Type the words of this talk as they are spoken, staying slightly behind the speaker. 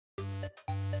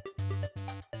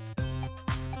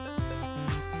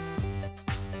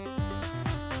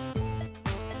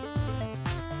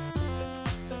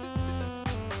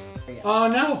Oh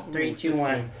no! 3, 2,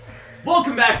 1.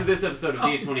 Welcome back to this episode of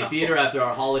D20 Theater after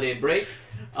our holiday break.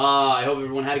 I hope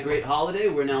everyone had a great holiday.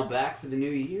 We're now back for the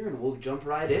new year, and we'll jump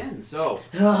right in. So,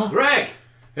 Greg!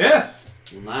 Yes!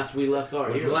 When last we left our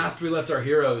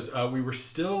heroes, we were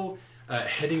still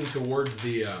heading towards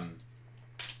the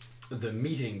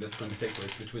meeting that's going to take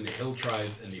place between the hill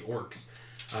tribes and the orcs.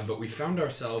 But we found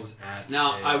ourselves at...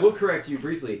 Now, I will correct you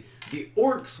briefly. The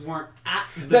orcs weren't at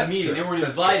the meeting. True. They weren't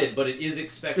invited, but it is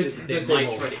expected that they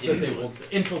might try to influence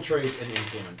it. Infiltrate and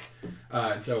influence.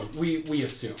 So we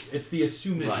assume. It's the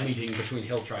assumed meeting between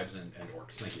hill tribes and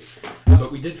orcs. Thank you.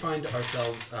 But we did find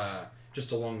ourselves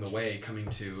just along the way coming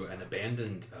to an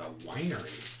abandoned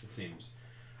winery, it seems.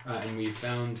 And we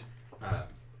found a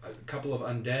couple of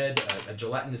undead, a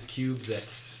gelatinous cube that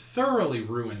thoroughly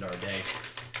ruined our day.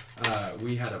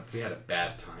 We had a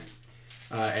bad time.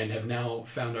 And have now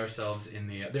found ourselves in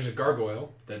the... there's a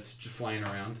gargoyle that's just flying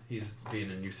around. He's being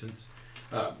a nuisance.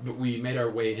 But we made our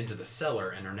way into the cellar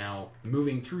and are now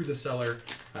moving through the cellar,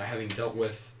 having dealt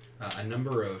with a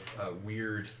number of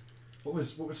weird... What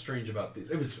was strange about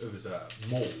these? It was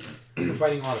mold. We were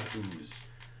fighting a lot of ooze.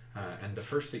 And the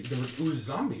first thing... There were ooze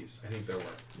zombies, I think there were.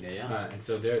 Yeah. And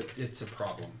so it's a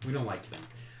problem. We don't like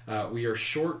them. We are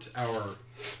short our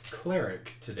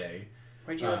cleric today.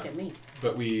 Where'd you look at me?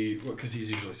 But because he's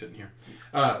usually sitting here.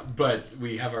 But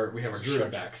we have our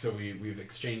druid back, so we've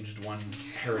exchanged one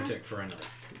heretic for another.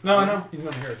 No, he's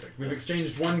not a heretic. We've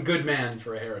exchanged one good man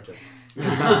for a heretic.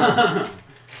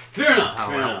 Fair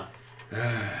enough. And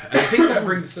I think that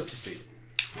brings us up to speed.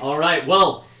 All right.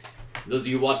 Well, those of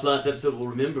you who watched last episode will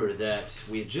remember that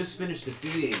we had just finished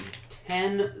defeating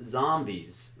 10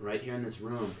 zombies right here in this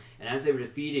room. And as they were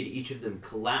defeated, each of them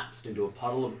collapsed into a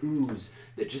puddle of ooze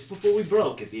that just before we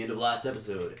broke at the end of last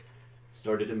episode,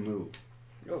 started to move.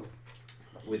 Oh.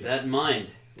 With that in mind,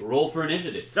 roll for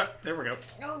initiative. Oh, there we go.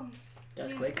 Oh.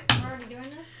 That's quick. We're already doing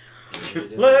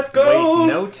this? Let's go! Waste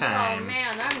no Oh time.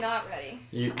 man, I'm not ready.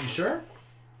 You sure?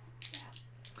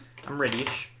 I'm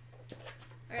ready-ish.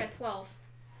 I got 12.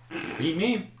 Beat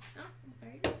me. Oh,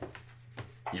 there you go.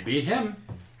 You beat him.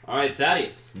 All right,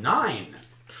 Thaddeus. 9.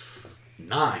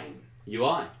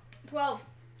 UI. 12.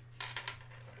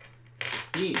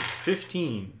 Steve.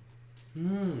 15.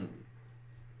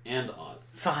 And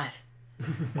Oz. 5.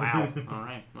 Wow. All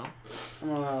right.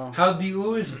 Well. How'd the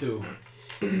ooze do?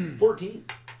 14.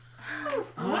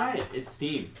 All right, it's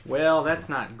Steam. Well, that's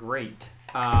not great.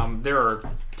 There are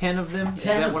 10 of them. 10 Is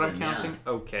that of what I'm them, counting?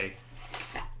 Yeah. Okay.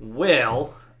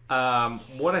 Well,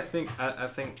 what I think, I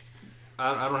think,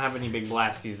 I don't have any big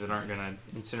blasties that aren't gonna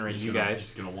incinerate you guys.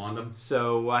 Just gonna wand them.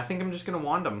 So I think I'm just gonna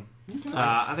wand them. Okay.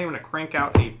 I think I'm gonna crank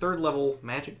out a 3rd level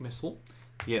magic missile.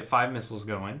 You get 5 missiles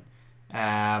going,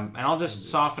 and I'll just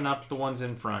soften up the ones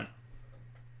in front.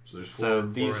 So there's 4. So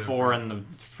these 4 and the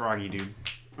froggy dude.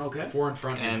 Okay. 4 in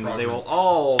front, and they will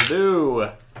all do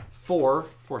 4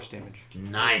 force damage.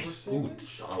 Nice. Ooh,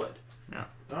 solid. Yeah.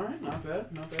 All right, not bad.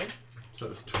 So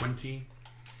it's 20.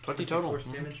 20 total. Force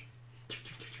damage.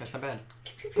 That's not bad.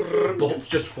 Bolts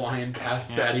just flying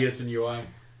past Thaddeus and UI.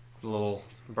 A little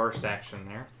burst action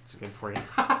there. It's good for you.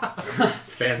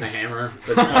 Fan the hammer.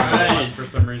 That's on for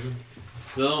some reason.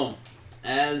 So,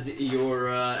 as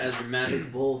your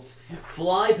magic bolts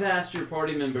fly past your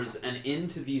party members and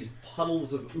into these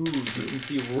puddles of ooze, you can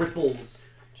see ripples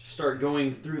start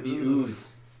going through the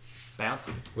ooze.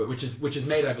 Bouncy. Which is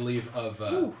made, I believe, of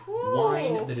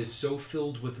wine that is so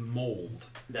filled with mold.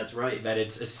 That's right. That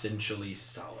it's essentially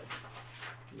solid.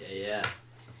 Yeah.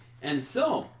 And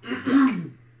so,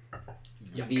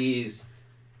 these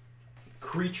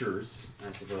creatures,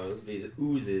 I suppose, these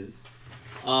oozes,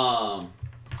 are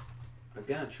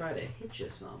gonna try to hit you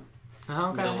some.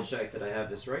 Okay. Double check that I have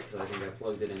this right, because I think I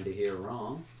plugged it into here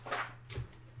wrong.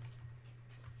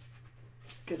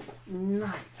 Good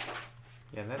night.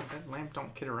 Yeah, that lamp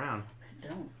don't kid around. It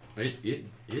don't.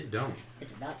 It don't.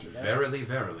 It's about to, though.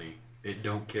 Verily, it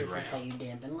don't kid around. This is how you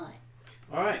dampen light.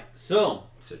 Alright, so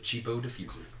it's a cheapo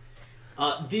diffuser.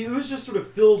 The ooze just sort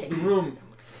of fills the room,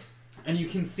 and you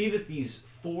can see that these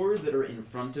 4 that are in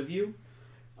front of you,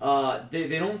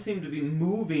 they don't seem to be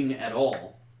moving at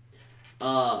all.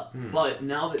 But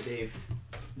now that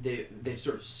they've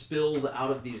sort of spilled out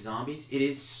of these zombies, it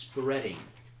is spreading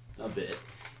a bit,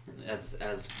 as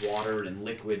water and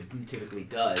liquid typically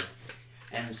does.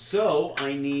 And so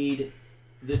I need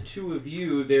the 2 of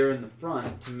you there in the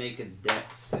front to make a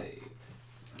dex save.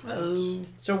 Oh.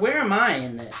 So where am I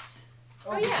in this?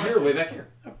 Oh yeah. You're way back here.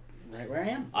 Right where I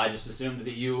am. I just assumed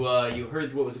that you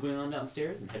heard what was going on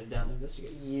downstairs and headed down to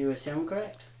investigate. You assume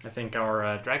correct. I think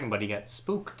our dragon buddy got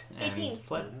spooked and 18.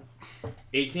 fled.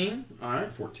 18?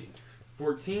 Alright. 14.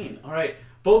 14. Alright.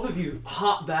 both of you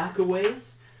hop back a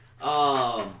ways.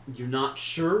 You're not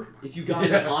sure if you got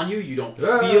it on you. You don't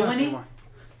feel any.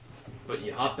 But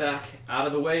you hop back out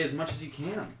of the way as much as you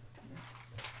can.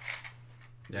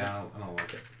 Yeah, I don't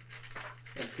like it.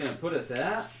 That's going to put us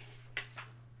at...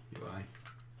 UI.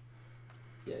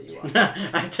 Yeah, you are.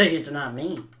 I tell you, it's not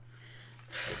me.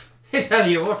 I tell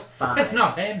you what, 5. it's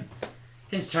not him.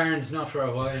 His turn's not for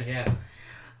a while yet.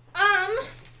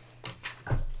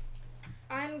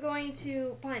 I'm going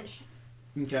to punch.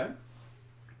 Okay.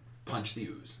 Punch the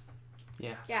ooze.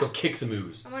 Yeah. Let's go kick some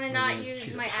ooze. I'm gonna not She's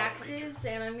use a my power axes,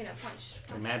 and I'm gonna punch.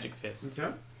 Your magic fist.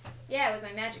 Okay. Yeah, with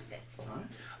my magic fist.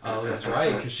 Oh, that's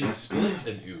right, because she split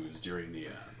an ooze during the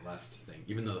last thing,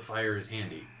 even though the fire is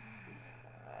handy.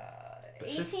 But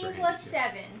fists 18 are plus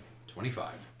handy, too. 7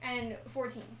 25. and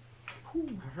 14. All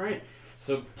right.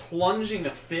 So plunging a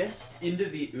fist into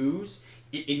the ooze,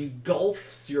 it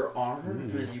engulfs your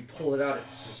arm, and as you pull it out,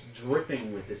 it's just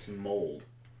dripping with this mold.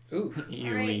 Ooh.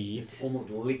 Eerie. It's almost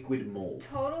liquid mold.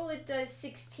 Total, it does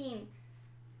 16.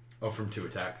 Oh, from 2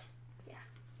 attacks.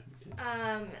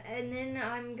 And then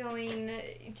I'm going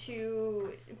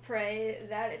to pray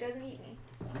that it doesn't eat me.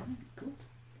 Cool.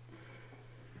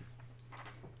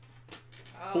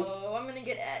 Oh, I'm gonna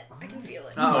get et. I can feel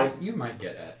it. You might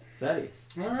get at. Thaddeus.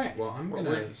 All right. Well, I'm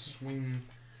gonna swing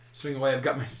away. I've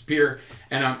got my spear,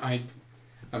 and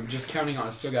I'm just counting on.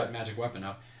 I've still got magic weapon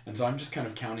up, and so I'm just kind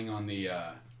of counting on the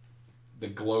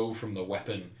glow from the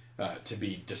weapon to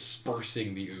be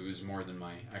dispersing the ooze more than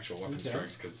my actual weapon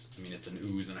strikes, because I mean it's an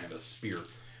ooze and I have a spear.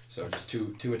 So just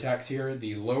two attacks here.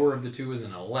 The lower of the 2 is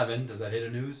an 11. Does that hit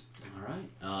an ooze? All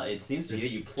right. It seems to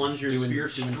It's you plunge just your doing spear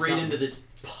straight something. into this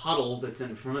puddle that's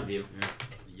in front of you.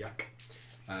 Yeah.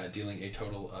 Yuck. Dealing a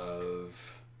total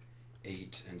of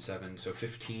 8 and 7, so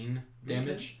 15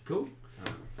 damage. Okay. Cool.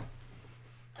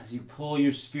 As you pull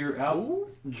your spear out,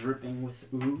 dripping with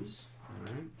ooze,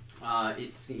 All right.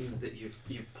 it seems that you've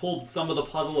pulled some of the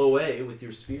puddle away with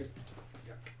your spear.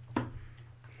 Yuck.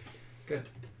 Good.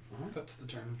 That's the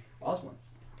turn. Osborne.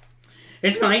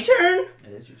 It's my turn.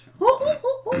 It is your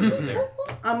turn. There.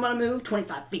 I'm gonna move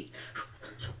 25 feet.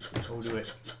 Go do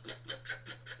it.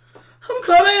 I'm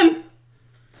coming.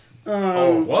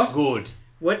 What? Good.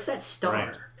 What's that star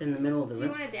Right. in the middle of the Do you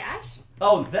room? want to dash?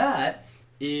 Oh, that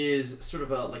is sort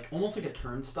of almost like a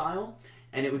turnstile,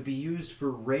 and it would be used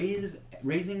for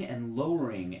raising and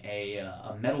lowering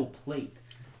a metal plate.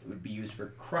 It would be used for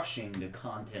crushing the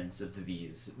contents of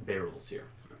these barrels here.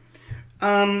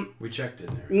 We checked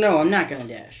in there. No, I'm not gonna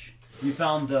dash. You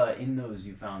found in those.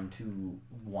 You found 2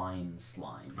 wine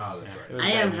slimes. Oh, that's It right. was I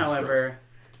am, bad news, however,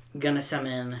 gonna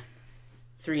summon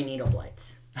 3 needle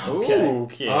blights. Okay.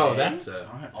 Okay. Oh, that's All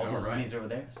right. All those minis over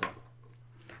there. So.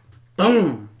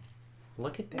 Boom.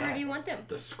 Look at Where do that. you want them?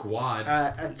 the squad.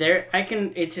 There, I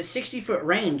can. It's a 60-foot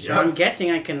range, so Yep. I'm guessing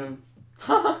I can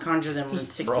conjure them Just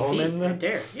with 60 throw 'em feet in there? right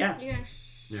there. Yeah. You're gonna.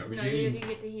 Yeah, No, you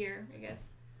get to here, I guess.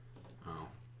 Oh.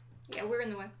 Yeah, we're in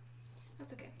the way.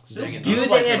 That's okay. Dang it. Do Those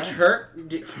they lights are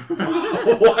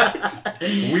attack? What?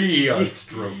 We are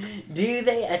stroke. Do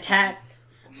they attack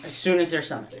as soon as they're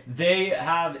summoned? They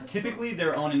have typically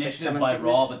their own initiative summon by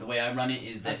raw, sickness? but the way I run it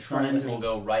is that That's fine summons with will me.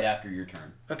 go right after your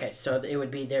turn. Okay, so it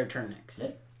would be their turn next.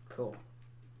 Yeah. Cool.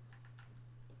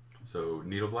 So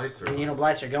needle blights, or The needle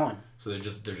blights are going. so they're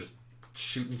just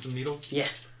shooting some needles. Yeah.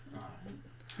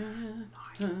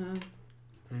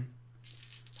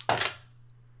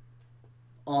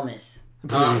 All miss.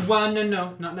 Well,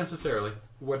 no, not necessarily.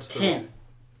 What's the 10.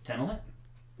 10 will hit.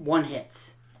 1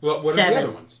 hits. What are the 7.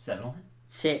 other ones? 7 will hit.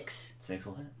 6. 6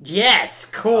 will hit. Yes,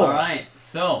 cool. All right.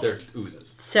 So They're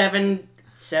oozes. 7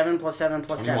 plus 7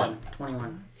 plus 21. 7.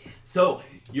 21. So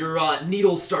your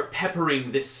needles start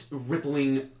peppering this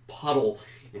rippling puddle,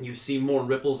 and you see more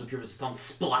ripples appear as some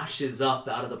splashes up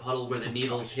out of the puddle where the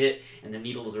needles hit, and the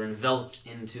needles are enveloped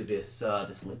into this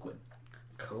this liquid.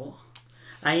 Cool.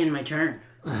 I end my turn.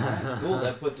 Cool.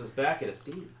 That puts us back at a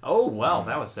steam. Oh, well,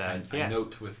 that was I sad. Yes.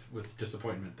 note with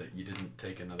disappointment that you didn't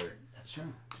take another That's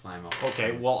true. slime off.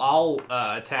 Okay, well, I'll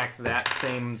attack that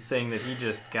same thing that he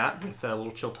just got with a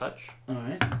little chill touch. All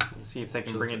right. See if they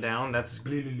can bring it down. That's, I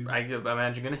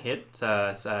imagine, going to hit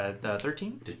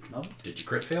 13. Did you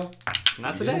crit fail?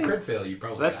 Not If you today. didn't crit fail, you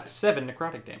probably So that's died. 7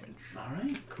 necrotic damage. All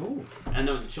right. Cool. And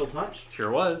that was a chill touch. Sure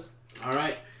was. All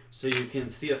right. So you can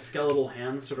see a skeletal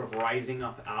hand sort of rising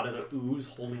up out of the ooze,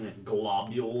 holding a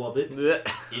globule of it Blech.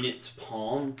 in its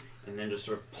palm, and then just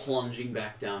sort of plunging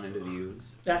back down into the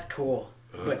ooze. That's cool,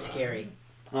 but scary.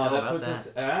 How That about puts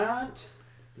us at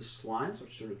the slimes,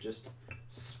 which sort of just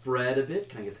spread a bit.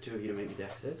 Can I get the 2 of you to make me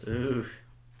dex saves? Oof.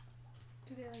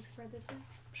 Do they like spread this way?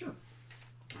 Sure.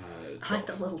 I like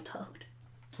the little toad.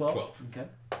 12? 12. Okay.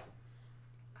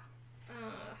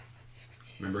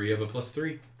 Remember, you have a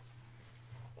 +3.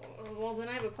 Well, then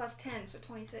I have a +10, so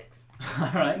 26.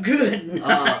 Alright. Good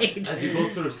night. As you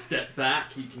both sort of step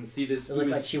back, you can see this It looked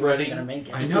ooze like she wasn't spreading. gonna make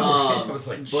it. I know. I was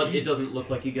like, but jeez. it doesn't look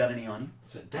like you got any on you.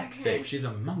 It's a deck save. She's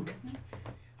a monk.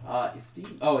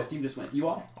 Esteem. Oh, Esteem just went. You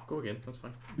off? I'll go again. That's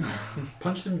fine.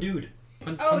 Punch some dude.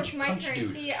 Oh, it's my punch turn.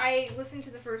 dude. See, I listened to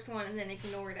the first one and then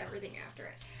ignored everything after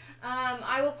it.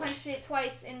 I will punch it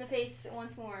twice in the face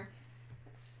once more.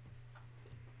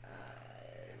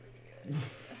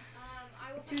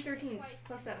 I will 2 13s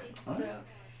 +7. So,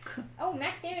 oh,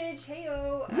 max damage.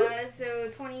 Heyo. So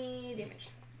 20 damage.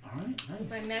 All right, nice.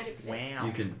 My magic fist. Wow.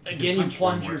 You can Again, you punch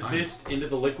plunge one your more time. fist into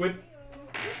the liquid.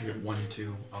 You have 1,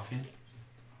 2 offhand.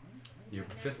 You're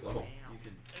 5th level. You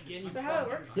can. Again, you So how it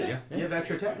works? Yeah, you have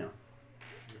extra attack now.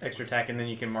 Extra attack, and then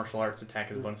you can martial arts attack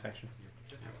as a bonus action.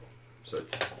 So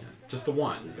it's just the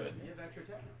one, but You have extra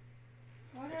attack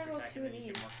now. Why did I roll 2 of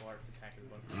these? Martial arts attack as a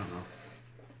bonus I don't know.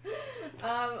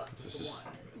 This is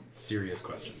serious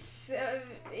questions.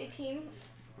 18.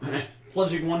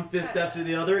 Plunging one fist after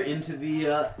the other into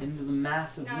the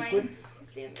mass of 9 liquid.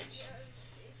 damage.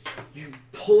 You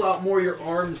pull out more of your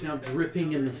arms, now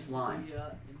dripping in the slime.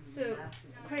 So,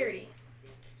 clarity.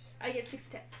 I get 6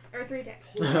 attacks. Or 3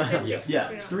 attacks. Yes. Yeah,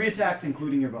 3 attacks,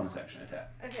 including your bonus action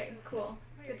attack. Okay, cool.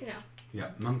 Good to know.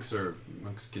 Yeah, monks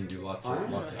can do lots of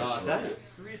hits. That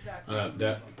is 3 attacks.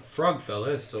 That frog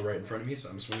fella is still right in front of me, so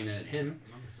I'm swinging at him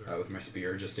with my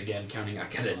spear. Just again counting, I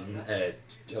got a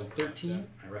 13,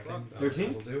 I reckon.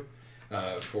 13 will do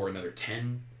for another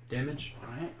 10 damage. All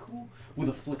right, cool. With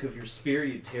a flick of your spear,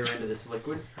 you tear into this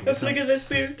liquid. Let's look at this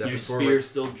spear. Stepping Your forward. spear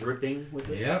still dripping with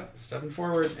it. Yep, stepping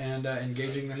forward and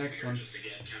engaging the next one.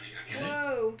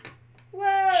 Whoa.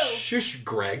 Whoa. Shush,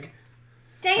 Greg.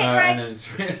 Dang it, Greg. And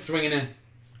then swinging in.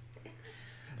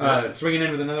 Swinging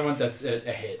in with another one that's a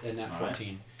hit, and that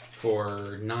 14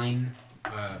 for 9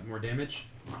 more damage.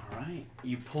 All right.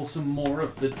 You pull some more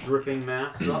of the dripping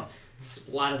mass up,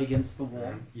 splat it against the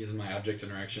wall. Using my object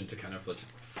interaction to kind of like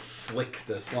flick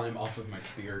the slime off of my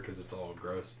spear because it's all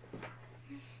gross.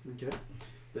 Okay.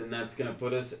 Then that's gonna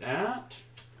put us at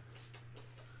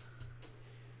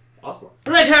Osborne.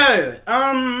 Righto!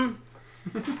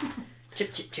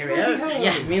 Cheerio.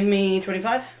 Yeah, give me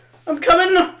 25. I'm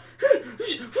coming!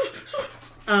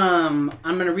 I'm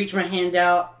gonna reach my hand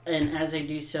out, and as I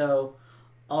do so,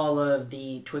 all of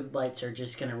the twig blights are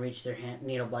just gonna reach their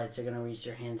needle blights are gonna reach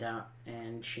their hands out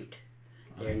and shoot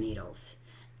their needles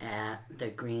at the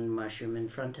green mushroom in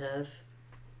front of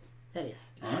Thaddeus.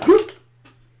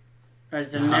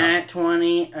 As the nat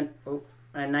 20,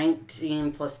 a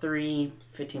 19 plus 3,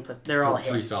 15 plus, they're all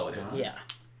 3 hits. solid hits. Yeah.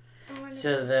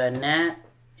 So the nat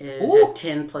is a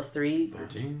 10 plus 3.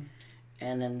 13.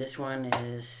 And then this one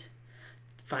is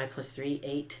 5 plus 3,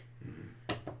 8.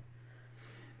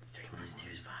 3 plus 2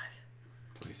 is 5.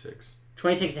 26.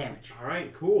 26 damage. All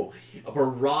right, cool. A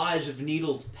barrage of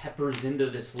needles peppers into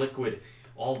this liquid,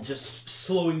 all just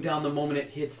slowing down the moment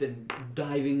it hits and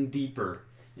diving deeper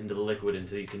into the liquid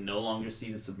until you can no longer see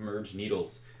the submerged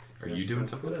needles. Are you doing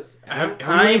something? Have you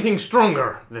anything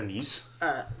stronger than these?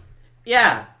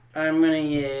 Yeah. I'm going to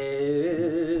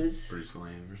use... Bruce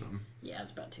Flame or something. Yeah, I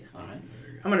was about to. All right.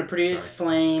 I'm going to produce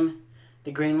flame,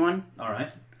 the green one. All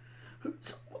right.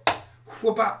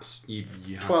 Whoop ups.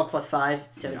 12 plus 5,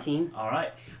 17. All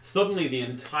right. Suddenly, the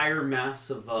entire mass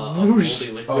of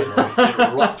moldy liquid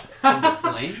erupts into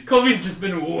flames. Colby's just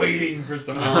been waiting for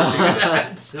someone to do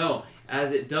that. So,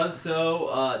 as it does so,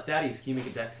 Thaddeus, can you make a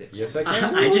dex save? Yes, I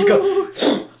can. I just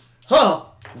go... Oh!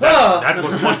 That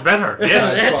was much better.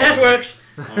 Yeah. that works.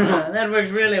 That works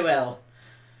really well.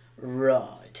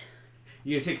 Right.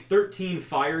 You're gonna take 13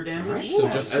 fire damage. Alright, so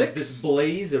just 6. This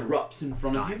blaze erupts in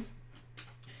front of you.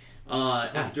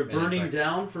 After burning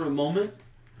down for a moment,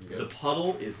 the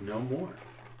puddle is no more.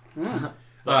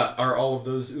 Are all of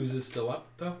those oozes still up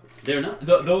though? They're not.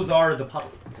 Those are the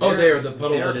puddle. Oh, they are the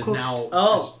puddle they are that is cooked. now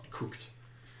Oh. cooked.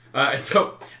 And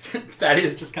so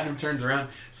Thaddeus just kind of turns around,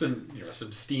 some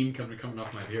steam coming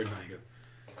off my beard, and I go,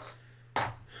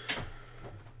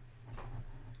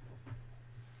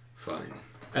 fine,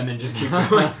 and then just keep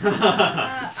going.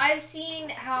 I've seen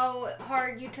how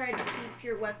hard you tried to keep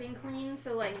your weapon clean,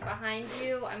 so like behind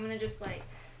you, I'm gonna just like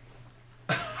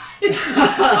right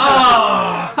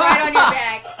on your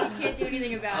back, so you can't do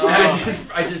anything about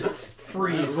it. I just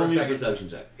freeze for a Roll me a second. perception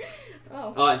check.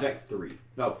 Oh. In fact, 3.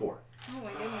 No, 4. Oh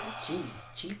my goodness.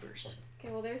 Jeez, cheapers.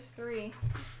 Okay, well there's 3.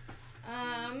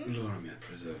 Lord, may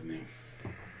preserve me.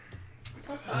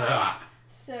 Plus 5.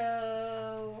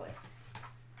 So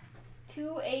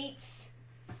 2 8s,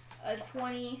 a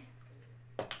 20,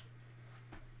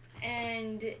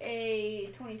 and a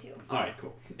 22. All right,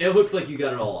 cool. It looks like you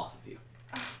got it all off of you.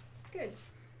 Good.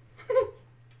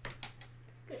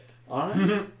 All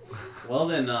right. Well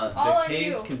then, All the on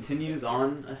cave you. continues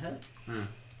on ahead.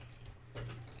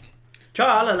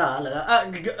 Cha la la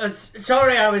la.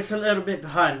 Sorry, I was a little bit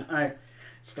behind. I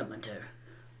stubbed my toe.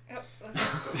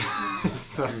 Oh,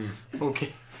 So, okay.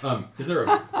 Is there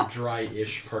a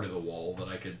dry-ish part of the wall that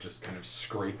I could just kind of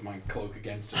scrape my cloak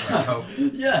against as I go?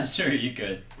 Yeah, sure, you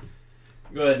could.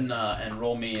 Go ahead and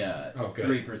roll me good.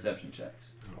 3 perception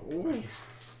checks. Oh,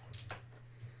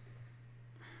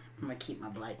 I'm gonna keep my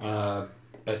blight. a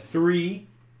 3,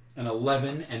 an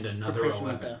 11, and another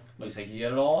 11. Looks like you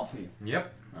got it all off of you.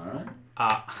 Yep. All right.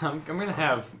 I'm gonna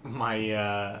have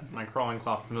my my crawling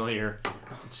claw familiar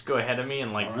just go ahead of me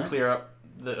and Alright. clear up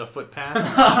a footpath.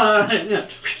 Yeah.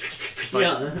 Like,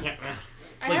 Yeah. I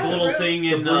It's like have the a little broom. thing The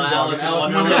in broom dog Alice in in Alice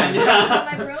in Wonderland. Wonderland.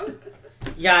 Yeah. My broom?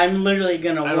 Yeah, I'm literally I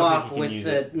gonna don't walk think you can with use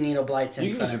the it. needle blights in You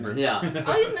can front use of your me. broom. Yeah.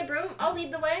 I'll use my broom. I'll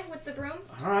lead the way with the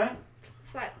brooms. All right.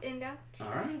 Flat and down. All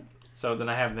right. So then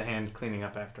I have the hand cleaning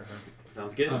up after her.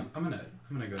 Sounds good. I'm gonna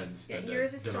go ahead and spend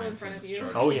yours a is still divine in front of sense you.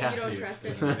 charge Oh, to yeah. see You don't if trust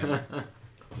there's it. anything-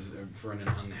 Just for an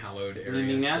unhallowed area.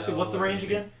 Anything nasty? still What's the or range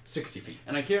anything. again? 60 feet.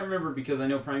 And I can't remember because I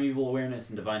know Primeval Awareness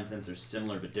and Divine Sense are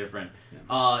similar but different.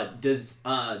 Yeah. Does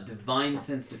Divine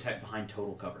Sense detect behind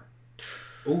total cover?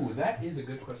 Ooh, that is a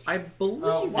good question. I believe.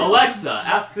 Alexa,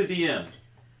 ask the DM.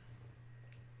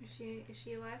 Is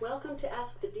she alive? Welcome to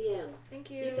Ask the DM. Thank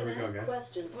You you. There can we go, ask guys.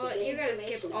 questions Well, to gain you gotta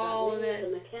skip information all about of many of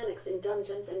this. the mechanics in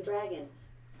Dungeons and Dragons.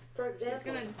 For example,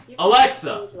 gonna- you can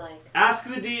Alexa. do things like, Ask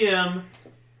the DM.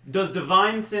 Does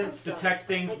Divine Sense I'm sorry, detect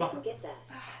things I behind? didn't get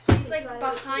that. She's like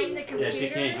behind the computer. Yeah, she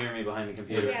can't hear me behind the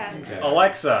computer. Yeah. Okay.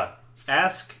 Alexa,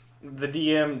 ask the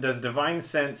DM, does Divine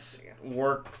Sense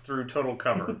work through total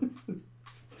cover?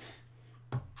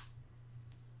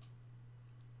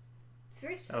 It's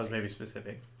very specific. That was maybe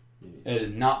specific. It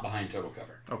is not behind total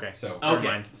cover. Okay. So, Never Okay,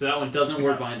 mind. so that one doesn't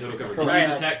work behind total cover. Can Right.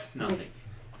 you detect nothing?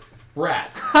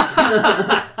 rat.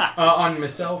 On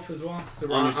myself as well?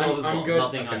 On yourself as well. I'm good.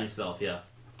 Nothing Okay. on yourself. Yeah.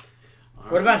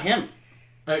 What about him?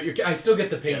 I still get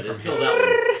the pain Yeah, from there's still him, that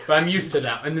one. but I'm used to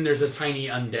that. And then there's a tiny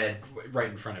undead right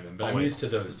in front of him, but I'm wait. used to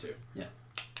those two.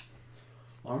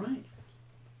 All right.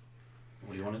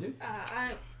 What do you want to do?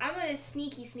 I'm gonna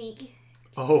sneak.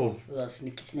 Oh, A little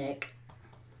sneaky snake.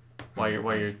 while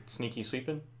you're sneaky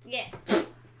sweeping? Yeah.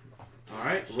 All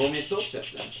right. Roll me a stealth check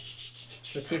then.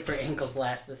 Let's see if her ankles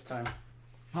last this time.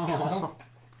 Oh.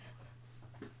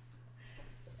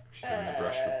 She's in the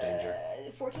brush with danger.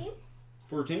 14.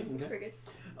 14. That's Okay. pretty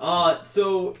good.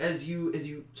 So as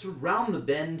you sort of round the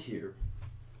bend here,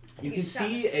 you You can shot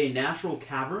see us. a natural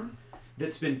cavern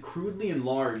that's been crudely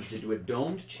enlarged into a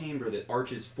domed chamber that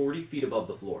arches 40 feet above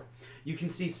the floor. You can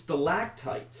see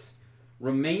stalactites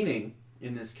remaining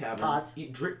in this cavern. Pause.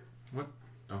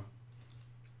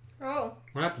 Oh.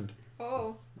 What happened?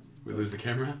 Oh. We lose the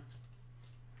camera?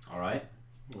 All right.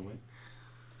 We'll wait.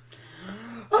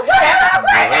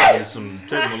 Some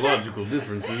technological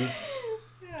differences.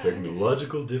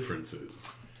 Technological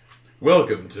differences.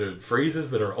 Welcome to phrases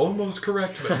that are almost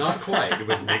correct but not quite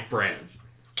with Nick Brands.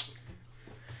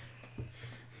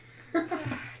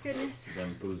 Goodness.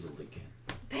 Bamboozled again.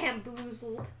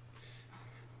 Bamboozled.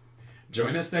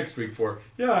 Join us next week for,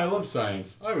 yeah, I love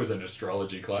science. I was in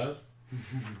astrology class.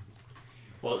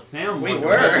 Well, Sam We once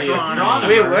were. said the astronomer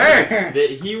We were. that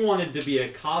he wanted to be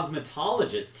a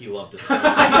cosmetologist. He loved astronomy.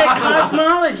 I said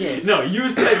cosmologist. No, you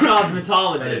said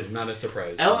cosmetologist. That is not a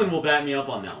surprise. Ellen will back me up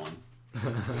on that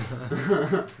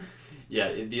one.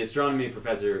 Yeah, the astronomy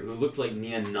professor who looked like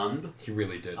Nia Nunb. He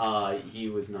really did. He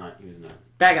was not. He was not.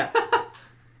 Back up.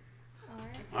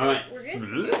 Alright. All right. We're good.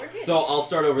 We're good. So I'll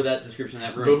start over that description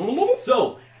of that room.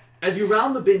 So, as you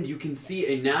round the bend, you can see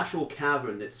a natural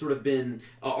cavern that's sort of been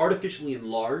artificially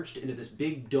enlarged into this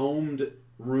big domed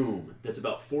room that's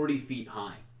about 40 feet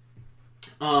high.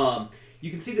 You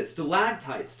can see that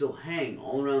stalactites still hang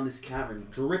all around this cavern,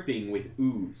 dripping with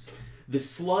ooze. The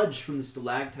sludge from the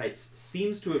stalactites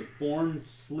seems to have formed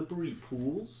slippery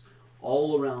pools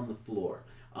all around the floor.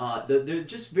 They're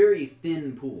just very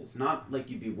thin pools, not like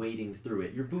you'd be wading through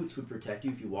it. Your boots would protect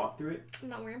you if you walk through it. I'm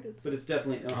not wearing boots. But it's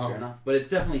definitely Oh. fair enough. But it's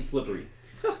definitely slippery.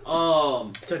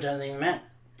 So it doesn't even matter.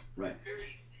 Right.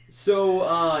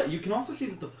 So you can also see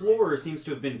that the floor seems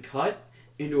to have been cut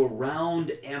into a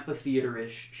round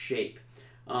amphitheater-ish shape,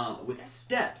 with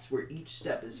steps where each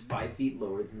step is 5 feet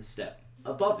lower than the step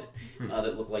above it,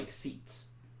 that look like seats.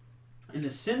 In the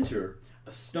center,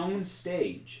 a stone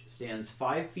stage stands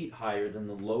 5 feet higher than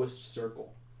the lowest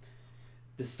circle.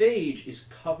 The stage is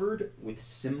covered with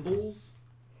symbols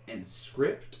and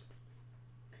script.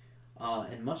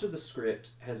 and much of the script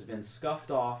has been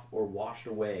scuffed off or washed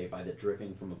away by the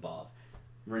dripping from above,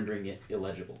 rendering it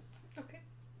illegible. Okay.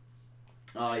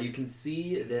 You can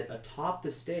see that atop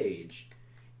the stage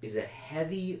is a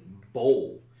heavy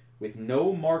bowl with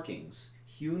no markings,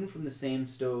 hewn from the same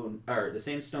stone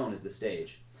as the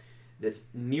stage, that's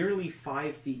nearly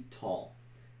 5 feet tall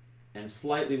and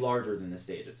slightly larger than the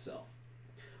stage itself.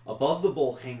 Above the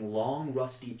bowl hang long,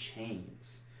 rusty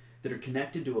chains that are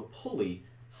connected to a pulley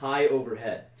high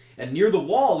overhead. And near the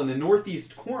wall in the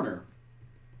northeast corner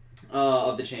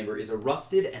of the chamber is a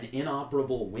rusted and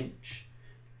inoperable winch.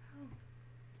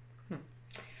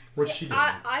 What's she doing?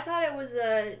 I thought it was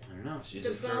I don't know. She's the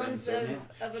just serving bones serving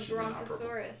of a She's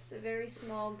brontosaurus, a very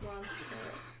small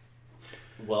brontosaurus.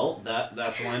 Well,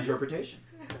 that's one interpretation.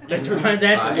 That's one It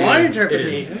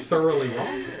interpretation. is thoroughly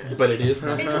wrong, but it is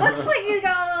wrong. It looks like it's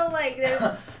got a little, like,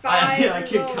 there's spines. I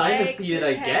can kind of see it,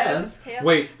 I guess.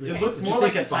 Wait, It Okay. looks Did more you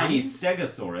like say a tiny spines?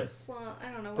 stegosaurus. Well,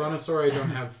 I don't know. Brontosauri don't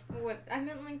have. What I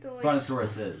meant, like the like.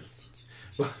 Brontosaurus is.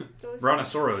 Those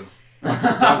Brontosauroids.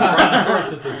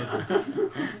 Brontosaurus.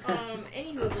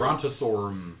 Anywho,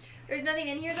 Brontosaurum. there's nothing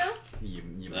in here though.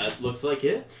 That looks like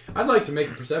it. I'd like to make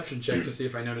a perception check to see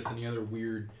if I notice any other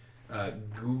weird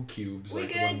goo cubes We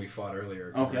like good? the one we fought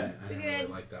earlier. 'Cause Okay. I didn't We really good?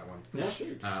 like that one. Yeah, sure.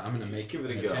 I'm gonna make Give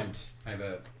it a an go. attempt. I have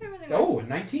a Everything a else.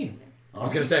 19. I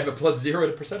was gonna say I have a +0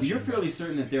 to perception. You're fairly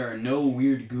certain that there are no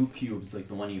weird goo cubes like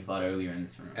the one you fought earlier in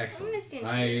this room. I'm gonna Excellent. stand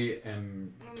I here.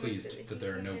 am I'm gonna pleased sit that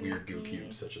there are no here weird and goo be-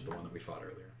 cubes such as the one that we fought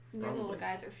earlier. Your little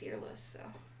guys are fearless, so.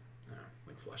 Oh,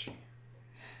 like Fleshy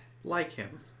Like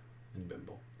him. and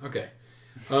Bimble. Okay.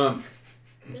 So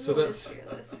Bimble is that's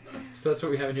fearless. so that's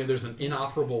what we have in here. There's an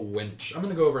inoperable winch. I'm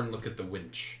gonna go over and look at the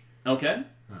winch. Okay.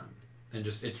 And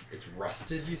just it's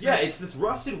rusted. You said? Yeah, it's this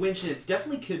rusted winch, and it's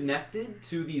definitely connected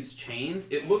to these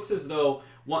chains. It looks as though,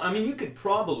 well, I mean, you could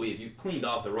probably, if you cleaned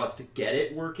off the rust, to get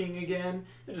it working again.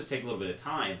 It'd just take a little bit of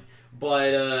time.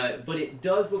 But it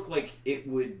does look like it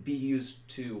would be used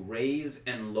to raise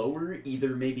and lower either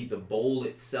maybe the bowl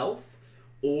itself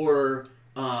or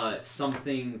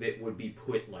something that would be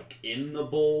put like in the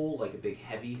bowl, like a big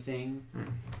heavy thing.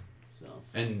 So.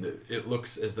 And it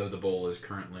looks as though the bowl is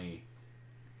currently.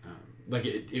 Like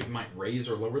it might raise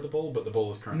or lower the bowl, but the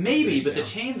bowl is currently Maybe, sitting but down. the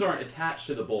chains aren't attached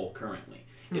to the bowl currently.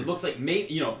 It looks like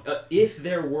if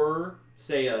there were,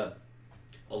 say, a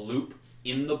loop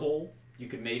in the bowl, you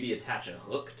could maybe attach a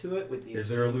hook to it with these. Is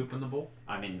there a loop in the bowl?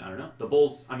 I mean, I don't know. The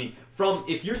bowl's. I mean,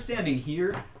 if you're standing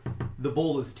here, the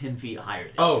bowl is 10 feet higher.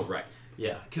 Than Oh, right.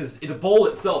 yeah, because the bowl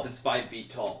itself is 5 feet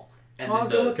tall, and I'll then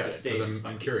go the look at it stage because is I'm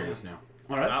 5 feet curious tall. now.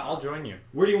 All right. I'll join you.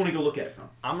 Where do you want to go look at it from?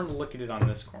 I'm gonna look at it on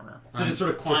this corner. So just sort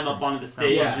of climb up onto the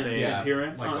stage Yeah, and yeah. appear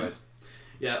in? Likewise.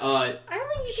 Yeah. I don't think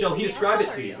you can Shall see. he How describe tall it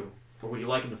are to you? you? Or would you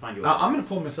like him to find you? I'm gonna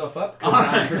pull myself up. 'Cause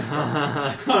Alright. I'm pretty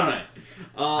strong. All right.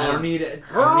 I don't need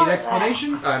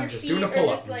explanation. I'm Your just feet doing a are pull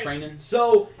up. just I'm like- training.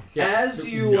 So Yeah. as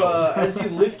you No. as you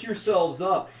lift yourselves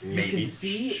up, you Maybe. can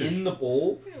see Shush. in the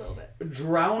bowl, A little bit.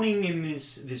 drowning in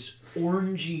this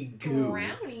orangey goo.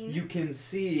 Drowning? You can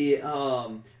see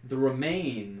the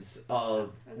remains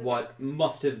of what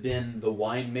must have been the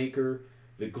winemaker,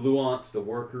 the gluants, the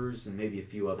workers, and maybe a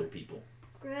few other people.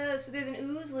 Gross. So there's an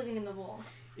ooze living in the bowl.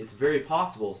 It's very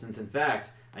possible, since in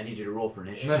fact I need you to roll for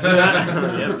initiative.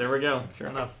 Yeah, there we go. Sure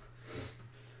enough.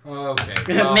 Okay.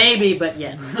 Well, Maybe, but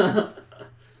yes. all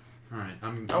right.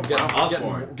 I'm Oh, getting, wow.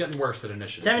 Osborne. getting worse at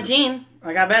initiative. 17.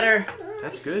 I got better.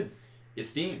 That's good.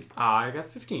 Esteemed. I got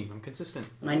 15. I'm consistent.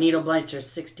 My needle blights are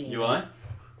 16. You what?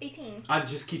 18. I'm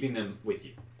just keeping them with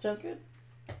you. Sounds good.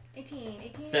 18.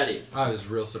 18. Fetties. I was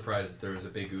real surprised that there was a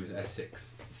big ooze at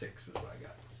 6. 6 is what I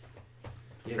got.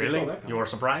 Yeah, Really? we saw that You are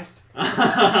surprised?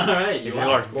 Alright, you It's a are.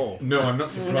 large bowl. No, I'm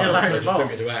not surprised. They're large I just bowl.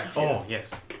 took it to act. Oh,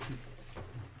 yes.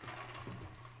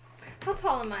 How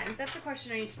tall am I? That's a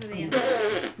question I need to know the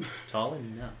answer. Tall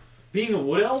enough. Being a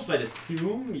wood elf, I'd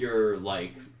assume you're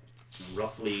like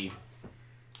roughly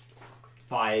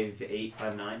 5'8", 5'9".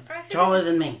 Or I figured Taller this-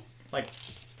 than me.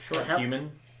 Short Help.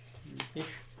 human-ish.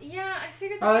 Yeah, I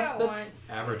figured this That's out that's once.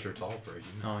 average or tall for a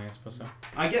human. Oh, yeah, I suppose so.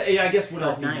 I guess wood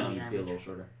elf 5'9" female is would be a average. little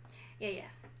shorter. Yeah.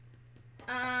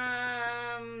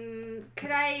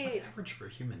 Could I What's average for a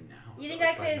human now? You Is think it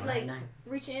I could, 5'9"? like- 9.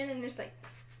 reach in and just like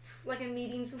I'm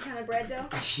kneading some kind of bread dough?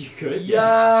 You could.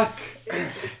 Yuck!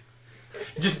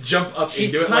 Just jump up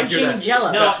She's and do it like you're punching that,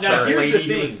 Jello. No, that now here's lady the who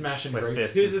thing. was smashing With grapes.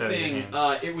 fists. Here's the Instead of your thing.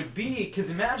 hands. It would be because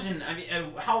imagine. I mean,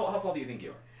 how tall do you think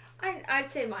you are? I'd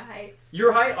say my height.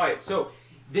 Your height. All right. So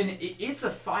then it's a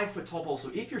 5-foot tall pole.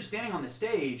 So if you're standing on the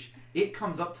stage, it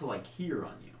comes up to like here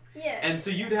on you, Yeah. and so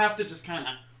you'd have to just kind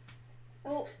of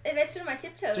Well, if I stood on my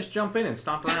tiptoes. Just jump in and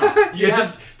stomp around. Yeah,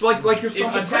 just like you're If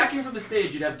stomping attacking bricks. from the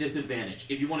stage, you'd have disadvantage.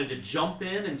 If you wanted to jump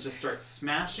in and just start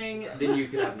smashing, then you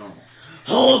could have normal.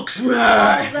 Hulk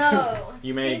smash. Although,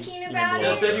 You may. thinking you may about blow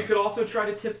That it, said, you could also try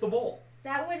to tip the bowl.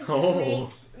 that would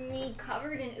Oh. make me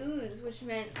covered in ooze, which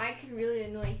meant I could really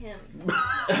annoy him with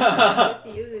the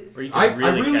ooze. Or you I could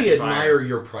really catch fire. admire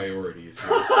your priorities.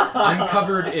 I'm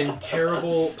covered in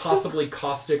terrible, possibly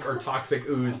caustic or toxic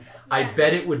ooze. I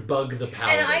bet it would bug the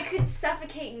palate. And I could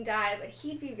suffocate and die, but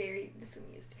he'd be very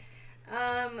disamused.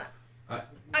 I'm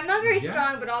not very yeah.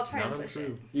 strong, but I'll try Not and push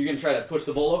it. You can try to push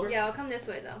the bowl over. Yeah, I'll come this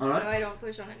way though, Alright. so I don't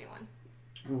push on anyone.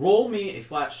 Roll me a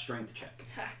flat strength check.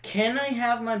 Can I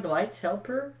have my blights help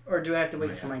her, or do I have to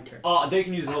wait till my turn? They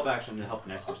can use a help action to help the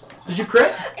next person. Did you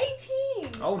crit?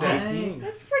 18! Oh, dang.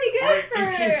 That's pretty good Alright, for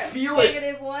you can feel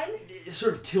it. -1. It's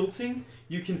sort of tilting.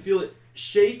 You can feel it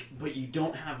shake, but you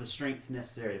don't have the strength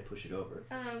necessary to push it over.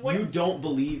 What You if... don't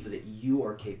believe that you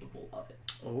are capable of it.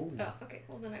 Oh. Oh, okay.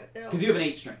 Well, then Because you have an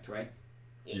 8 strength, right?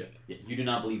 Yeah. Yeah. You do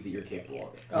not believe that you're capable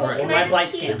of it. Oh, Alright. well, Can I my just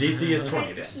blights keep- can. The DC is Can I 20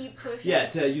 just then. keep pushing? Yeah,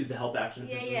 to use the help action.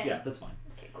 Yeah, essentially. yeah. Yeah, that's fine.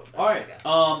 Okay, cool. That's All right, what I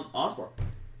got. Osborne.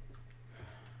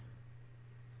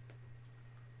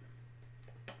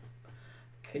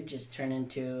 Could just turn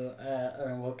into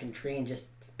an awoken tree and just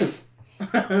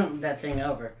that thing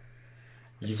over.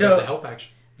 You've So- got the help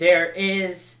action. There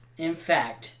is, in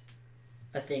fact,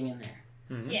 a thing in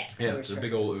there. Yeah. Yeah, it's a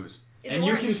big old ooze. It's And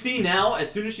you orange. can see now, as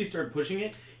soon as she started pushing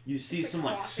it, you see It's some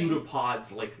like like sloshing.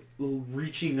 pseudopods like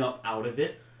reaching up out of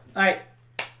it. All right,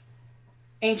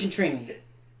 ancient tree.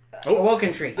 Oh.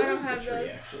 Awoken tree. I don't Where's the have tree,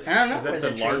 those. actually? I don't know Is that where the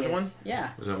tree large is. one? Yeah.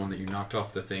 Was that one that you knocked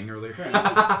off the thing earlier?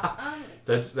 Um,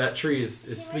 That tree is he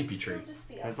might sleepy still tree. just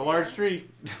be That's up a large there. tree.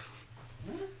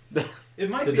 It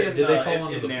might Did be. they, did they fall in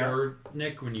onto the there. floor,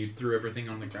 Nick, when you threw everything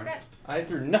on the ground? That- I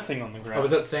threw nothing on the ground. Oh,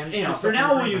 was that sand? Anyhow, Stuff for on now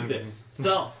the we'll ground? use this.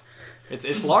 So,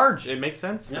 It's large. It makes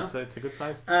sense. Yeah. It's a good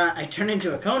size. I turn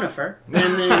into a conifer, and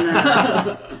then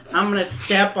I'm gonna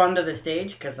step onto the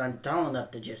stage because I'm tall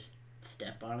enough to just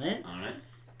step on it all right.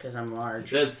 because I'm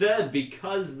large. That said,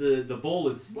 because the bowl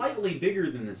is slightly bigger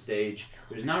than the stage,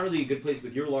 there's not really a good place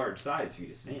with your large size for you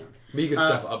to stand. But you could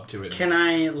step up to it. Can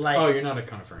I like Oh, you're not a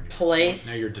conifer anymore. place?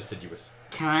 Now you're deciduous.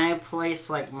 Can I place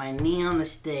like my knee on the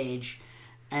stage,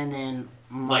 and then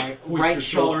my Like hoist right your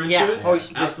shoulder into yeah, it? hoist,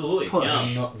 just Absolutely. push.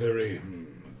 Yeah. not very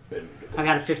bendable. I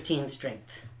got a 15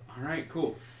 strength. All right,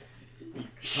 cool. You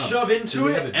shove into does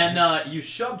it have it, advantage? and you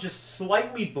shove just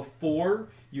slightly before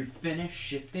you finish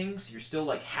shifting, so you're still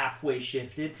like halfway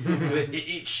shifted. So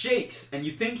it shakes, and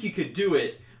you think you could do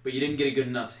it, but you didn't get a good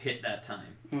enough hit that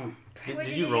time. Wait, Did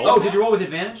did you you roll? use Oh, that? did you roll with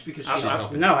advantage? Because I- she's I-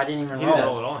 helping. No, I didn't even He roll. didn't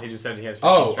roll at all. He just said he has.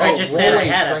 Oh, I just said I roll a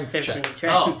had a strength 15 check.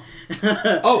 strength. Oh.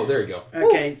 Oh, there you go.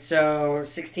 Okay, so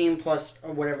 16 plus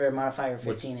or whatever modifier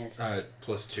 15 is.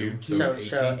 Plus 2. So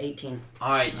 18. 18.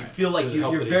 All right, you feel like Does it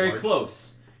help you're that he's very large?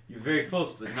 close. You're very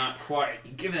close, but not quite.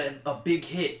 You give it a big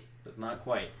hit, but not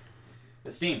quite.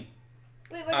 Esteem.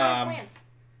 Wait, what about his Um, plans?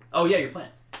 Oh yeah, your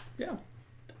plans.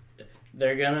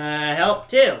 They're gonna help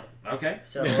too. Okay.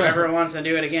 So whoever wants to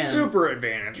do it again. Super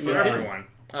advantage for Yeah. everyone.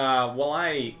 Well,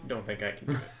 I don't think I can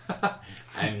do it.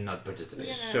 I'm not participating.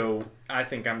 Yeah. So I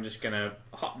think I'm just gonna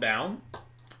hop down,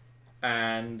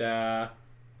 and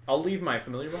I'll leave my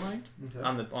familiar behind Okay.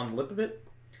 on the lip of it.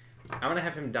 I'm gonna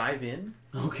have him dive in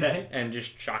Okay. and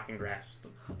just shock and grasp.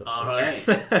 The All right.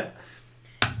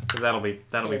 So that'll be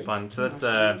fun. So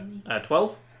that's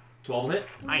 12. 12 hit.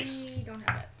 Nice. We don't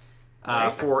have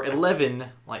that. For 11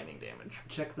 lightning damage.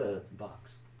 Check the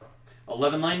box.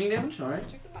 11 lightning damage. All right.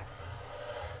 Check the box.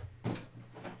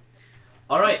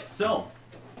 All right. So,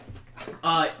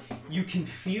 you can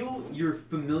feel your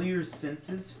familiar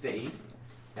senses fade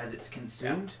as it's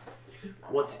consumed.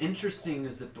 What's interesting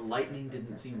is that the lightning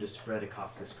didn't seem to spread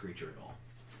across this creature at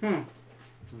all.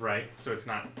 Right. So it's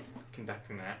not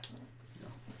conducting that.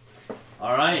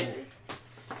 All right.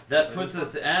 That puts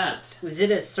us at. Is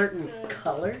it a certain The-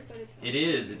 color? But it's not. It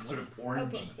is. It's sort of A book,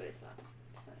 orangey. but it's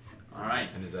not. All right.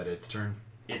 And is that its turn?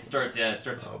 It starts. Yeah. It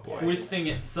starts Oh, boy. twisting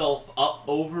itself up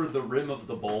over the rim of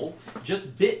the bowl.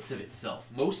 Just bits of itself.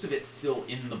 Most of it's still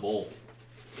in the bowl.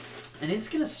 And it's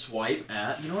gonna swipe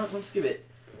at. You know what? Let's give it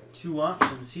 2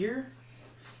 options here.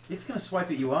 It's gonna swipe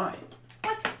at UI.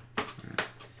 What?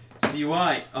 So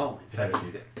UI. Oh, in fact, Yeah, it's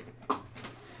good.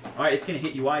 All right. It's gonna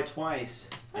hit UI twice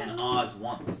and Oz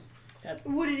once.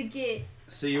 What did it get?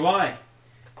 So UI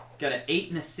got an 8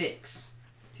 and a 6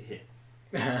 to hit.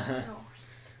 No.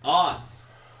 Oz,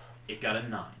 it got a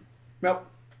 9. Nope.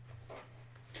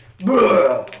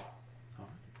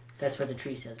 That's what the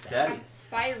tree says back. Thaddeus.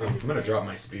 Fire I'm resistant. gonna drop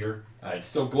my spear. It's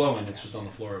still glowing. It's just on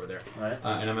the floor over there. All right.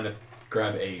 And I'm gonna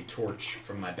grab a torch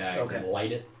from my bag Okay. and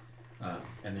light it.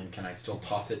 And then can I still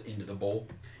toss it into the bowl?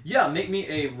 Yeah, make me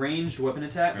a ranged weapon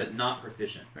attack, but not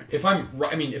proficient. If I'm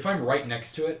right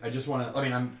next to it, I just want to. I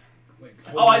mean, I'm. Like,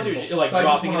 Oh, I see what you're like so dropping I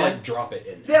it just wanna, in. like drop it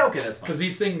in there. Yeah, okay, that's fine. Because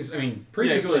these things, I mean,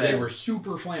 previously ahead. they were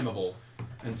super flammable,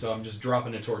 and so I'm just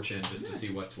dropping a torch in just to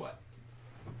see what's what.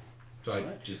 So I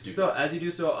just do. So as you do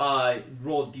so,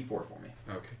 roll a d4 for me.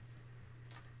 Okay.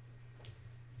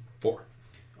 4.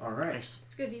 All right. It's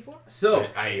good D4. So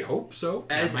I hope so.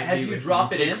 As- That might as be- you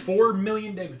drop it take in- 4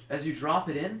 million damage. as you drop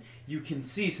it in, you can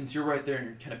see, since you're right there and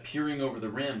you're kind of peering over the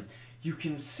rim, you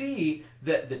can see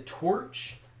that the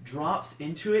torch drops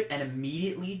into it, and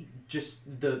immediately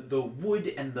just the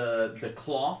wood and the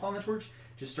cloth on the torch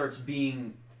just starts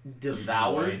being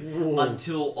devoured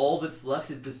until all that's left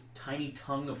is this tiny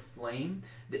tongue of flame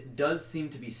that does seem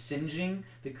to be singeing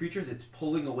the creatures. It's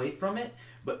pulling away from it,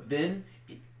 but then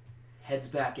it heads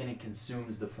back in and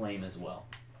consumes the flame as well.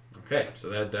 Okay, so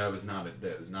that was not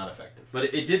effective.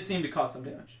 But it did seem to cause some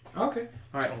damage. Okay.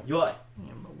 All right, Yoi.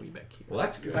 I'm a wee back here. Well,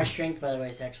 that's good. My strength, by the way,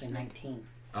 is actually 19.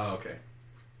 Oh, okay.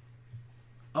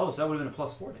 Oh, so that would have been a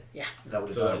 +4 then. Yeah. That would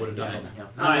have So that would've done it. Yeah.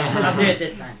 I'll do it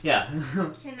this time. Yeah.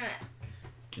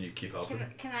 Can you keep helping?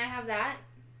 Can I have that?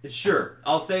 Sure.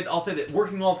 I'll say that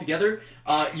working all together,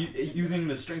 using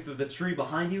the strength of the tree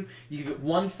behind you, you give it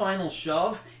one final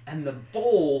shove, and the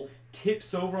bowl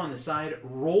tips over on the side,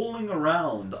 rolling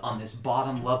around on this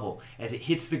bottom level. As it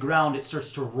hits the ground, it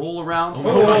starts to roll around.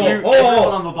 Everyone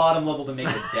on the bottom level to make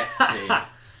a dex save.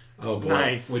 Oh boy.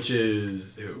 Nice. Which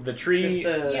is who? The tree, Just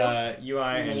the-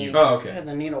 UI, and you. Oh, okay. Yeah,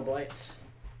 the needle blights.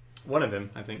 One of them,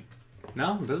 I think.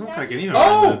 No, it doesn't look like any he's-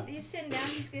 of them. Oh! He's sitting down.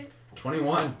 He's good.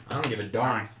 21. I don't give a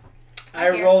darn. I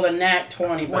Okay. rolled a nat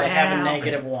 20, but I have a Wow. -1.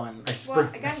 I Well, spring,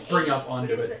 I got an spring 8, up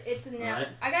onto but it. it's a nat. Alright.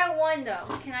 I got a 1 though.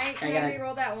 Can I got a-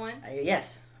 re-roll that 1?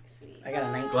 Yes, Sweet. I got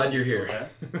a 19. Glad you're here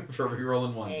for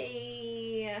rerolling ones.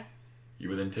 You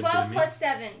within 10 feet of 12 me? plus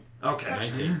 7 Okay. plus,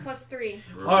 19. plus 3.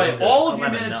 All right, all of you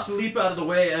 11 manage enough. to leap out of the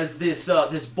way as this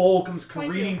bowl comes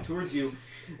 22. careening towards you.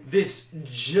 This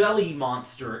jelly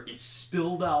monster is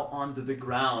spilled out onto the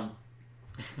ground,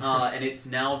 and it's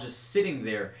now just sitting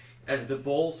there as the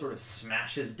bowl sort of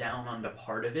smashes down onto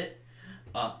part of it,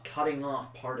 cutting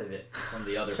off part of it from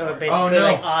the other So part. it basically Oh,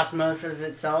 no. like osmosis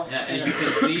itself. Yeah, and you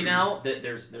can see now that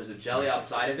there's a jelly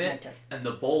outside of it, and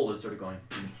the bowl is sort of going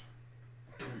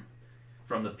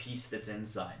from the piece that's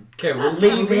inside. Okay, we'll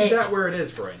Leave leave it. that where it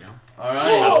is for right now. All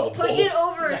Oh, right. push it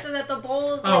over so that the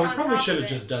bowl is like Oh, we on probably top should of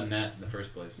have it. just done that in the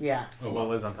first place. Yeah, Oh, Well,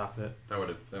 well, is on top of it. that would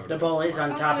have. the bowl is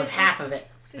on Oh, top so of it's half just- of it.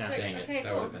 it's just Dang like- it, okay,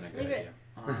 that cool. would have been a good Leave idea. it.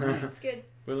 All right. It's good.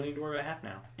 We only need to worry about half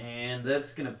now. And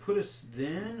that's gonna put us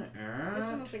then at... This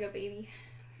one looks like a baby.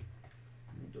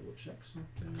 Let me double check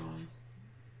something.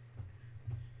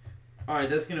 Alright,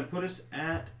 that's gonna put us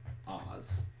at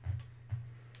Oz.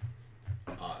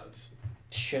 Odds.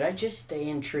 Should I just stay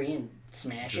in tree and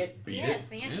smash it? Just beat Yeah, it.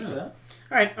 smash it. All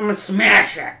right, I'm gonna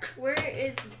smash it. Where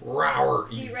is Rower,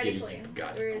 you theoretically? idiot.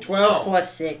 Got Where it. is 12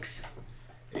 plus 6.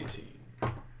 18.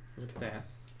 Look at that.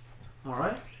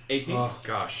 Alright. 18. Oh,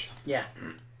 gosh. Yeah.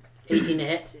 18 to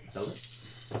hit.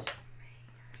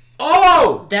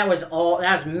 Oh! That was all.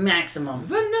 That was maximum.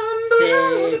 The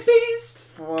number of the 6. beast.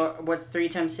 4. What's 3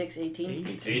 times 6? 18.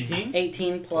 18?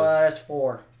 18 plus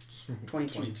 4.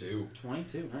 22. 22.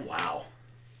 22. Nice. Wow.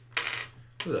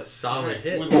 That was a solid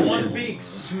hit. With one big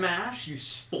smash, you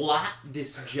splat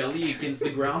this jelly against the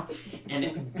ground,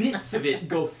 and bits of it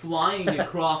go flying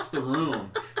across the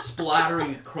room,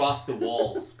 splattering across the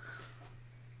walls.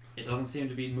 It doesn't seem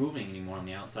to be moving anymore on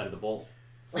the outside of the bowl.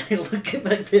 I look at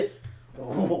like this.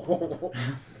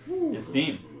 It's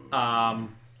steam.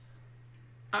 I'm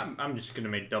just gonna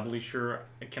make doubly sure.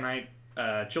 Can I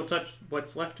chill touch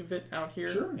what's left of it out here?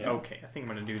 Sure, yeah. Okay, I think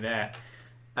I'm gonna do that.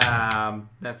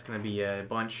 That's gonna be a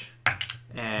bunch,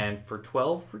 and for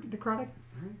 12 for necrotic.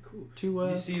 Alright, cool. To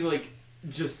You see, like,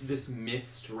 just this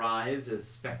mist rise as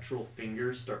spectral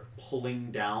fingers start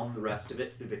pulling down the rest of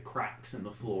it through the cracks in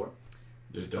the floor.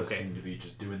 It does Okay. seem to be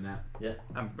just doing that.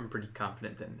 I'm pretty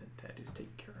confident then that is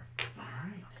taken care of.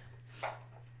 Alright.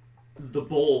 The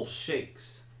bowl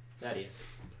shakes. Thaddeus.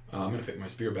 I'm going to pick my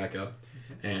spear back up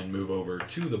and move over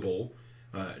to the bowl.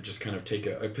 Just kind of take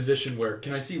a position where...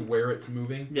 Can I see where it's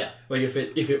moving? Yeah. Like, if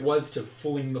it was to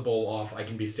fling the bowl off, I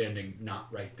can be standing not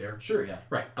right there. Sure, yeah.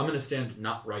 Right. I'm going to stand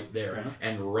not right Fair there enough.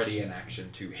 and ready in action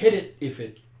to hit it if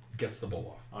it gets the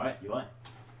bowl off. Alright, you are.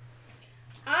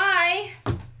 I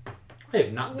I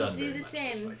have not will done do very the much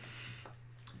this same. fight.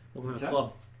 Welcome to Okay. the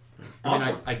club. I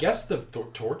mean, I guess the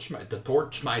torch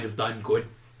might have done good.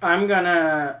 I'm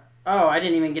gonna. Oh, I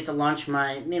didn't even get to launch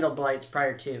my needle blights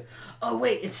prior to. Oh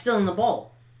wait, it's still in the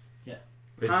bowl.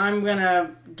 I'm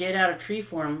gonna get out of tree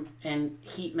form and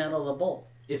heat metal the bowl.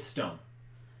 It's stone.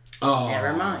 Oh,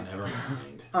 Never mind. Never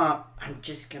mind. I'm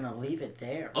just gonna leave it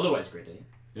there. Otherwise, great idea.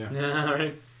 Yeah, all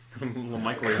right. Little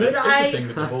microwave. Could Interesting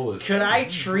that the bowl is. Could I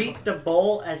treat the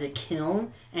bowl as a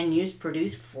kiln and use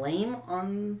produce flame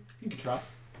on? You can try.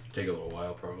 Take a little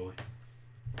while, probably.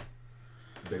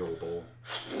 Big old bowl.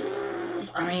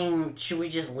 I mean, should we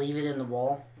just leave it in the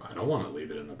wall? I don't want to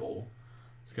leave it in the bowl.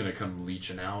 It's gonna come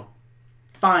leaching out.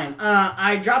 Fine.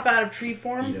 I drop out of tree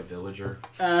form. Eat a villager.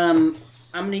 I'm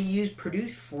gonna use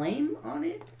produce flame on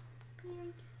it.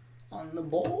 On the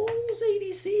bowl's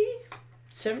ADC.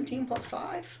 17 plus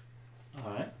 5.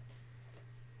 Alright.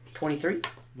 23.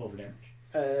 Roll for damage.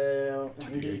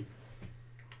 1d.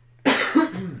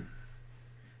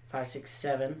 5, 6,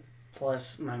 7.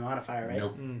 Plus my modifier, right?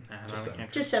 Nope. Just seven.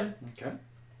 Just 7. Okay.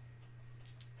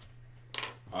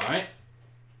 Alright.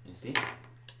 Steve.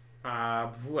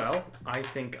 Well, I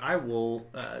think I will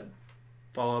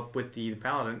follow up with the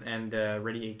paladin and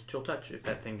ready a chill touch if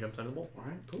that thing jumps out of the bowl.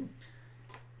 Alright, cool.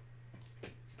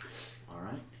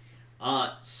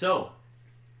 Alright. So,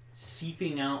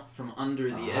 seeping out from under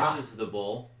the edges of the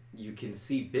bowl, you can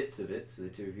see bits of it, so the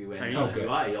two of you and good.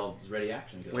 y'all ready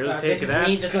action. Go. We'll take This is that.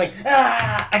 me just going,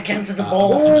 against the I'm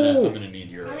bowl. gonna need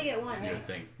your, I only get one. your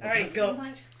thing. Alright, One go.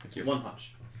 punch. Thank you. One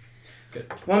punch.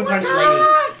 Good. One punch lady.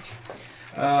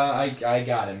 I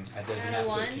got him. I did And a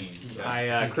one? 15.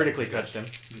 I critically touched him.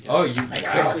 Oh, you I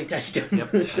critically touched him.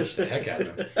 Yep. touched the heck out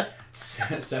of him.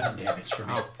 7 damage from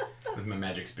me with my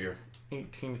magic spear.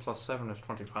 18 plus 7 is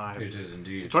 25. It is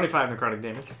indeed. 25 necrotic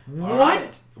damage.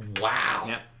 What? Wow.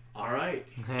 Yep. Alright.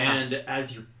 Yeah. And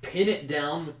as you pin it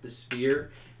down with the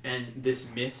spear, and this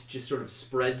mist just sort of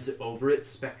spreads over it,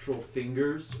 spectral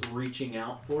fingers reaching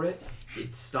out for it,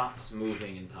 it stops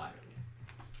moving entirely.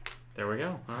 There we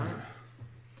go. All right.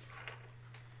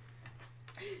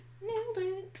 Nailed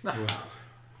it. Well,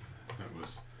 that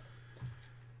was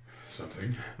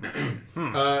something.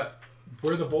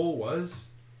 Where the bowl was,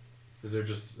 is there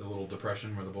just a little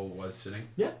depression where the bowl was sitting?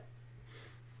 Yeah.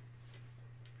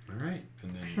 All right,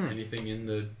 and then anything in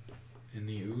the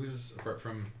ooze apart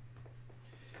from?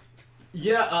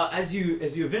 Yeah, as you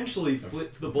eventually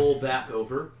flip the bowl back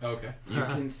over, Okay. you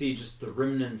can see just the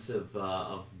remnants of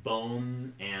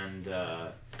bone and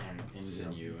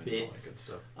Sinew and all that bits. good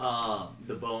stuff.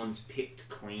 The bones picked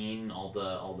clean. All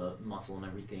the muscle and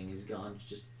everything is gone. It's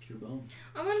just pure bone.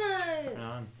 I'm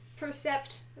gonna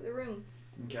percept the room.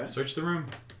 Okay. Search the room.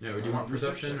 Yeah, would you want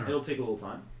perception? Or? It'll take a little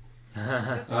time.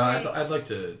 That's right. I'd like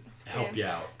to help Yeah. you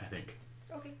out. I think.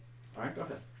 Okay. All right, go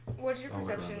ahead. What's your I'll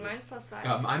work perception? on that. Mine's plus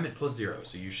 5. I'm at +0,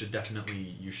 so you should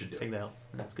definitely do Take it. that out.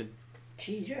 That's good.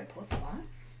 Jeez, you're at plus 5?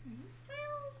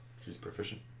 She's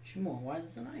proficient. She's more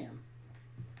wise than I am.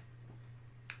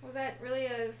 Was that really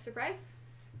a surprise?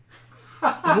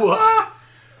 What?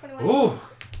 21. Ooh.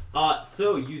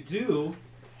 So you do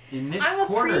in this I'm a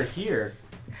corner priest. here.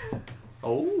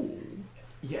 Oh.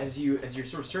 Yeah, as you're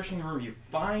sort of searching the room, you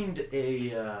find a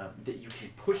that you can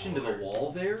push into the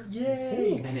wall there.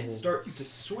 Yay! And it starts to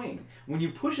swing. When you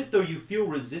push it, though, you feel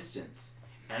resistance.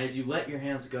 And as you let your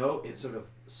hands go, it sort of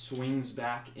swings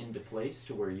back into place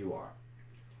to where you are.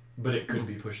 But it could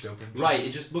be pushed open. Right, it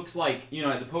just looks like,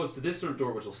 as opposed to this sort of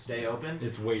door, which will stay open.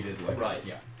 It's weighted like Right.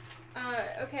 Yeah.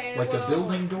 Okay. Like well, a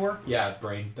building door. Yeah,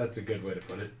 brain. That's a good way to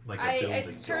put it. Like a I building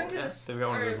turned door. to Yes, the they've got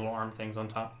one of or- those little arm things on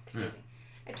top. Excuse me.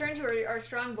 I turn to our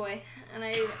strong boy and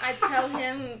I tell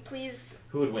him, please,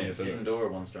 Who would win, Yes, I hidden know. door or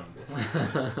one strong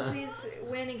boy? please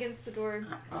win against the door.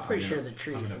 I'm pretty sure gonna- the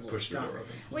tree I'm is a gonna little push the door stronger.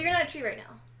 open. Well, you're not a tree right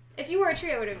now. If you were a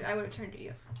tree, I would have turned to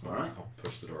you. Alright. I'll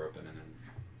push the door open and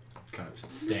then kind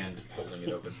of stand holding it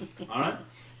open Alright.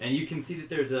 And you can see that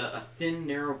there's a thin,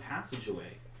 narrow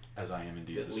passageway as I am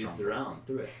indeed that the leads strong. around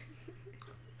through it.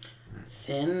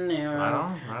 Thin, narrow. Right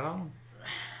on, right on.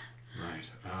 Right.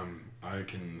 I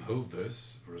can hold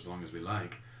this for as long as we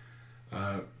like.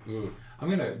 I'm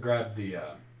gonna grab the.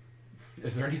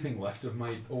 Is there anything left of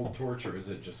my old torch, or is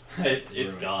it just? it's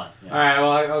ruined? gone. All right.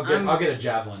 Well, I'll get a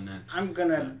javelin then. I'm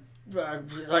gonna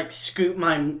scoot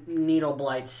my needle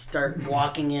blights, start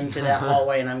walking into that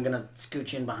hallway, and I'm gonna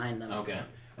scooch in behind them. Okay.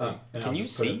 And Can I'll you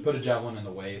just see? put a javelin in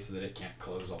the way so that it can't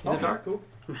close all the In the way. dark? Cool.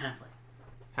 I'm halfway.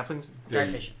 Halflings? Dark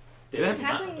vision. Do they have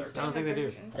Halflings I don't think they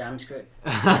do. Yeah, I'm screwed.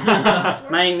 Dwarves-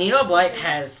 My needle blight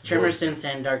has tremor sense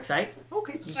and dark sight.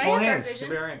 Okay, just I full have dark hands. vision. Should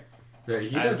be alright. Yeah,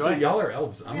 he As does do I. too. Y'all are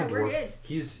elves. I'm Yeah, a we're dwarf. good.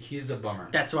 He's a bummer.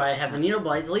 That's why I have the needle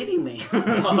blights leading me.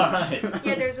 Alright.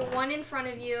 Yeah, there's one in front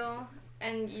of you,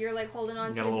 and you're like holding on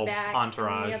You to got a its little back.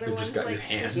 entourage. And the other They've one's just got like your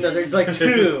hand. No, there's like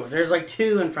two. There's like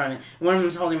two in front of me. One of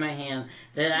them's holding my hand.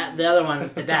 The other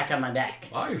one's the back of my back.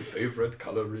 My favorite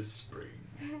color is spring.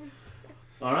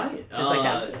 All right. Just like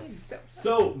that.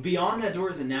 So beyond that door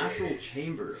is a natural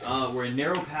chamber where a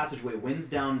narrow passageway winds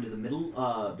down into the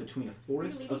middle between a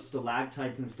forest of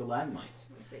stalactites and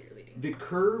stalagmites. The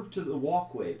curve to the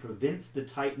walkway prevents the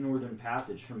tight northern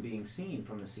passage from being seen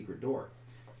from the secret door.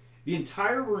 The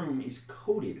entire room is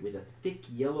coated with a thick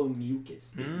yellow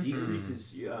mucus that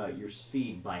decreases your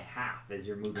speed by half as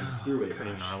you're moving through it.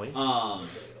 Pretty gnarly.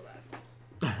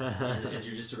 As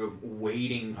you're just sort of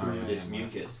wading through this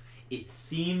mucus. It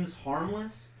seems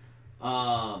harmless,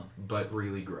 but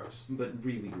really gross.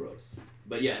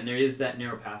 But yeah, and there is that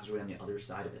narrow passageway on the other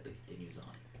side of it that continues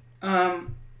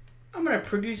on. I'm gonna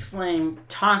produce flame,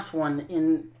 toss a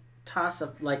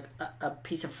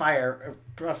piece of fire,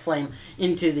 a flame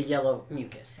into the yellow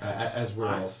mucus. As we're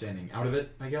all standing out of it,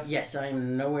 I guess. Yes, I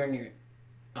am nowhere near it.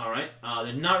 All right.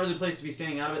 There's not really a place to be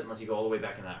standing out of it unless you go all the way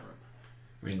back in that room.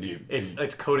 I mean,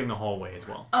 it's coating the hallway as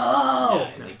well.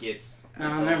 Oh! Yeah, like it's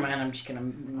never mind. I'm just gonna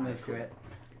move through it.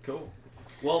 Cool.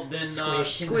 Well, then,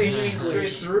 Squish.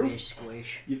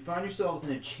 you find yourselves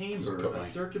in a chamber, a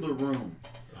circular room.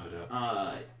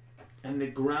 And the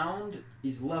ground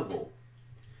is level.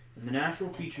 And the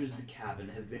natural features of the cavern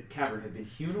have been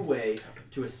hewn away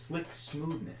to a slick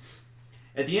smoothness.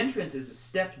 At the entrance is a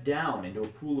step down into a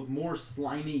pool of more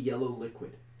slimy yellow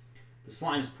liquid. The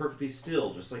slime is perfectly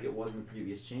still, just like it was in the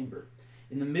previous chamber.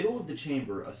 In the middle of the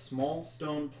chamber, a small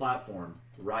stone platform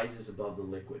rises above the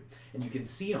liquid, and you can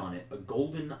see on it a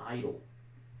golden idol.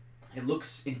 It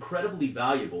looks incredibly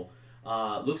valuable,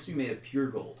 looks to be made of pure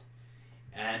gold,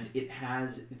 and it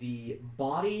has the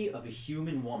body of a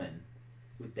human woman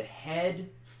with the head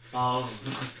of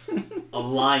a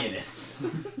lioness.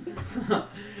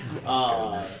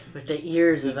 With the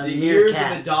ears of a the ears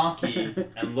meerkat. of a donkey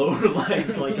and lower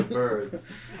legs like a bird's.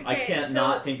 I Okay, can't so-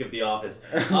 not think of The Office.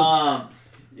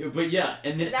 But yeah,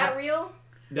 and then Is that real?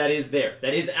 that is there.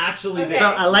 That is actually Okay. there.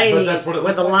 So a lady But that's what it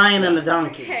with looks a like. lion and a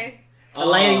donkey. Okay. A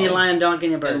lady, a lion, donkey,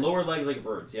 and a bird. And lower legs like a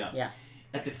bird's, yeah. Yeah.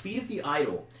 At the feet of the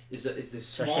idol is this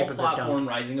So small hippogriff platform donkey.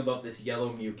 rising above this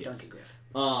yellow mucus. Donkey griff.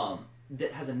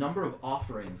 That has a number of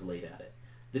offerings laid at it.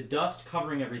 The dust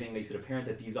covering everything makes it apparent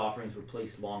that these offerings were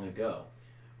placed long ago.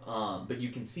 But you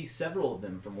can see several of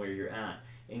them from where you're at,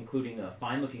 including a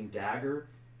fine-looking dagger,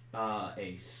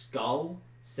 a skull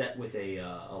set with a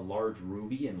large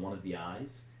ruby in one of the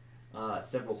eyes,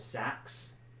 several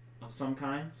sacks of some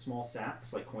kind, small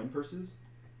sacks like coin purses,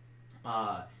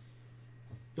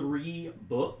 3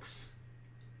 books,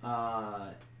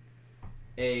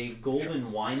 a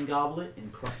golden wine goblet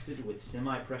encrusted with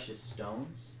semi-precious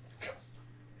stones,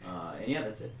 and yeah,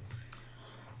 that's it.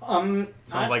 Sounds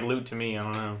like loot to me. I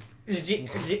don't know.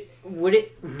 Would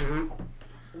it?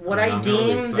 Would I I'm deem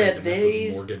really excited that to mess with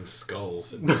these? Morgan's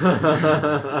skulls. Would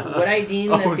I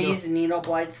deem Oh, that no. these needle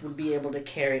blights would be able to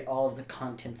carry all of the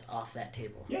contents off that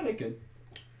table? Yeah, they could.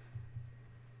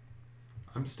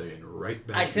 I'm staying right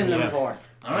back. I send here. them Yeah. forth.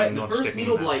 All right, I'm the not first sticking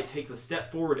needle with that. blight takes a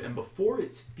step forward, and before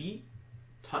its feet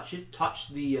touch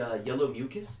the yellow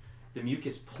mucus, the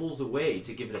mucus pulls away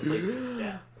to give it a place to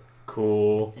step.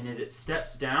 Cool. And as it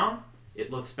steps down, it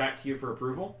looks back to you for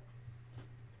approval,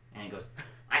 and it goes,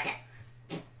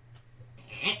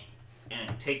 and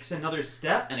it takes another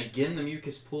step, and again the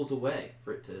mucus pulls away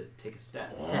for it to take a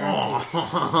step. So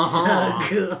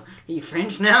cool. Are you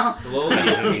French now? Slowly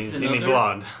it takes Give me another,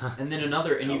 blood. and then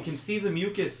another, and you can see the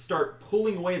mucus start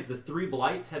pulling away as the 3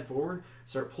 blights head forward,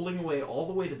 start pulling away all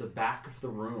the way to the back of the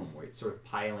room where it's sort of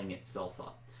piling itself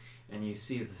up. And you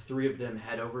see the 3 of them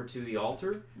head over to the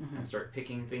altar and start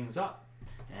picking things up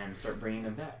and start bringing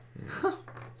them back.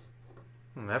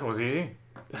 That was easy.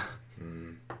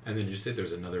 And then you say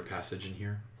there's another passage in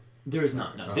here? There is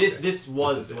not. No, Oh, this okay. this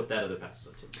was This is what that other passage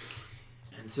led to.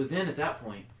 And so then at that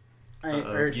point, I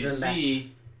urge you them back.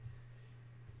 see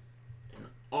an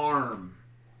arm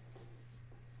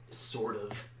sort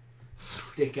of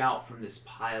stick out from this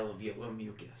pile of yellow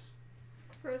mucus.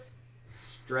 Gross.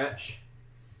 Stretch,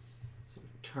 sort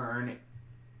of turn,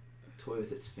 toy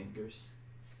with its fingers.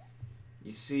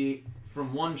 You see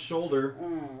from one shoulder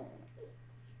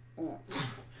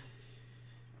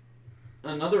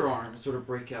another arm sort of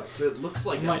break out. So it looks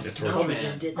like I'm a lighting a torch. Kobe just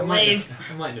snowman. did the I'm lighting, wave.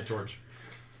 I'm lighting a torch.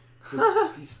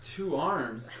 With these 2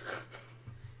 arms.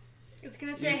 It's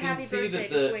gonna say You can happy see birthday. that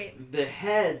Just wait. the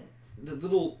head,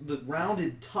 the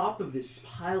rounded top of this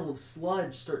pile of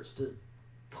sludge starts to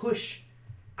push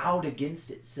out against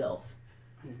itself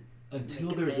until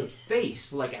Make a there's a face.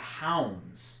 face like a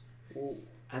hound's, Ooh.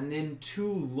 and then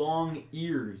 2 long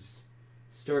ears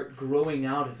start growing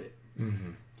out of it.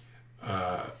 Mm-hmm.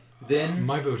 Then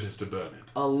My vote is to burn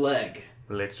it. a leg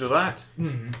Let's do that.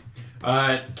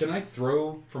 Can I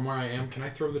throw from where I am? Can I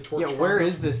throw the torch? Yeah, where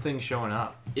is this thing showing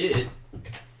up? It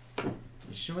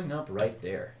is showing up right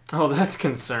there. Oh, that's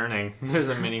concerning. There's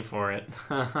a mini for it.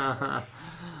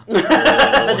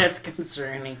 That's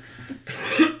concerning.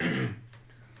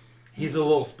 He's a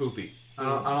little spoopy. I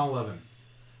don't love him.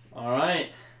 All right.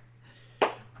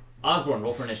 Osborne,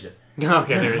 roll for initiative.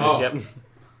 Okay, there it is. Oh. Yep.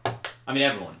 I mean,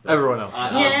 everyone. Everyone else.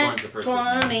 Osborne's the first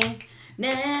person. 20.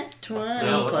 Nat 20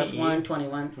 So, plus E. 1,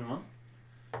 21. 21.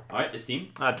 All right, Esteem.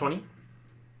 20.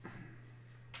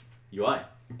 UI.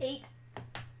 8.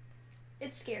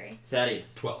 It's scary.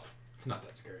 Thaddeus. 12. It's not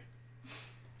that scary.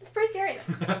 It's pretty scary.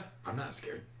 I'm not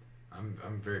scared.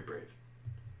 I'm very brave.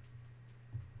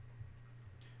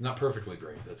 Not perfectly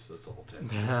brave. That's the whole tip.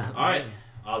 All right,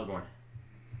 Osborne.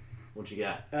 What you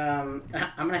got? I'm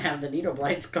gonna have the needle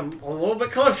blights come a little bit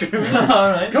closer to me.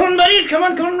 All right. Come on, buddies! Come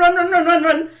on,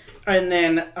 run! And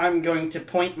then I'm going to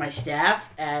point my staff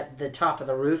at the top of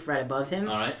the roof right above him.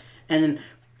 All right. And then,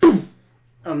 boom,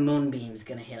 a moonbeam's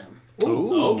gonna hit him.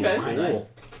 Ooh, okay.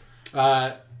 Nice.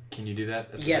 Can you do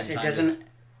that? At the Yes, same it time doesn't.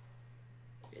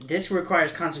 This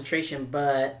requires concentration,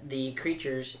 but the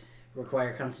creatures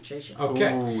require concentration.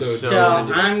 Okay. Ooh, So So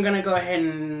I'm gonna go ahead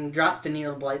and drop the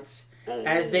needle blights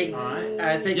as they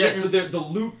Yeah, get. so the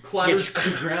loot clatters to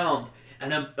the ground,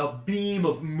 and a beam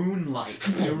of moonlight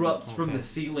erupts from the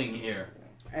ceiling here.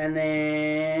 And So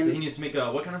he then needs to make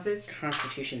a what kind of save?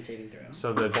 Constitution saving throw.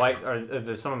 So the blight, or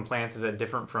the summon plants, is that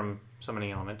different from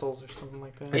summoning elementals or something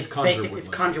like that? It's It's conjure basic. woodland. It's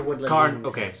conjure woodland.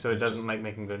 Okay, so it doesn't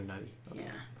make them go nutty. Yeah.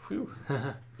 Whew.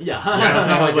 Yeah. Yeah, it's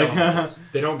not like Like- elementals.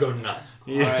 They don't go nuts.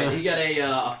 All right, he got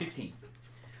a 15.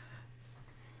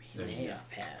 He may have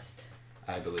passed.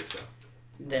 I believe so.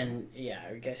 Then yeah,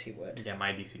 I guess he would. Yeah,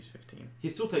 my DC's 15. He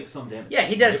still takes some damage. Yeah,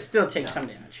 he does still take some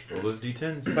damage, Roll those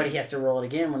d10s. but he has to roll it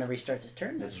again whenever he starts his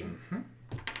turn. That's true.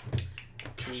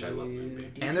 Gosh, I love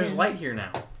moonbeam. And there's light here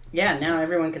now. Yeah, now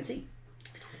everyone can see.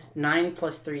 9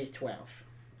 plus 3 is 12.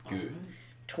 Good.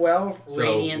 12 So,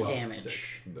 radiant well, damage.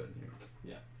 6, but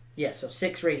Yeah, so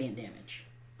 6 radiant damage.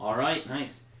 All right,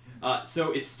 nice.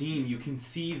 So Esteem, you can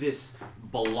see this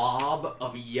blob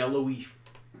of yellowy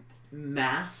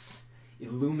mass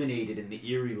illuminated in the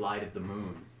eerie light of the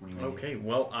moon. What do you mean? Okay,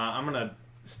 well, I'm gonna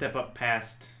step up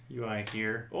past UI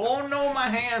here. Oh no, my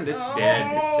hand! It's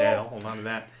dead. It's dead. I'll hold on to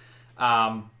that.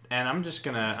 And I'm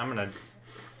gonna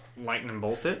lightning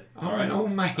bolt it. All right. Oh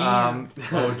my hand.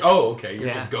 Okay. You're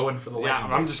Yeah. just going for the Yeah,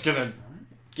 lightning. I'm just gonna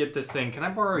get this thing. Can I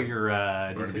borrow your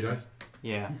Burnaby D6? dice?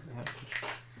 Yeah.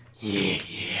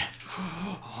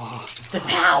 The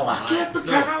power!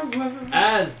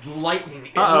 As the lightning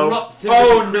Uh-oh. erupts into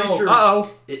Oh the no! creature,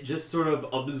 Uh-oh! it just sort of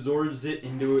absorbs it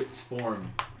into its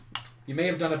form. You may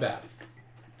have done a bad.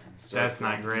 and starts That's not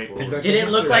walking great. forward. Did it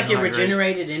look like it Not great.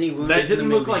 regenerated any wounds? It from didn't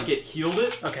the look moonbeam? like it healed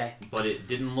it, Okay. but it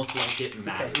didn't look like it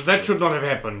mattered. That should not have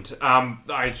happened.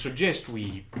 I suggest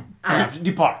we perhaps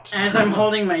depart. As I'm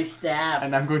holding my staff,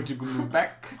 And I'm going to move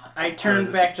back. I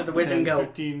turn back to the wiz and 10, go,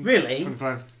 15, really?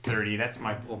 25, 30. That's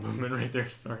my full movement right there.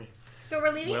 Sorry. So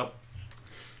we're leaving? Well,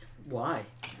 Why?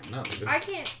 I'm not leaving. I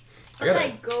can't. I Can gotta-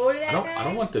 I go to that guy? I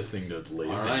don't want this thing to live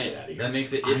All and right, get out of here. that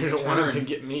makes it I its don't want it to turn.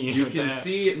 get me. You with can that.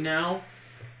 see it now,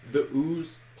 the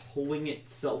ooze pulling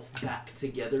itself back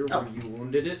together where you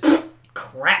wounded it.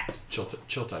 Crap. Chill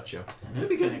touch, yo. That'd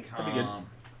be good. That'd be good.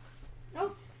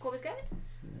 Oh, Colby's got it?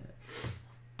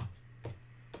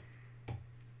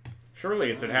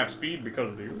 Surely it's at half speed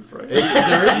because of the ooze, right?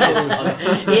 There is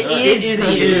no It is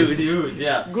the ooze.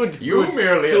 Yeah. Good. You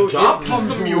merely So adopt it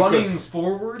comes the running mucus.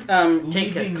 forward, Take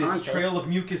a leaving this contact. trail of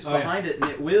mucus Oh, yeah. behind it, and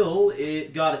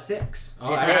it got a 6. Oh,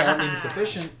 that's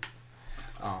insufficient.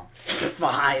 Oh.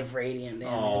 5 radiant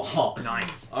damage. Oh,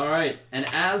 Nice. all right. And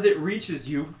as it reaches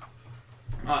you,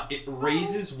 it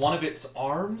raises one of its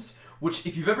arms, which,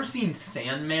 if you've ever seen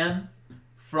Sandman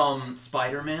from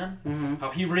Spider-Man, how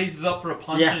he raises up for a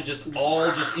punch Yeah. and it just all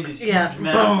just in this Yeah, huge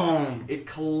mass, boom. it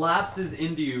collapses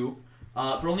into you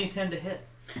for only 10 to hit.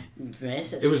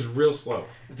 Misses. It was real slow.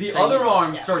 The So other you-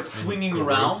 arm yeah. starts swinging Gross.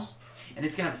 around, and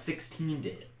it's gonna have a 16 to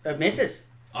hit. Misses.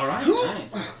 All right,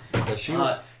 nice. The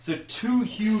shield. So 2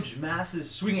 huge masses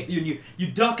swing at you, and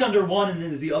you duck under one, and then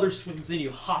as the other swings in,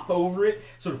 you hop over it,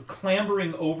 sort of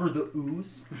clambering over the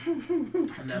ooze.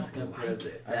 And that's gonna put us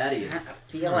at I Thaddeus.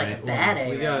 feel like a Alright, bad well, egg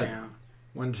we right got- now.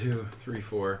 1, 2, 3,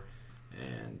 4,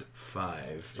 and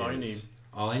 5. That's all you need.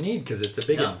 All I need, because it's a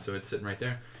big Yeah. one, so it's sitting right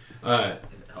there. It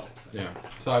helps. Yeah.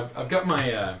 So I've got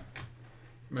my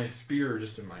my spear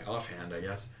just in my offhand, I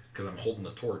guess, because I'm holding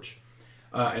the torch.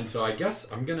 And so I guess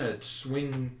I'm gonna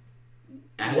swing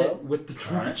at Whoa. it with the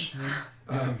torch.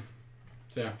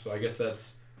 So yeah. So I guess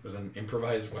was an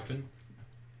improvised weapon.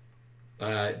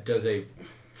 Does a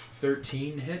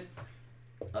 13 hit?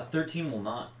 A 13 will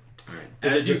not. All right.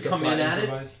 As you just a come flat in at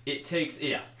improvised? it takes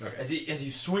Okay. As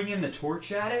you swing in the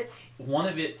torch at it, one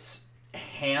of its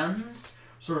hands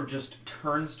sort of just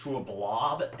turns to a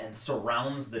blob and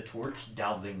surrounds the torch,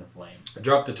 dousing the flame. I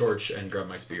drop the torch and grab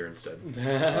my spear instead.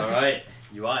 All right,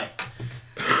 UI.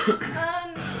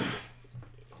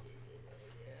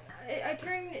 I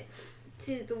turn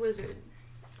to the wizard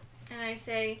and I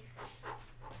say,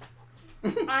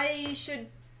 I should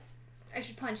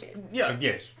punch it. Yeah,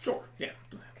 yes, sure, yeah.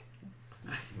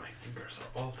 My fingers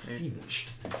are all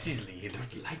singed. Sizzly.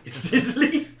 Like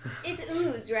sizzly. It's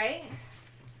ooze, right?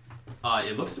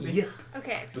 It looks to be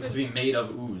Okay, looks so to be made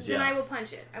of ooze. then Yeah. I will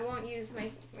punch it. I won't use my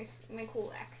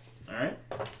cool axe. All right.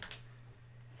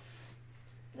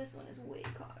 This one is way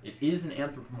cocked. It is an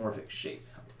anthropomorphic shape.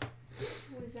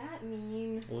 What does that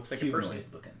mean? It looks like a person.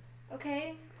 Humanoid looking.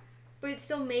 Okay, but it's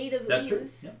still made of That's true.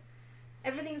 ooze. Yeah.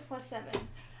 Everything's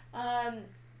 +7.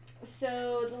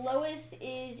 So the lowest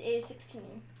is a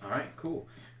 16. All right. Cool.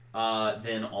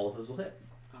 Then all of those will hit.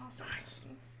 Awesome.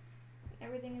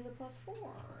 Everything is a +4.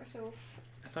 So,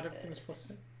 I thought everything was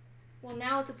 +6. well,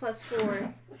 now it's a +4.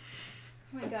 Oh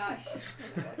my gosh. Oh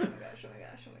my gosh. Oh my gosh. Oh my gosh. Oh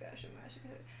my gosh. Oh my gosh.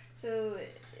 So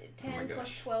 10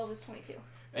 plus 12 is 22.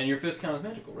 And your fist count is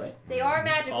magical, right? They are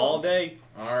magical. All day.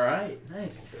 All right.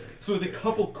 Nice. So with a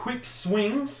couple quick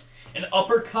swings, an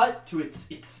uppercut to its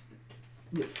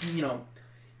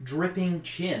dripping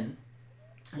chin,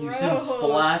 you send Gross.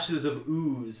 splashes of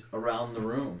ooze around the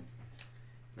room.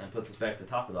 And that puts us back to the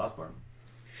top of the Osborne.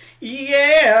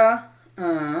 Yeah.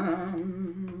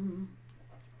 I'm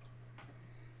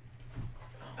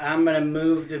gonna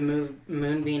move the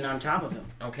moonbeam on top of him.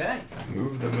 Okay.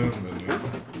 Move the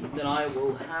move. Then I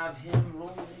will have him roll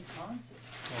a concept.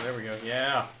 Oh, there we go.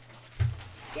 Yeah.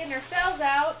 Getting our spells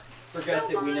out. Forgot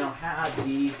that we Spellbind. now have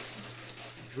the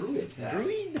druid. pack.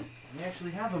 Druid. We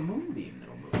actually have a moonbeam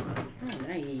that'll move around. Oh,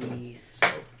 nice.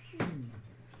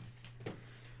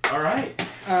 All right.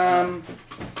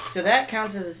 So that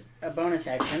counts as a bonus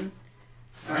action.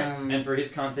 All right. And for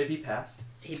his con save, he passed.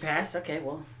 He passed. Okay,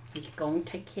 well, he's gonna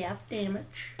take half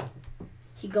damage.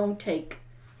 He gonna take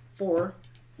 4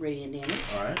 radiant damage.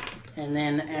 All right. And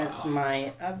then as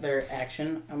my other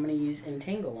action, I'm gonna use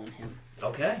Entangle on him.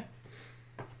 Okay.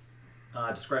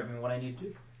 Describe me what I need to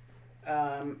do.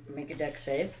 Make a dex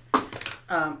save.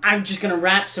 I'm just gonna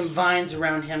wrap some vines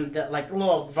around him, that like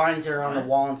little vines that are on the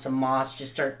wall, and some moss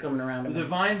just start coming around him. The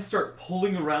vines start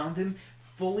pulling around him,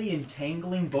 fully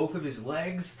entangling both of his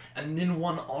legs, and then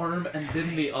one arm, and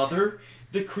then the other.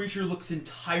 The creature looks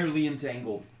entirely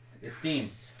entangled. Esteem.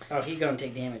 Oh, he's gonna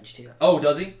take damage too. Oh,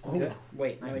 does he? Okay.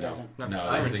 Wait, no, he doesn't. No,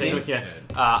 I'm everything. insane.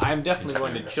 Yeah. I'm definitely It's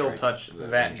going to gonna chill strike touch the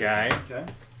that ranger. guy. Okay.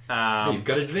 You've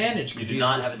got advantage You because do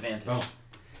not have advantage. Oh,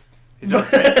 He's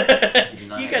not You do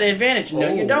not You have got advantage.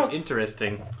 No, you Oh, don't.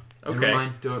 Interesting. never Okay.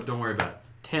 mind. Don't worry about it.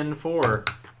 10-4.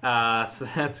 So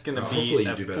that's going to be hopefully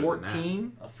you a do better than that.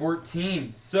 14. A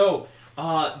 14. So,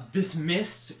 this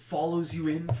mist follows you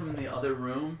in from the other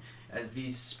room as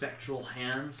these spectral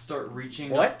hands start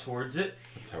reaching up towards it.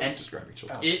 That's how I was describing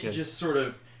children. It good. just sort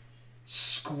of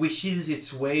squishes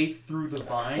its way through the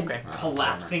vines, Okay.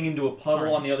 collapsing into a puddle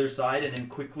Fine. on the other side, and then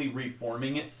quickly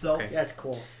reforming itself. Okay. That's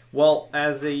cool. Well,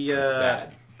 as a... That's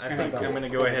bad. I think I'm going to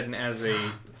go ahead and as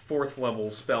a 4th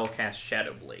level spell cast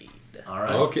Shadow Blade. All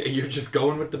right. Okay, you're just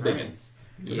going with the big ones.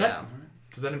 Does Yeah.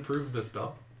 Does that improve the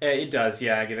spell? It does,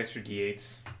 yeah. I get extra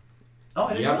d8s. Oh, I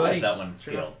didn't Yeah, realize buddy. that one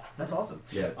scaled. That's awesome.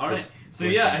 Yeah. It's All right. So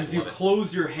yeah, as you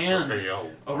close your hand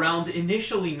around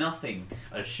initially nothing,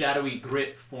 a shadowy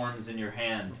grit forms in your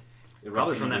hand.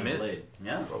 Probably erupting from that into the mist. blade.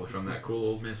 Yeah. Probably from that cool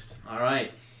old mist. All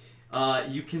right.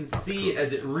 You can see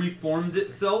as it reforms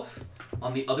itself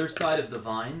on the other side of the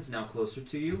vines, now closer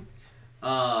to you.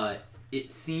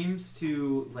 It seems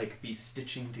to be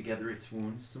stitching together its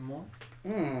wounds some more,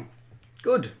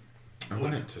 Good. I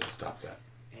wanted to stop that.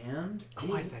 and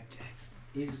Oh, it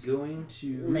is going to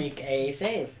Make a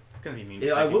save. It's going to be mean to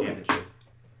Yeah, I psychic will damage. make it.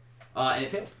 And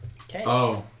it failed. Okay.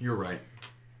 Oh, you're right.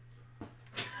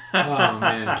 Oh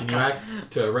man, can you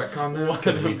act to retcon that?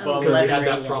 Because we had 11 that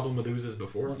radiant. problem with oozes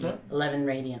before. What's that? 11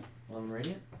 radiant. 11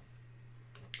 radiant.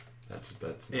 That's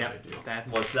not Yeah, ideal.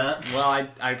 that's... What's that? Well,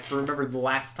 I remember the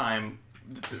last time,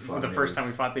 fought the first these.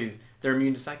 time we fought these, they're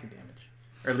immune to psychic damage.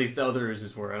 Or at least the other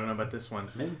oozes were. I don't know about this one.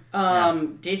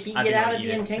 Did he I get think out I'll of eat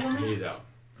the it. entanglement? He's out.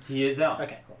 He is out.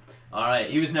 Okay, cool. All right.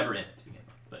 He was never in it to begin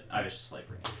with, but I was just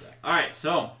flavoring it. All right.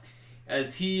 So,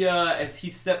 as he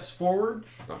steps forward,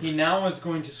 he now is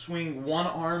going to swing one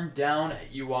arm down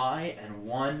at UI and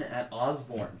one at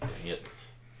Osborne. Dang it.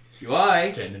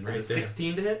 UI Standing right is a there.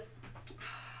 16 to hit.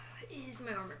 Is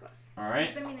my armor class? All right.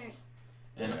 Does that mean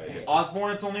they're... And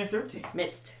Osborne, it's only a 13.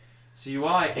 Missed. So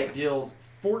UI, it deals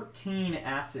 14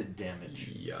 acid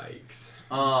damage. Yikes.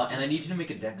 And I need you to make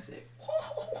a dex save.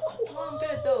 Well, I'm good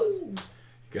at those. You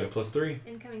got a +3.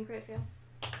 Incoming crit fail.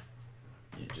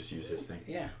 You just use his thing.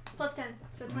 Yeah. Plus 10,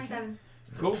 so 27.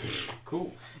 Cool.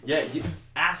 Yeah,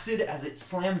 acid, as it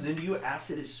slams into you,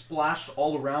 acid is splashed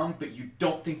all around, but you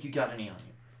don't think you got any on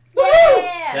you.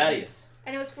 Yeah! Thadius.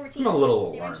 And it was 14. I'm a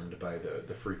little damage. alarmed by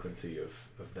the frequency of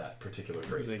that particular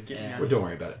phrase. Like, get me Yeah. on. Well, don't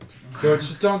worry about it.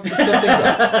 Just don't think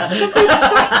about it. It's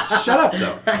fine. Shut up,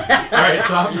 though. All right,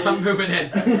 so I'm moving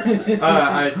in.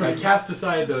 I cast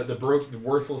aside the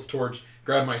worthless torch,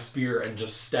 grab my spear, and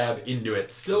just stab into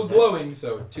it. Still glowing,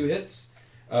 so 2 hits.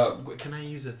 Can I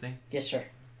use a thing? Yes, sir.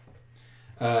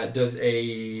 Does an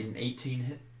 18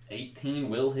 hit? 18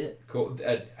 will hit. Cool.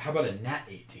 How about a nat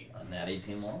 18? On that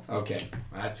 18 walls. Okay,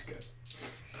 that's good.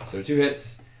 So 2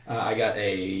 hits. I got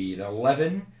an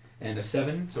 11 and a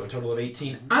 7, so a total of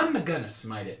 18. I'm gonna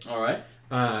smite it. All right.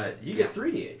 You get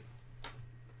 3d8.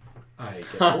 I get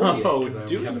 48 because I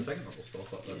only dude. have a second level spell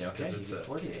slot left. Yeah, okay. Because You get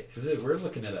 48. Because we're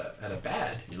looking at a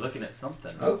bad. You're looking at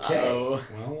something. Okay. Uh-oh.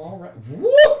 Well, all right.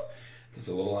 Woo! This is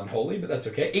a little unholy, but that's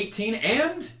okay. 18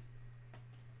 and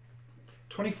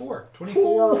 24.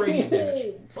 24 radiant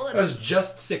damage. That was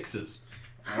just 6s.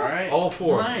 All right. All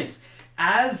 4. Nice.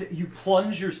 As you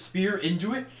plunge your spear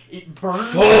into it, it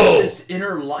burns Full. this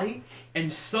inner light,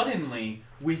 and suddenly,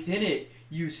 within it,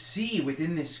 you see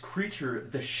within this creature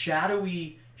the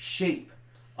shadowy shape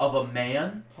of a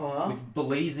man with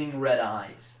blazing red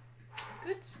eyes.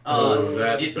 Good.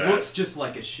 That's it bad. looks just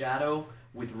like a shadow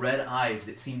with red eyes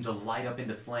that seem to light up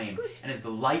into flame. And as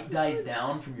the light dies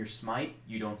down from your smite,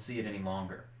 you don't see it any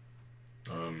longer.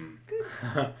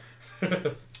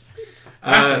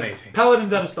 Fascinating.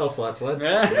 Paladin's out of spell slots. Let's.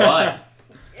 But,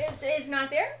 It's not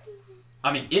there?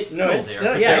 I mean, it's No, still it's there,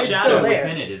 still- but yeah, the it's shadow still there.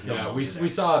 within it is no Yeah, longer we there.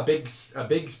 saw a big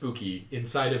spooky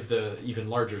inside of the even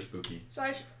larger spooky. So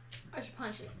I should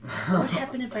punch it. What would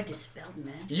happen if I dispelled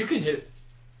magic? You can hit it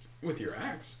with your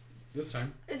axe this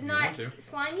time. It's You not want to.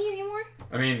 slimy anymore?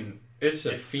 I mean, it's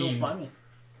a It's still fiend. slimy.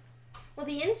 Well,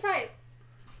 the inside...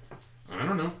 I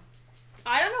don't know.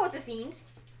 I don't know what's a fiend.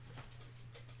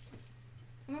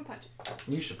 I'm gonna punch it.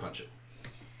 You should punch it.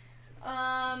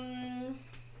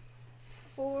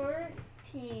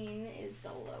 14 is the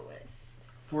lowest.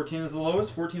 14 is the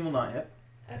lowest. 14 will not hit.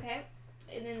 Okay.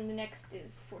 And then the next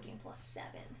is 14 plus 7.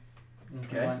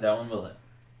 Okay. That one will hit.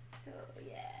 So,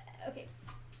 yeah. Okay.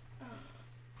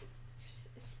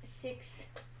 6,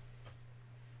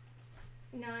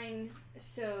 9,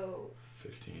 so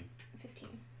 15. 15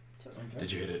 total. Okay.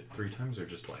 Did you hit it 3 times or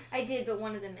just twice? I did, but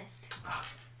one of them missed.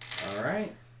 All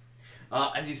right.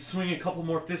 As you swing a couple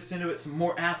more fists into it, some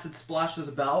more acid splashes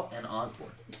about, and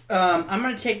Osborne. I'm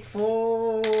gonna take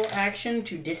full action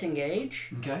to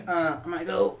disengage. Okay. I'm gonna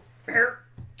go here.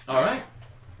 All right.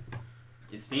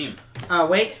 It's Steam.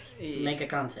 Wait. Make a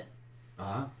content.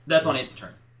 That's on its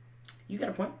turn. You got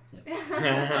a point.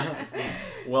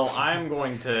 Well, I'm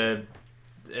going to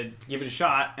give it a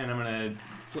shot, and I'm going to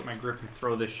flip my grip and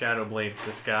throw this shadow blade at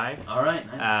this guy. All right.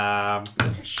 Nice.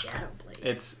 It's a shadow blade.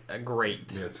 It's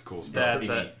great. Yeah, it's a cool spell. That's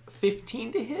pretty a neat.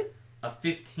 15 to hit. A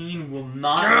 15 will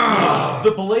not.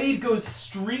 The blade goes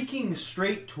streaking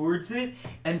straight towards it,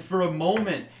 and for a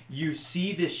moment, you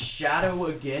see this shadow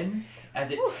again as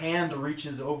its hand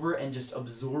reaches over and just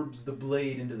absorbs the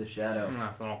blade into the shadow.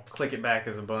 So I'll click it back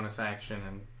as a bonus action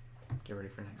and get ready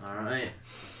for next time. All right.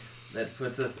 That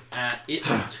puts us at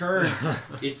its turn.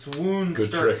 Its wounds Good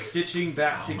start trick. stitching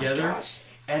back together,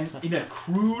 and in a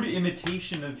crude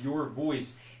imitation of your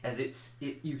voice, as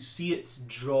you see its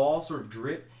jaw sort of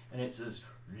drip, and it says,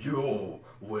 "You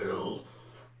will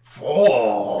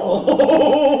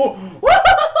fall."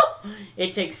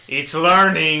 It takes It's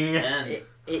learning. And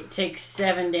it takes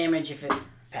 7 damage if it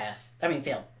passed. I mean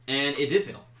failed. it did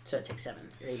fail. So it takes 7.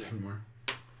 There you go. 1 more.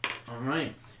 All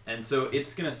right. And so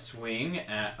it's gonna swing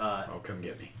at Oh, come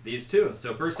get me. these two.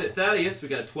 So first at Thaddeus, we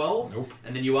got a 12, Nope.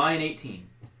 and then UI an 18.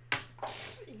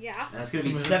 Yeah. And that's gonna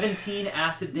be 17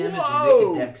 acid damage Whoa.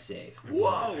 and make a dex save.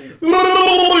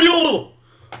 Whoa!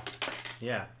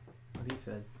 Yeah, what he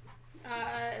said.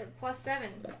 Plus 7.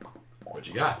 What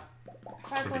you got?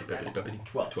 5 plus 7.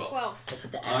 12. 12. That's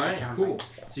what the All acid right, sounds cool.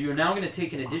 like. So you're now going to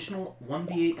take an additional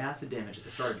 1d8 acid damage at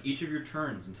the start of each of your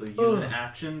turns until you use an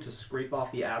action to scrape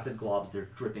off the acid globs that are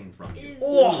dripping from you. Is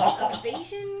Oh.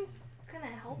 evasion gonna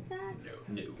help that?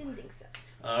 No. Didn't think so.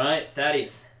 All right,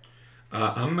 Thaddeus.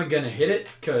 I'm gonna hit it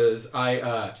because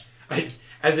I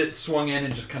as it swung in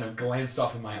and just kind of glanced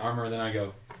off of my armor, and then I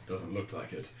go, Doesn't look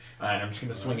like it. And I'm just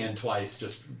going to swing in twice,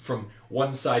 just from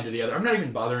one side to the other. I'm not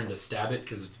even bothering to stab it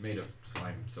because it's made of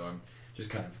slime, so I'm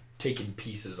just kind of taking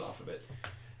pieces off of it.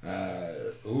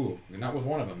 Ooh, not with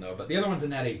one of them though, but the other one's a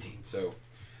nat 18, so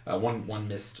one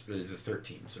missed the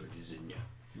 13, so it is in yeah.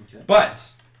 Okay.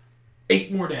 But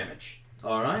 8 more damage.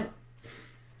 All right.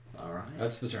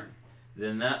 That's the turn.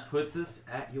 Then that puts us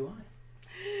at UI.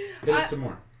 Hit it some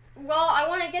more. Well, I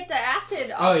want to get the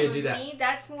acid off of do that. me.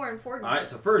 That's more important. All right.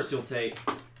 So first you'll take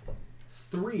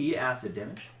 3 acid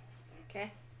damage.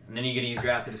 Okay. And then you're gonna use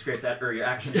your acid to scrape that, or your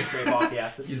action to scrape off the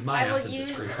acid. Use my I will acid to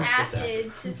use scrape off this acid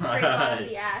acid. to scrape off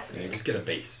the acid. Yeah, just get a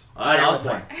base. All right,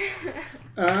 Osborne.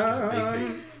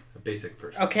 A basic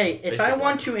person. Okay, if Basic I want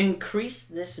one. to increase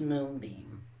this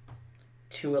moonbeam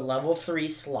to a level 3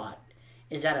 slot,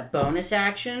 is that a bonus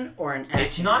action or an action?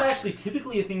 It's not actually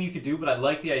typically a thing you could do, but I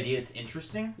like the idea. It's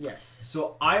interesting. Yes.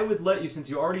 So I would let you, since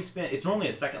you already spent, it's normally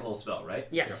a 2nd level spell, right?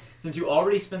 Yes. Since you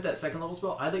already spent that 2nd level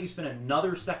spell, I'd let you spend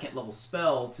another 2nd level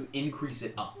spell to increase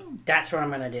it up. That's what I'm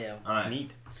going to do. Alright.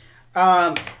 Neat.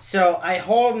 So I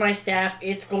hold my staff,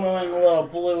 it's glowing a little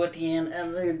blue at the end,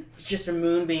 and then it's just a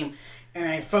moonbeam. And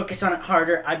I focus on it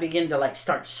harder, I begin to like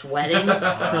start sweating.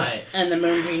 Right. And the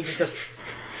moonbeam just goes...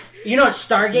 You know it's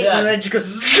Stargate? Yeah. And then it just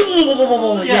goes...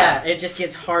 Yeah, it just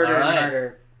gets harder Alright. and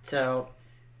harder. So...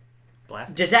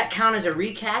 Blast. Does that count as a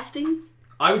recasting?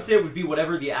 I would say it would be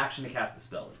whatever the action to cast the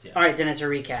spell is, yeah. Alright, then it's a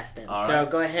recasting. All So right.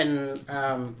 go ahead and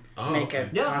make okay. a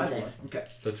Yeah, con that's save. fine. Okay.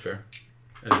 That's fair.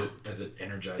 As it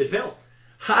energizes. It fails.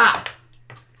 Ha!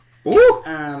 Ooh!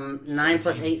 9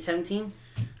 plus 8, 17.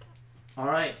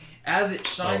 Alright. As it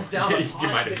shines down You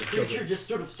upon might have the just killed creature it. just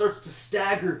sort of starts to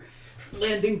stagger,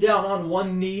 landing down on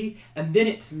one knee, and then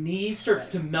its knee starts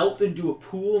to melt into a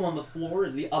pool on the floor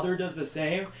as the other does the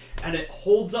same, and it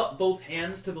holds up both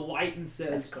hands to the light and Let's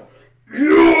says, go.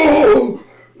 "You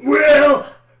will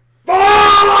fall!"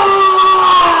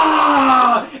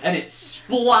 And it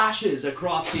splashes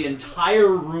across the entire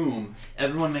room.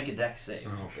 Everyone make a dex save.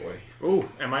 Oh boy. Ooh,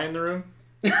 am I in the room?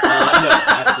 No,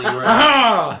 actually, you were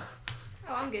out.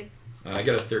 Oh, I'm good. I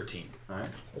got a 13. Alright.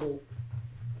 Oh,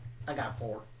 I got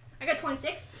 4. I got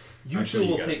 26. You Actually, two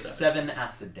you will got take 7. 7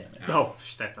 acid damage. Oh,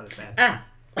 that's not as bad.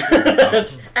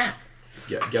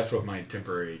 Guess what my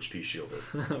temporary HP shield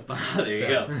is. There you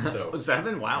go. So,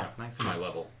 7? Wow. yeah, Nice. it's my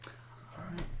level.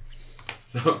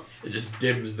 So it just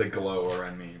dims the glow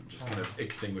around me and just kind of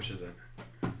extinguishes it.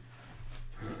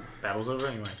 Battle's over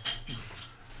anyway.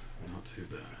 Not too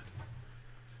bad.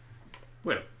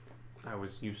 Wait, that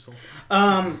was useful.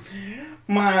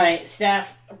 My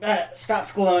staff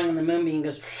stops glowing and the moonbeam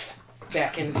goes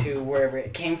back into wherever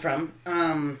it came from.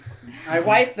 I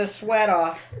wipe the sweat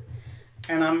off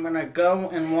and I'm going to go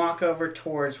and walk over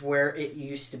towards where it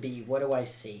used to be. What do I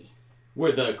see?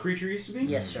 Where the creature used to be?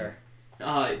 Yes, sir.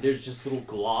 There's just little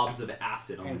globs of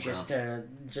acid on And the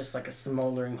ground. just like a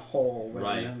smoldering hole where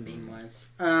Right. the moonbeam was.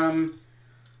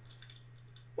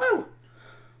 Whoa!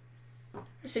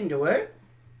 That seemed to work.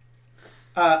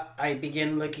 I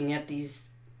begin looking at these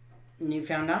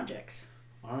newfound objects.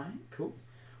 Alright, cool.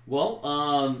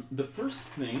 Well, the first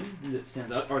thing that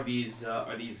stands out are these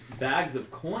bags of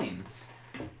coins.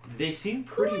 They seem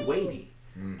pretty weighty.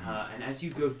 And as you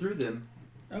go through them...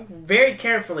 Very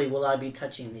carefully will I be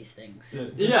touching these things.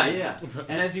 Yeah.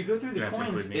 And as you go through the You have to coins,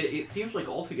 include me. it seems like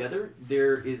altogether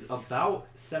there is about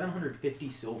 750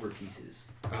 silver pieces.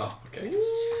 Oh, okay.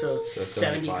 So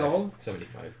 70 gold?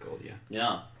 75 gold, yeah.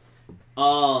 Yeah.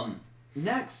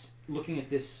 Next, looking at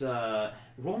this,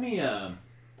 roll me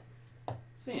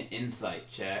say an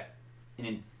insight check.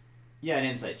 An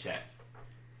insight check.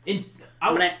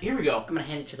 Here we go. I'm gonna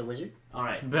hand it to the wizard. All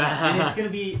right. And it's gonna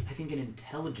be, I think, an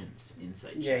intelligence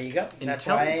insight check. There you go. That's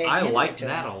why I handed like it to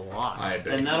that him. a lot. I bet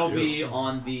And you that'll do. be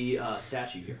on the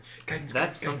statue here. Guidance,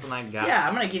 That's guidance, something I got. Yeah,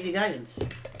 I'm gonna give you guidance.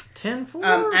 10 for.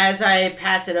 As I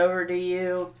pass it over to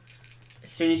you, as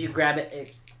soon as you grab it,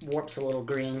 it warps a little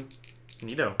green.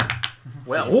 Neato.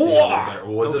 Well, You can see a little better.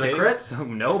 Was it a crit? So,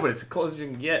 no, but it's as close as you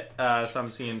can get. So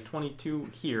I'm seeing 22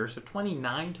 here, so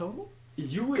 29 total.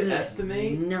 You would Good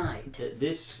estimate night. that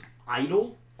this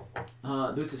idol,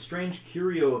 though it's a strange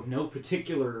curio of no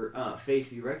particular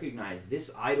faith you recognize, this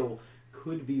idol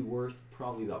could be worth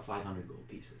probably about 500 gold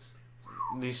pieces.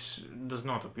 This does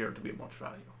not appear to be much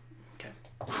value.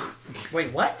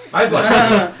 Wait, what? I'd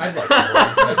like to roll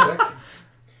inside check.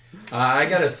 I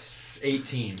got a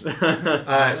 18.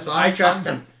 So I trust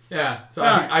him. Yeah, so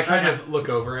I kind of look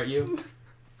over at you.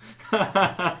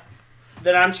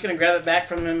 Then I'm just gonna grab it back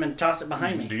from him and toss it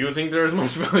behind me. Do you think there is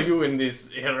much value in this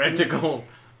heretical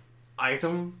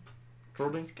item?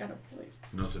 Jordan? He's got a point.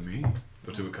 Not to me.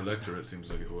 But to a collector, it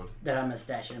seems like it would. That I'm gonna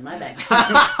stash it in my bag.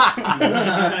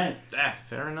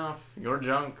 Fair enough. Your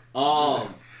junk.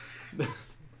 Um,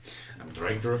 I'm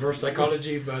trying to reverse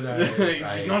psychology, but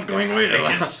It's not going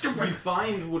well. you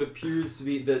find what appears to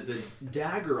be the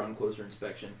dagger on closer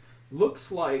inspection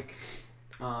looks like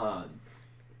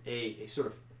a sort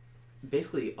of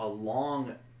basically a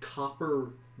long copper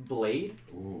blade.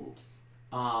 Ooh.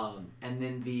 And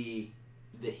then the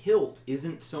hilt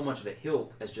isn't so much of a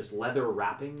hilt as just leather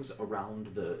wrappings around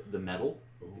the metal.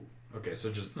 Ooh. Okay,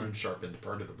 so just unsharpened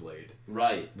part of the blade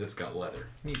Right. that's got leather.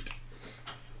 Neat.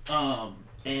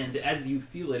 And as you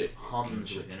feel it, it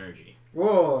hums with energy.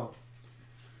 Whoa.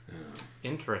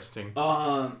 Interesting.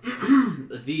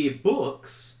 The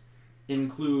books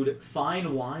include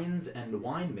Fine Wines and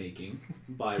Winemaking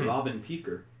by Robin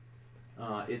Peaker.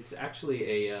 It's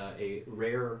actually a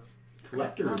rare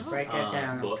collector's Write that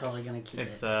down. I'm book. totally gonna keep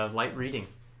It's it. light reading.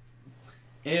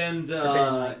 And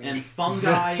Forbidden light reading.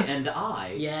 Fungi and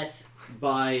I Yes.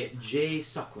 by J.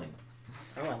 Suckling.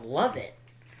 Oh, I love it.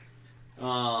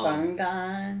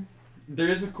 Fungi. There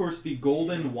is, of course, the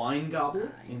golden wine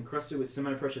goblet encrusted with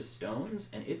semi-precious stones,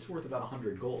 and it's worth about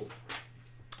 100 gold.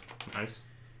 Nice.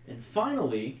 And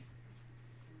finally,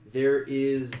 there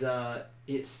is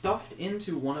it's stuffed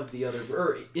into one of the other,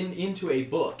 or into a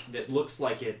book that looks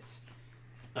like it's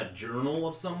a journal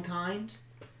of some kind,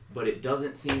 but it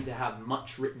doesn't seem to have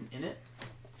much written in it.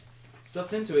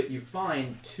 Stuffed into it, you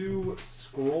find 2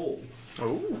 scrolls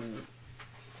Ooh.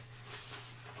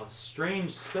 of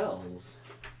strange spells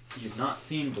you've not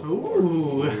seen before.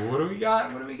 Ooh. What do we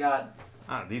got? What do we got?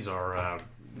 These are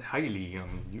highly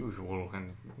unusual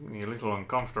and a little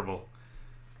uncomfortable.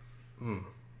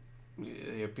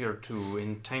 They appear to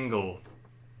entangle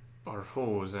our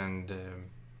foes, and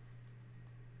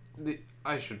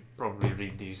I should probably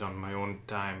read these on my own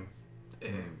time.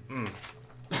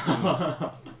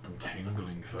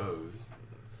 Entangling foes.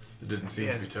 It didn't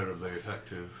seem to be terribly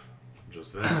effective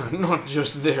just there. Not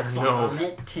just there, no.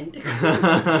 Vomit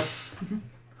tentacle.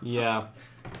 Yeah,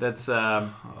 that's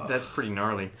pretty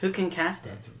gnarly. Who can cast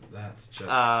it? That's just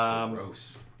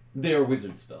gross. They are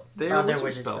wizard spells. They Oh, are they're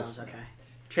wizard wizard spells. Okay.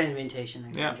 Transmutation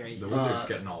and Yeah. conjuration. The wizard's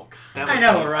getting all I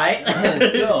know, right?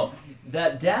 So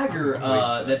that dagger,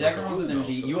 that dagger hums with Spells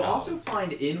energy. for You the also paladins.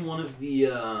 find in one of the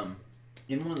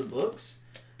books,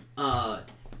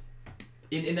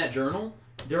 in that journal,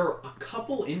 there are a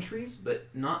couple entries, but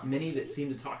not many that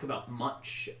seem to talk about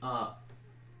much of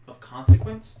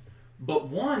consequence. But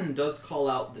one does call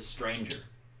out the stranger.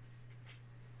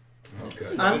 Okay.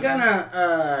 I'm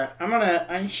gonna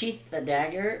unsheath the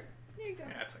dagger There you go.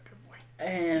 That's a good boy.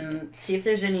 and see if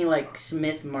there's any like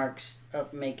smith marks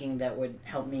of making that would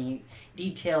help me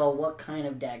detail what kind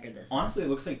of dagger this Honestly, it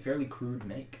looks like fairly crude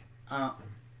make.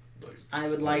 is. I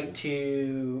would like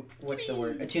to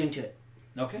attune to it.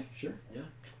 Okay, sure, yeah.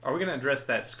 Are we gonna address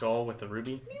that skull with the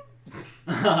ruby?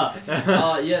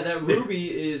 Yeah, that ruby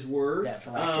is worth That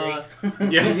phylactery.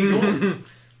 50 gold.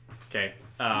 Okay.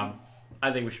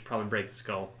 I think we should probably break the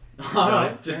skull.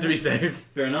 Alright, Just to be safe.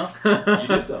 fair enough. You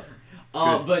do so.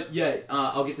 But yeah,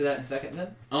 I'll get to that in a second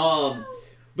then.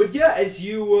 But yeah, as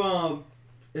you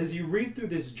read through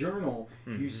this journal,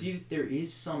 you see that there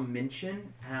is some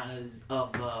mention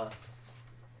of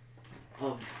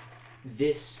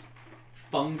this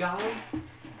fungi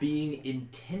being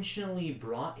intentionally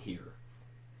brought here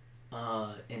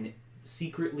and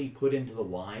secretly put into the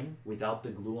wine without the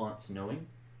gluants knowing.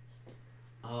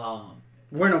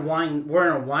 We're in a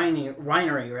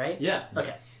winery, right? Yeah.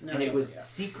 Okay. No, And it no, was yeah.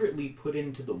 secretly put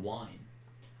into the wine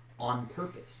on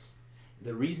purpose.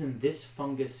 The reason this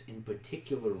fungus in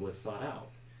particular was sought out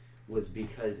was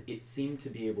because it seemed to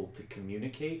be able to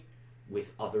communicate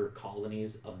with other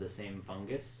colonies of the same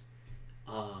fungus.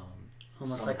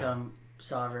 Almost like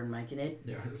Sovereign Mike did.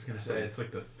 Yeah, I was gonna say it's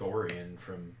like the Thorian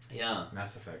from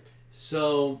Mass Effect.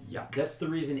 So Yuck. that's the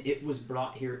reason it was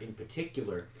brought here in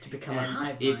particular. To become a And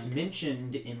hive it's mind.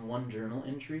 mentioned in one journal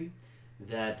entry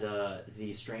that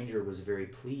the stranger was very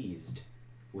pleased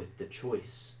with the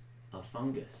choice of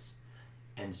fungus,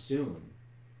 and soon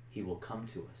he will come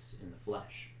to us in the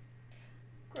flesh.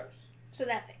 Gross. So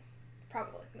that thing.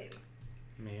 Probably. Maybe.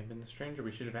 May have been the stranger.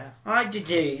 We should have asked. I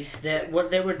deduce that what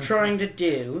they were trying to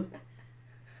do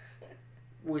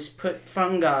was put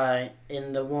fungi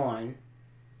in the wine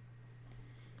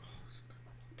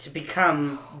to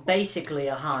become basically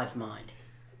a hive mind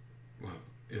Well,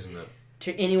 isn't that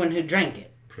to anyone who drank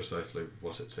it. precisely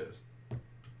what it says?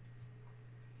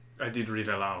 I did read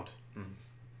aloud.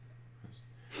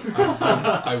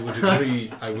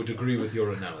 I would agree with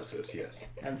your analysis, yes.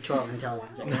 I have 12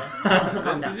 intelligence.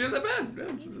 Okay. Did you that bad?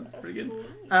 That's pretty good.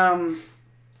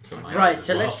 for miners Right, as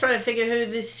so well. let's try to figure who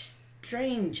this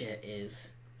stranger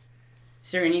is.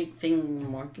 Is there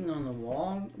anything marking on the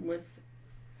wall with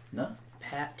No.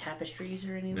 tapestries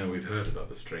or anything? No, we've heard about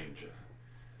the stranger.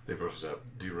 They brought it up.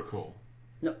 Do you recall?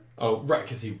 Oh, right,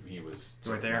 because he was Right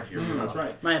sort of there. not here for That's a while.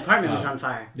 right. My apartment was on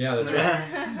fire. Yeah, that's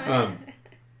right.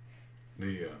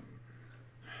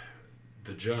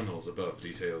 The journals above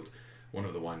detailed one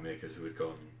of the winemakers who had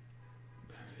gone,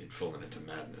 he'd fallen into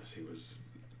madness. He was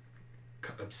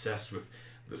obsessed with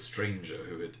the stranger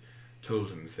who had told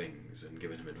him things and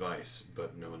given him advice,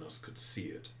 but no one else could see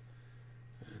it.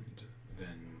 And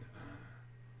then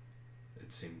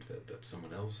it seemed that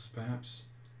someone else, perhaps,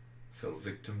 fell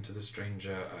victim to the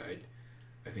stranger.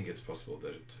 I think it's possible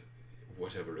that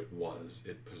whatever it was,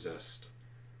 it possessed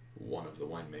one of the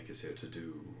winemakers here to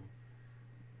do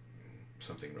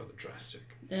something rather drastic.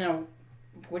 Now,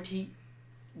 do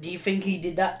you think he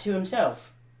did that to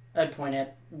himself? I'd point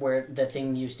at where the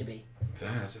thing used to be.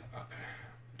 That,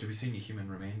 do we see any human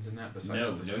remains in that besides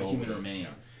No, the no skull? human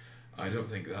remains. I don't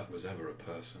think that was ever a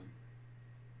person.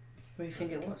 What do you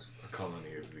think it was? A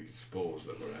colony of these spores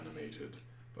that were animated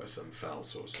by some foul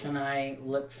source. Can I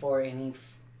look for any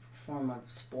form of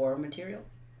spore material?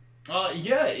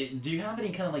 Yeah. Do you have any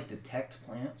kind of like detect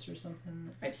plants or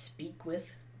something? I speak with?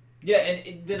 Yeah,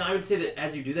 and then I would say that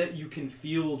as you do that, you can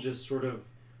feel just sort of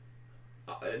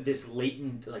this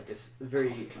latent, like this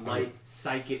very light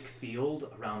psychic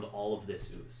field around all of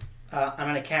this ooze. I'm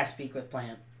gonna cast speak with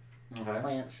plants,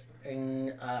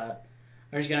 and I'm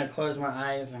just gonna close my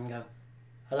eyes and go,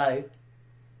 "Hello."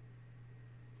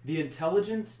 The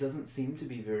intelligence doesn't seem to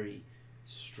be very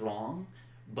strong,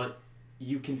 but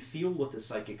you can feel what the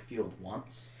psychic field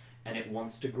wants, and it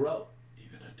wants to grow.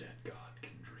 Even a dead god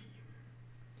can dream.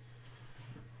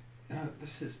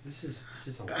 This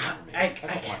is a lot for me. I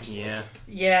don't watch Yeah.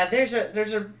 Yeah, there's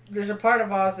a part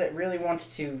of Oz that really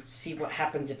wants to see what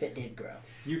happens if it did grow.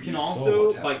 You can You saw also,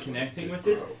 what by happened connecting when with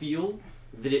it it, grew. feel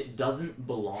that it doesn't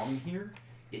belong here.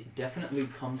 It definitely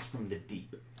comes from the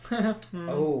deep.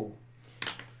 Oh.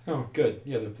 Oh, good.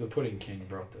 Yeah, the Pudding King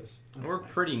brought this. That's We're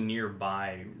nice. pretty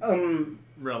nearby,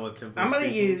 relatively. I'm gonna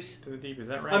speaking, use- to the deep. Is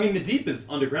that right? I mean, the deep is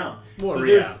underground. Well, so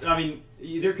yeah. there's, I mean,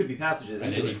 there could be passages At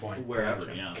into any it, point. wherever.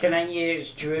 Gotcha. Yeah. Can I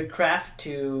use Druidcraft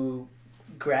to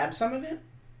grab some of it?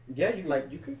 Yeah, you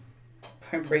Like- you could.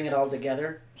 Bring it all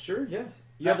together? Sure. Yeah.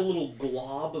 You have a little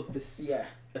glob of this Yeah.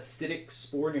 acidic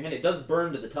spore in your hand. It does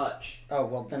burn to the touch. Oh,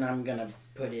 well, then I'm gonna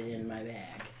put it in my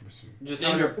bag. Just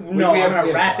I'm in your. gonna- No, I'm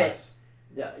gonna wrap it. glass.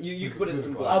 Yeah, you could put it in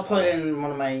some I'll glass. I'll put it in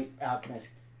one of my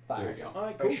alchemist There you vials. go.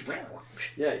 Alright, cool.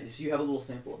 Yeah, so you have a little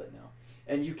sample of it now.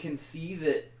 And you can see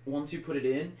that once you put it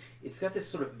in, it's got this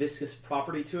sort of viscous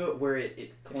property to it where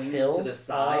it clings to Fills? the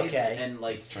sides Okay. and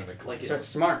like It's trying to like So it's it's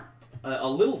smart. a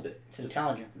little bit. It's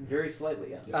intelligent. Very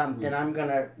slightly, yeah. Yeah, Then I'm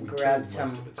gonna we grab killed most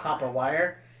some of its copper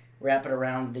wire, wrap it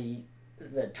around the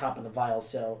top of the vial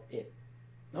so it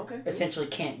Okay. Cool. essentially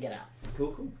can't get out.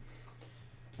 Cool, cool.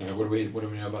 All right, what do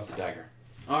we know about the dagger?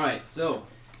 Alright, so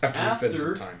After we spend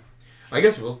After- some time, I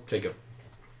guess we'll take a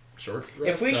short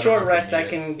rest. If we I don't short know if rest, we I need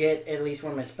can get at least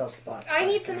one of my spell spots. I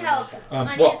need some help. it.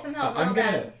 I Well, need some help. I'm Well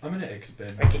gonna done. I'm gonna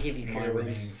expend I could give you my cure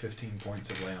remaining wounds. 15 points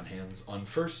of lay on hands on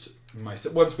first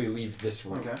once we leave this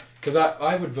room, Okay. because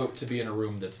I would vote to be in a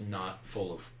room that's not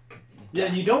full of. yeah,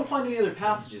 and you don't find any other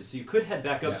passages, so you could head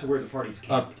back up Yeah. to where the party's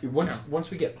camped.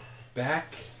 Once we get back,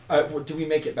 do we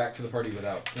make it back to the party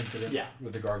without incident? Yeah.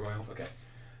 With the gargoyle, okay.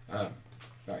 All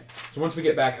right. So once we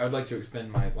get back, I would like to expend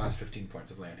my last 15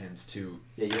 points of lay on hands to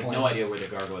Yeah, you have no cleanse- idea where the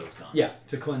gargoyle's gone. Yeah,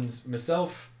 to cleanse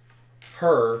myself,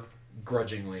 her,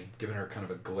 grudgingly, giving her kind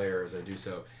of a glare as I do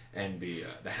so, and the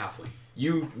halfling.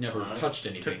 You never Alright. touched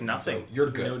anything. Took nothing. So you're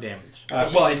good. No damage.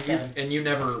 Well, and you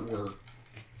never were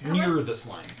How near much? the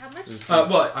slime. How much?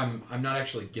 Well, I'm not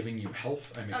actually giving you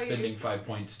health. I'm you're expending just- 5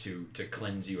 points to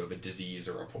cleanse you of a disease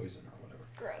or a poison or whatever.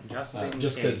 Gross.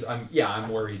 Just because I'm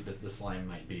worried that the slime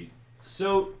might be.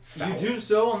 So Foul. you do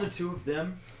so on the two of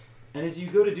them, and as you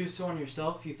go to do so on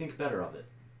yourself, you think better of it.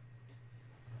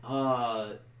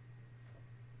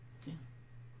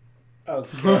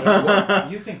 Okay.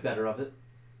 You think better of it.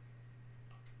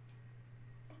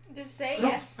 Just say I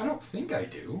don't, yes. I don't think I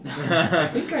do. I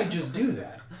think I just do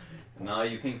that. No,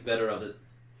 you think better of it.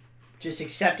 Just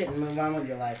accept it and move on with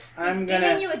your life. He's I'm giving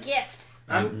gonna you a gift.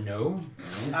 No.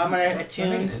 I'm gonna Can I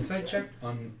make an attune. insight check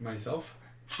on myself?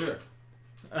 Sure.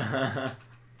 I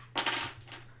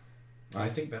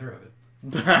think better of it.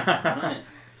 Alright.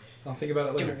 I'll think about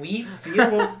it Do later. we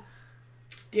feel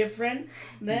different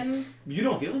then? You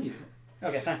don't feel anything.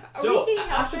 Okay, fine. Are So we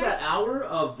getting after health that hour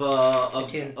of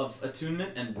Attune. of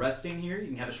attunement and resting here, you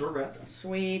can have a short rest.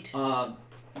 Sweet.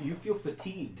 You feel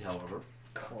fatigued, however.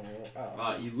 Cool.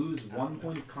 Oh. You lose 1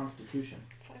 point of Constitution.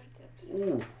 5 dips.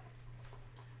 Ooh.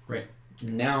 Right.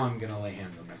 Now I'm gonna lay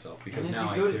hands on myself because And as now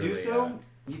you go I to clearly, do so,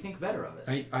 you think better of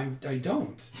it. I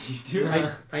don't. You do.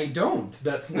 I don't.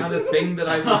 That's not a thing that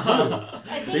I would do.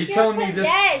 I think They you're tell me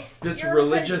possessed. this You're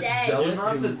religious possessed. zealot You're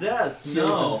not who possessed. heals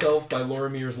No. himself by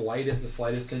Lorimir's light at the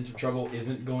slightest hint of trouble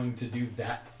isn't going to do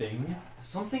that thing.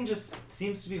 Something just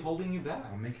seems to be holding you back.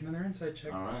 I'll make another insight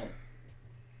check. All right.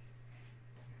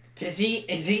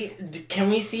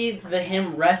 Can we see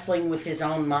him wrestling with his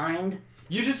own mind?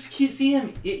 You just see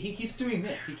him. He keeps doing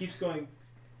this. He keeps going.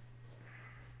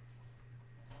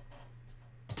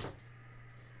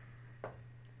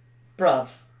 Bruv.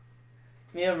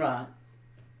 You're right.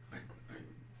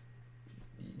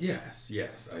 Yes.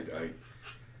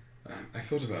 I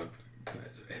thought about.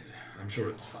 I'm sure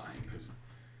it's fine.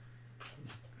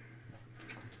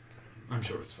 I'm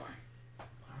sure it's fine. All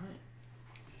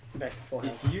right. Back to full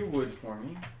health. If you would for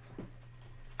me,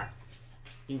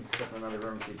 you can step in another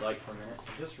room if you'd like for a minute.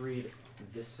 Just read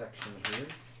this section here.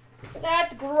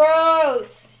 That's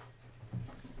gross.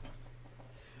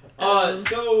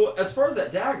 So as far as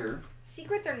that dagger,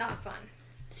 Secrets are not fun.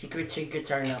 Secrets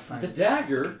are not fun. the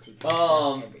dagger, Secrets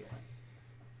are everything.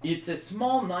 it's a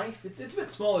small knife. It's a bit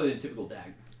smaller than a typical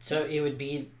dagger. So it would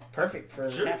be perfect for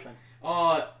Sure. halfling.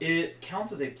 It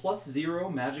counts as a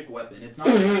 +0 magic weapon. It's not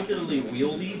particularly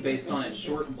wieldy based on its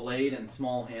short blade and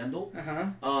small handle.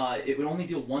 It would only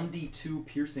deal 1d2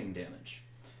 piercing damage.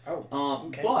 Oh.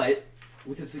 Okay. But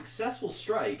with a successful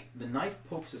strike, the knife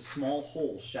pokes a small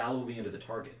hole shallowly into the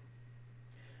target.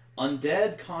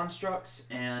 Undead constructs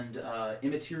and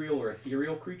immaterial or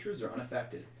ethereal creatures are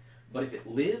unaffected. But if it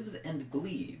lives and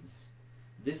bleeds,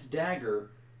 this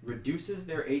dagger reduces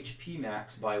their HP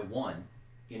max by 1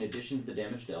 in addition to the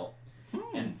damage dealt,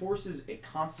 and forces a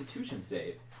Constitution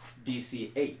save,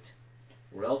 DC 8,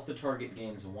 or else the target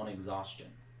gains 1 exhaustion.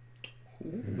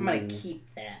 I'm gonna keep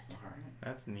that. Alright.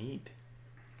 That's neat.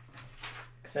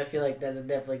 Because I feel like that's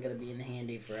definitely gonna be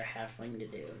handy for a halfling to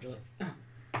do. Just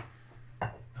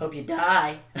hope you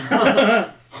die.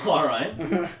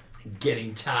 Alright.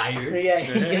 Getting tired. Yeah,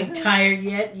 you getting tired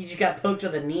yet? You just got poked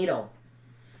with a needle.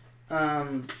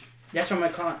 That's what I'm gonna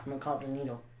call it. I'm gonna call it a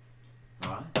needle.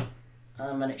 Alright.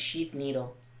 I'm gonna sheath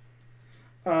needle.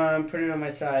 Put it on my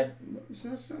side. It's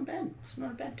not bad. It's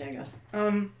not a bad dagger.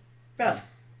 Bruv,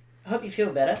 I hope you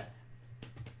feel better.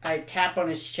 I tap on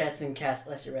his chest and cast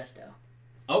Lesser Resto.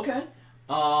 Okay.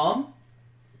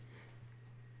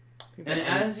 And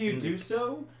as you do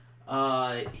so,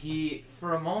 he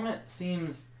for a moment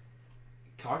seems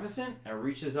cognizant and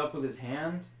reaches up with his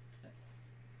hand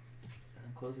and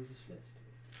then closes his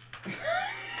fist.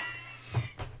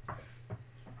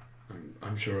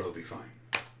 I'm sure it'll be fine.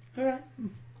 Alright.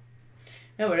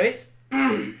 No worries.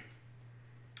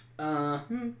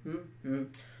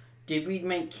 Did we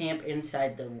make camp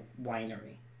inside the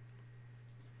winery?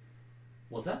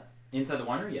 What's that? Inside the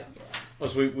winery? Yeah. Oh,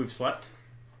 so we've slept?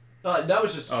 That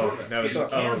was just a Oh, short rest. that was- You can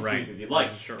oh, sleep right. if you'd That like.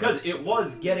 was a short Because it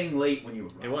was getting late when you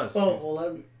arrived. It was.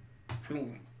 Well, I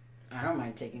mean, I don't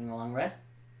mind taking a long rest.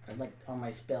 I'd like all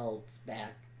my spells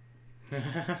back.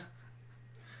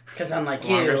 Because unlike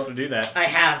Long rest you, to do that. I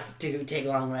have to take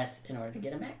long rests in order to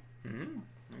get them back. There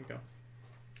you go.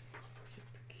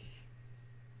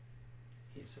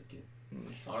 He's so cute.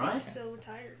 Alright. So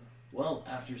tired. Well,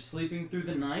 after sleeping through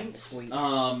the night, Sweet.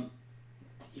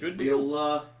 Good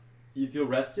you feel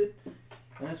rested,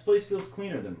 and this place feels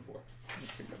cleaner than before.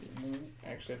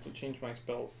 Actually, I have to change my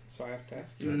spells, so I have to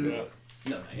ask You you to do that.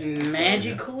 No, not yet.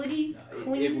 Magically No, it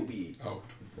clean? will be Oh.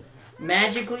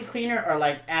 Magically cleaner, or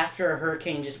like after a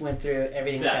hurricane just went through,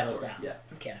 everything that settles sort, down? yeah.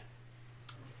 Okay.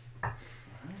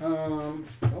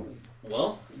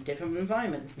 Well, Different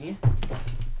environment. Yeah.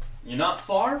 you're not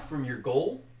far from your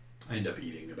goal. I end up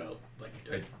eating about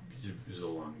it was a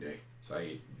long day, so I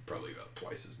ate probably about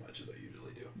twice as much as I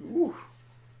usually do. Ooh.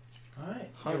 All right.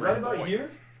 Hungry Right about boy. here,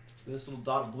 this little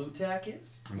dot of blue tack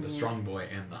is. I'm the strong boy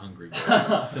and the hungry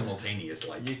boy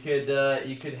simultaneously. You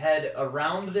could head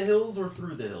around the hills or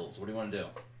through the hills. What do you want to do?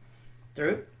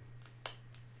 Through?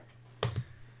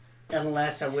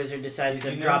 Unless a wizard decides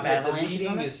to You know drop that the avalanches meeting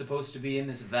on it? is supposed to be in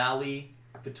this valley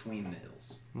between the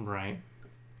hills. Right.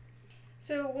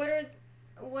 So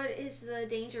what is the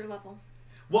danger level?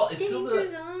 Well, it's still Danger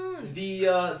zone.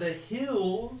 the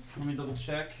hills. Let me double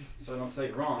check so I don't tell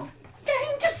you wrong.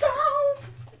 Danger zone!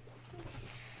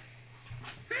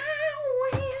 I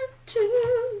went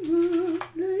to...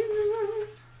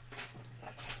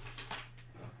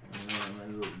 My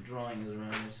little drawing is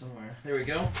around here somewhere. There we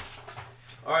go.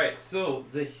 Alright, so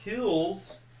the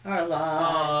hills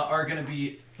are going to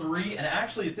be 3. And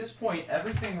actually, at this point,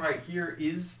 everything right here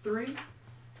is 3.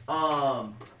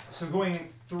 So going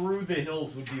through the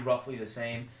hills would be roughly the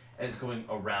same as going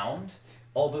around,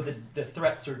 although the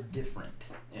threats are different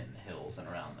in the hills and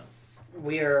around them.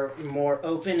 We are more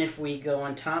open if we go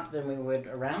on top than we would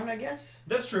around, I guess.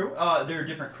 That's true. There are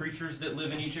different creatures that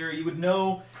live in each area. You would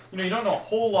know, you don't know a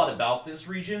whole lot about this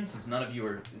region since none of you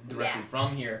are directly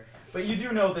from here. But you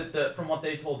do know that from what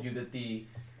they told you that the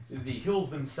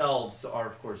hills themselves are,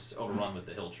 of course, overrun with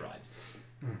the hill tribes.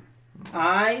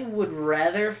 I would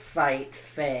rather fight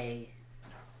Fae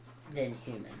than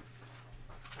human.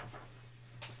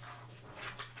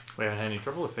 We haven't had any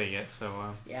trouble with Faye yet, so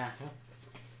Yeah.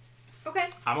 Okay.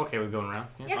 I'm okay with going around.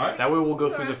 Yeah. Yeah, Alright. That way we'll go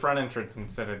Go through the around. front entrance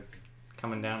instead of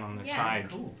coming down on the Yeah.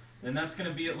 sides. Cool. Then that's going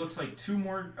to be, it looks like 2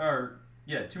 more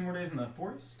days in the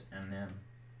forest, and then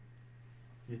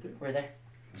you're through. We're there.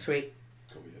 Sweet.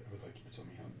 Kobe, I would like you to tell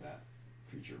me how that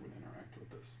feature would interact with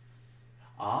this.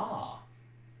 Ah.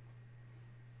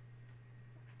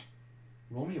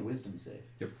 Roll me a wisdom save.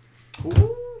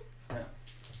 Ooh.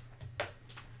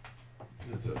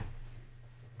 That's a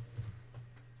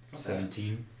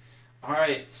 17.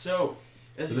 Alright, so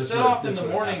as So you this set would've- off in this the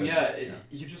would've morning, happened,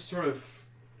 you just sort of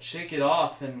shake it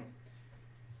off and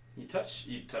you touch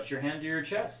your hand to your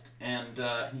chest and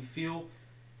you feel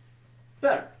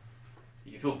better.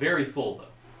 You feel very full though.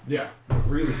 Yeah,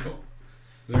 really full.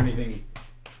 Is there anything?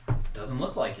 Doesn't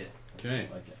look like it. Okay.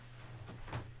 Like it.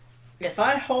 If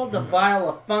I hold the vial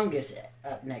of fungus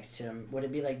up next to him, would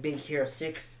it be like Big Hero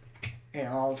 6 and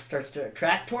it all starts to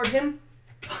attract toward him?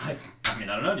 I mean,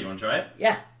 I don't know. Do you want to try it?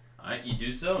 Yeah. Alright, you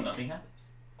do so. Nothing happens.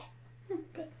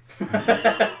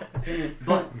 Good.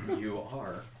 But you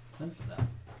are cleansed of that.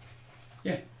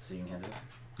 Yeah. So you can hand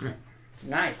it over.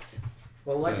 Nice.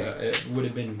 What was it? It would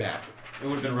have been bad. It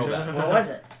would have been real bad. What was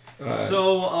it?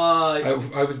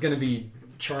 I was going to be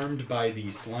charmed by the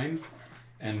slime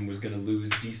and was going to lose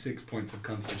d6 points of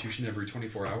constitution every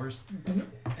 24 hours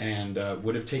and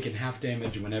would have taken half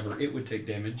damage whenever it would take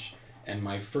damage, and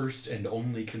my first and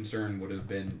only concern would have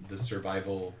been the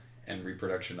survival and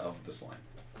reproduction of the slime.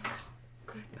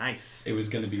 Nice. It was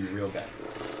going to be real bad.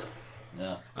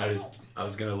 Yeah. I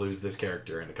was going to lose this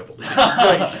character in a couple days.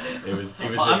 It was.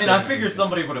 I mean, I figured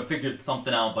somebody would have figured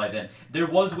something out by then. There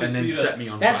was ways and then for you set to, me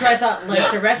on That's fire. what I thought. Like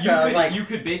Yeah, Sylvester, I was like, you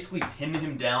could basically pin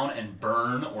him down and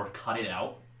burn or cut it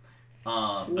out.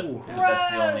 But Ooh.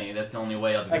 that's the only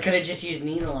way. Other I than could have just used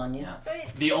needle on you. Yeah.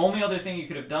 But The only other thing you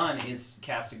could have done is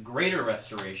cast a greater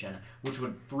restoration, which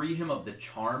would free him of the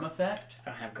charm effect, I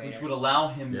don't have which greater. would allow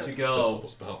him Yeah, to it's a go, flippable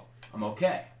spell. I'm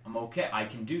okay, I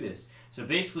can do this. So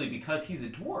basically, because he's a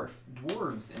dwarf,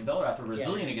 dwarves in Belrath are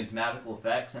resilient against magical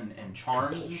effects and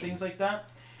charms and things like that.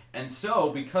 And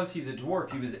so, because he's a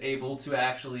dwarf, he was able to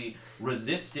actually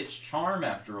resist its charm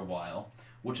after a while,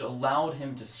 which allowed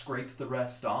him to scrape the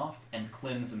rest off and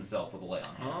cleanse himself with a lay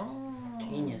on hands.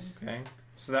 Genius. Okay.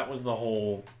 So that was the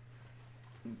whole.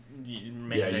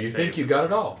 Yeah, you think you got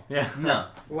it all. Yeah. No.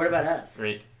 What about us?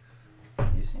 Great.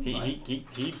 You seem fine.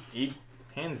 He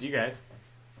hands you guys.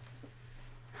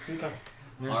 Okay.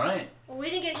 All right. well, we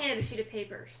didn't get handed a sheet of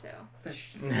paper, so.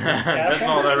 That's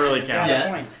all that really You got counts. a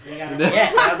point. You got a point.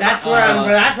 Yeah, that's where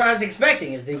that's what I was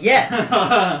expecting. Is the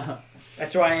yeah.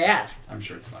 That's why I asked. I'm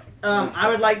sure it's fine. I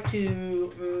would like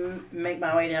to make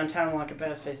my way downtown and walk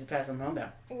past Faces Past and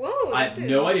homebound. Whoa. I have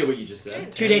no idea what you just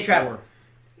said. 2-day travel.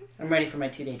 I'm ready for my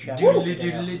 2-day travel.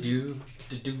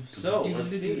 So, let's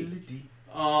see.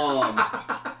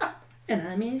 And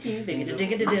I miss you.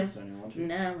 Big-a-dig-a-dig-a-dig.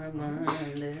 Now I wonder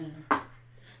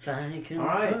if I can.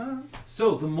 Alright.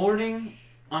 So, the morning,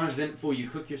 uneventful, you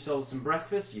cook yourselves some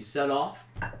breakfast, you set off.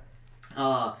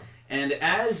 And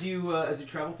as you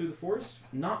travel through the forest,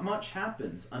 not much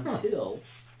happens until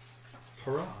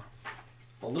Hurrah.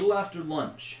 a little after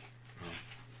lunch.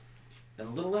 And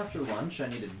a little after lunch, I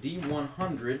need a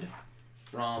D100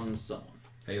 from someone.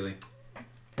 Haley. I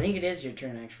think it is your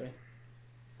turn, actually.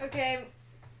 Okay.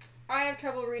 I have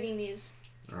trouble reading these.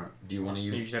 Alright. Do you want to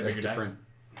You use should have a bigger dice. different...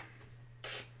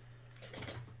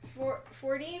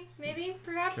 40, maybe,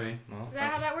 perhaps? Okay. Well, Is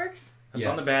that how that works? That's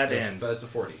on the bad that's, end. That's a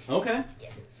 40. Okay.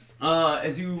 Yes.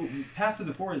 As you pass through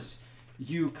the forest,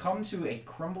 you come to a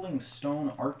crumbling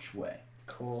stone archway.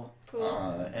 Cool. Cool.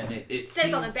 And it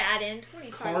Says on the seems bad end. What are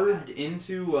you talking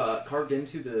carved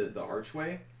into the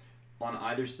archway. On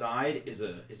either side is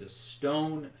a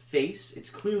stone face.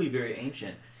 It's clearly very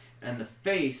ancient, and the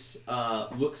face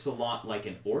looks a lot like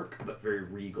an orc, but very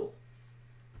regal.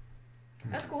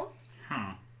 about? That's cool.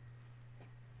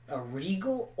 A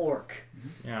regal orc.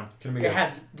 Yeah. Can we It get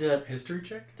has the history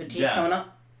check? teeth Yeah. coming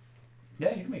up. Yeah,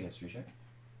 you can make a history check.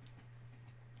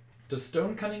 Does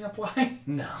stone cunning apply?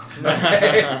 No.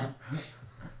 Okay.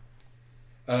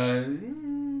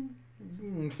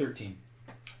 13.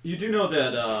 You do know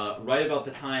that right about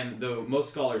the time, though most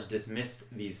scholars dismissed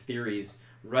these theories,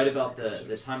 right about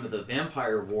the time of the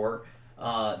Vampire War,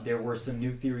 there were some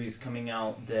new theories coming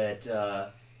out that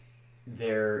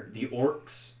the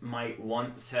orcs might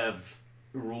once have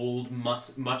ruled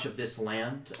much of this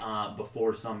land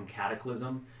before some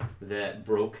cataclysm that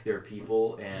broke their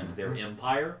people and their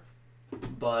empire.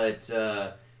 But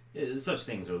such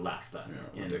things are laughed at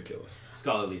in ridiculous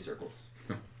scholarly circles.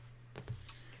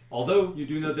 Although you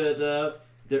do know that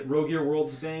Rogier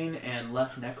Worldsbane and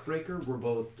Left Neckbreaker were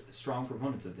both strong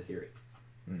proponents of the theory.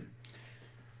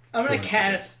 I'm gonna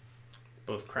cast.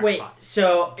 Both crackpots. Wait,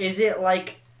 so is it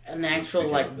like an actual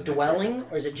Speaking of the dwelling,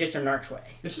 or is it just an archway?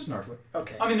 It's just an archway.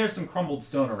 Okay. I mean, there's some crumbled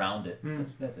stone around it.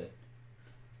 That's it.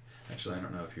 Actually, I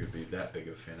don't know if he would be that big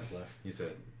of a fan of Left. He's a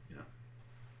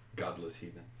godless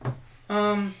heathen.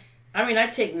 I mean, I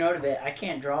take note of it. I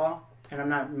can't draw, and I'm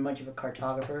not much of a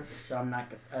cartographer, so I'm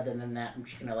not. Other than that, I'm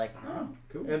just gonna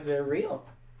Cool. they're real.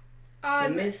 The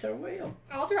myths are real.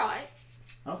 I'll draw it.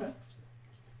 Okay.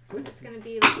 It's gonna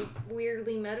be like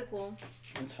weirdly medical.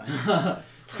 That's fine.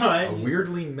 Alright. A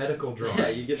weirdly medical drawing. Yeah,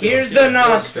 you get Here's the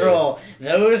nostril.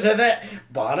 Those are the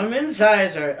bottom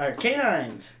insides are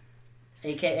canines,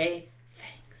 aka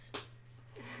fangs.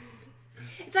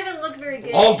 It's not gonna look very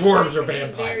good. All dwarves It's are gonna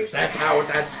be very vampires.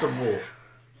 That's the rule.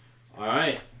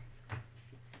 Alright.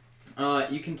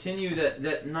 You continue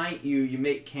that night. You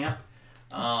make camp.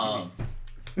 A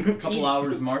couple Easy.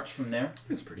 hours march from there.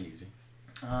 It's pretty easy.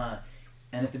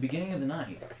 And at the beginning of the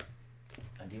night,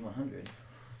 a D100.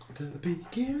 The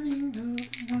beginning of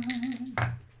the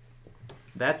night.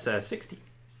 That's 60.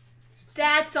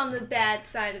 That's on the bad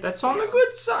side of the That's on the scale.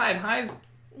 good side. High's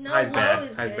No, high's low bad.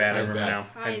 is High's good. bad. I High's remember bad. now.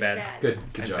 High High's is bad. bad. Good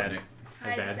That's job, bad. Nick.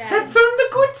 High is bad. bad. That's on the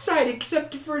good side,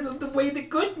 except for the way the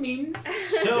good means.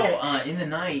 So, in the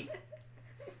night,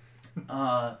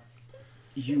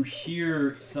 you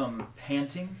hear some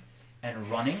panting and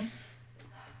running,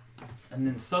 and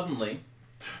then suddenly,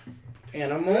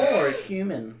 Animal or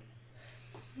human?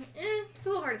 It's a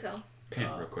little hard to tell.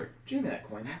 Pant real quick. give me that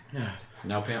coin.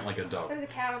 Now pant like a dog. There's a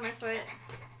cat on my foot,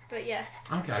 but yes.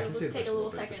 Okay, I It'll can see just take this a little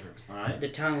bit second. of it. All right. The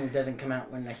tongue doesn't come out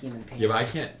when a human paints. Yeah, but I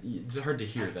can't. It's hard to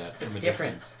hear that from It's a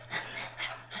different. distance.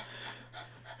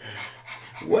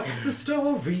 What's the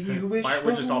story you wish Why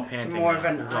we're just all It's panting. more of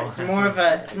now. it's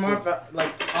more of a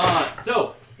like.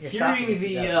 So Your hearing esophagus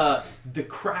is the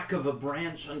crack of a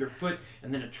branch underfoot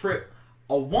and then a trip,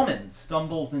 a woman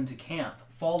stumbles into camp,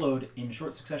 followed in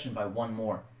short succession by one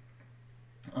more.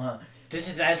 This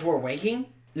is as we're waking.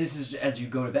 This is as you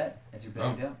go to bed, as you're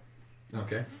bedding down.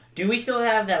 Okay. Do we still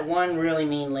have that one really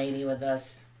mean lady with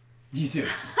us? You do.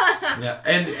 Yeah,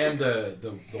 and the And wild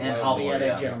The Oh, boy. other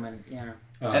yeah. gentleman, yeah.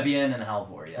 Evian and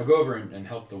Halvor, yeah. I'll go over and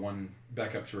help the one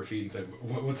back up to her feet and say,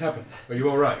 "What's happened? Are you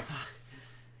all right?"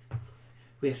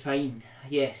 We're fine.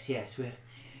 Yes, we're...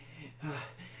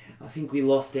 I think we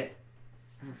lost it.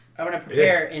 I want to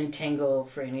prepare entangle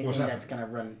for anything What's that's gonna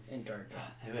run into our.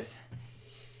 There was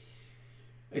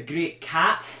a great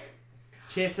cat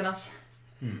chasing us.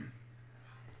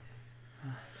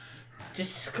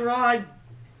 Describe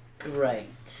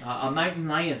great. A mountain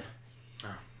lion.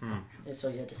 That's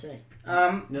all you had to say.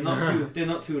 They're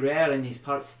not too rare in these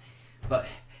parts, but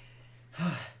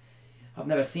I've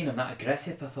never seen them that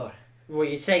aggressive before. Well,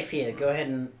 you're safe here. Go ahead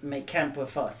and make camp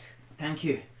with us. Thank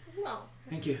you. Well,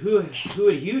 Thank you. Who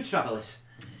are you, travellers?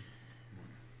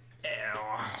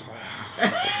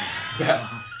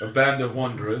 A band of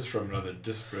wanderers from rather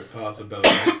disparate parts of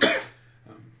Belgium.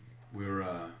 We're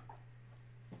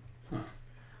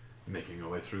making our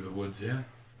way through the woods here.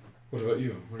 What about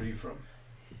you? Where are you from?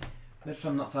 We're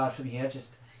from not far from here.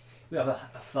 We have a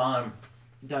farm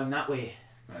down that way.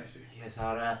 I see. Yes,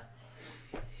 our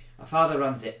father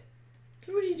runs it.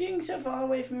 So what are you doing so far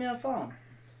away from your farm?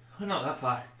 We're not that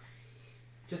far.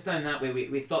 Just down that way.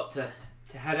 We thought to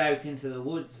head out into the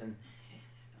woods and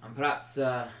perhaps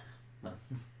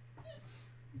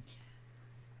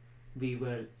we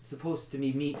were supposed to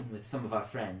be meeting with some of our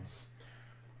friends,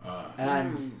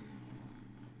 and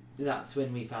that's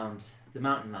when we found the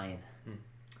mountain lion.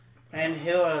 And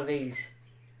who are these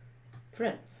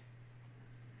friends?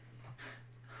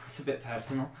 It's a bit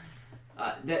personal.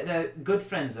 They're good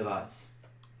friends of ours.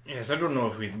 Yes, I don't know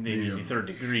if they need the third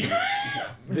degree.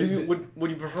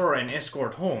 Would you prefer an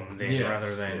escort home then,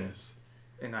 rather than yes.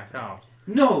 a night out?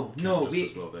 No, Just we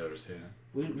as well there as here.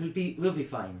 we'll be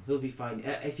fine. We'll be fine.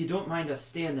 If you don't mind us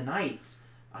staying the night,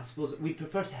 I suppose we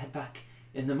prefer to head back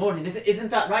in the morning.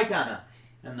 Isn't that right, Anna?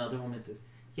 And the other woman says,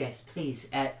 "Yes, please.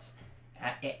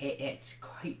 It's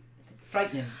quite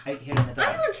frightening out here in the I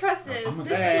dark. don't trust this. I'm gonna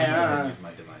This use seems.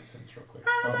 my divine sense real quick.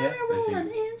 Okay. They seem,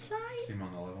 Insight. seem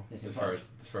on the level They seem as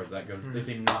far as that goes. They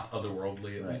seem not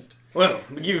otherworldly at least. Well,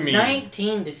 give me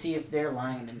 19 to see if they're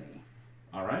lying to me.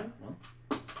 All right.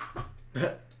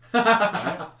 Well.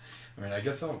 I mean, I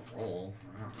guess I'll roll.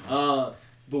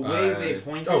 The way they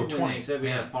pointed when 20. they said we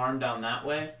had Yeah. a farm down that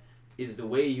way is the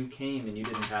way you came and you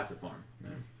didn't pass a farm.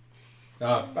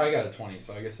 I got a 20,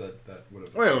 so I guess that would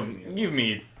have. Well, me as give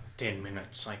me 10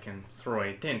 minutes. I can throw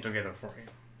a tent together for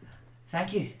you.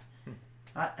 Thank you.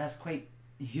 That's quite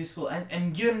useful.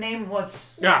 And your name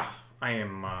was... Ah, I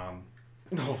am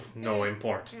no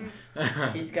import.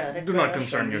 He's got a Do not crush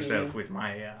concern on yourself you. with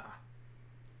my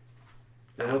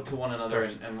They look to one another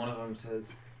and one of them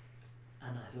says,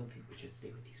 Anna, I don't think we should stay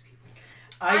with these people.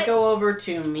 I go over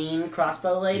to mean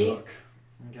crossbow lady Look.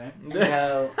 okay. and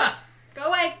go, Go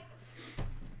away.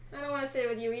 I don't want to stay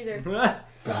with you either.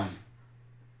 Fine.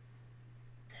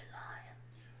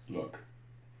 Look.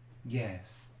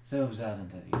 Yes. So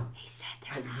observant of you. He said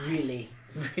I really,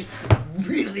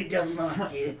 really don't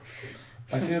like you.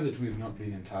 I fear that we've not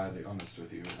been entirely honest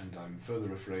with you, and I'm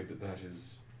further afraid that that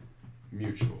is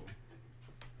mutual.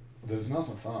 There's not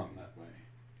a farm that way,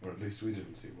 or at least we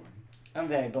didn't see one. I'm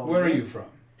very bold. Where are you from?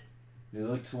 They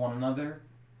look to one another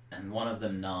and one of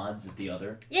them nods at the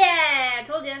other. Yeah, I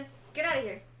told you. Get out of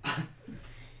here.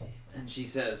 And she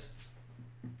says,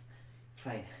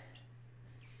 Fine.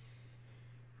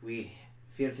 We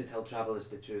fear to tell travelers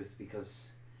the truth because,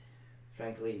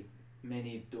 frankly,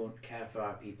 many don't care for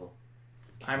our people.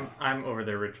 I'm over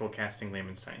there ritual casting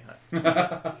Layman's tiny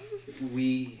hut.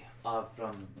 We are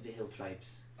from the hill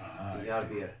tribes, Ah, the I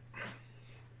see. Yarbir.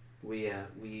 We are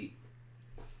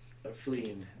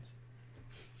fleeing.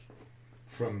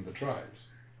 From the tribes.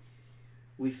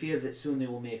 We fear that soon they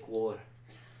will make war,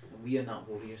 and we are not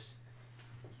warriors.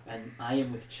 And I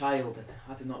am with child, and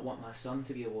I do not want my son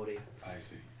to be a warrior. I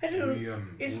see. I don't. We,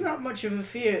 It's we- not much of a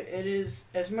fear. It is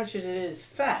as much as it is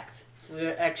fact.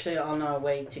 We're actually on our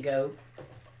way to go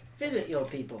visit your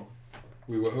people.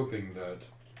 We were hoping that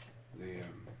the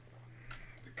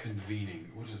convening,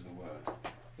 what is the word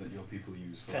that your people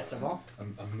use for Festival?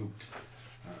 a moot.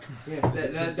 Yes, Is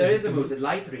it- there is is it a the- moot at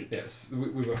Lythry. Yes,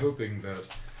 we were hoping that.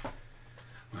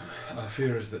 Our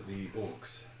fear is that the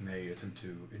orcs may attempt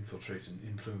to infiltrate and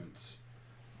influence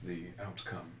the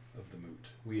outcome of the moot.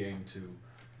 We aim to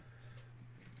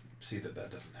see that that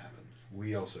doesn't happen.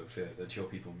 We also fear that your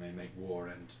people may make war,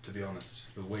 and to be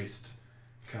honest, the Waste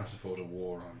cannot afford a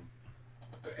war on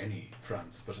any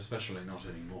fronts, but especially not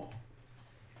anymore.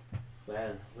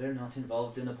 Well, we're not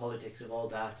involved in the politics of all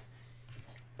that.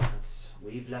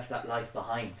 We've left that life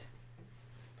behind.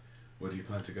 Where do you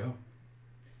plan to go?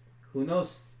 Who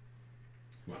knows?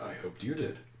 Well, I hoped you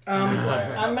did. I'm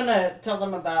gonna tell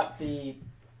them about the.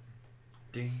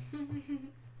 Ding.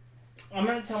 I'm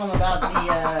gonna tell them about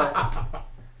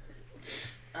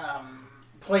the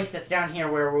place that's down here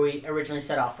where we originally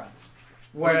set off from,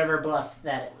 wherever bluff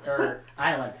that or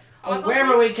island. Oglesby?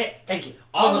 Wherever we can. Thank you.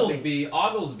 Oglesby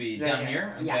Right down here.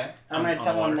 here? Okay. Yeah. I'm gonna On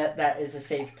tell water. them that that is a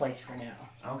safe place for now.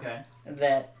 Okay.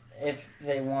 That if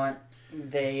they want,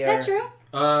 they Is are. that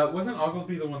true? Wasn't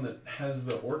Oglesby the one that has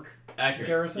the orc Accurate.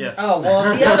 garrison? Yes. Oh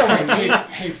well, the other one.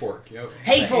 Hayfork. You know,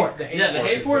 Hayfork. The Yeah, the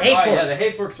Hayfork is Hayfork. Hayfork. Oh, yeah, the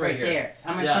Hayfork's right Right here. there.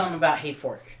 I'm gonna Yeah. tell them about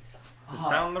Hayfork. Just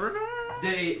down the river.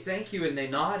 They thank you and they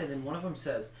nod, and then one of them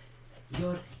says,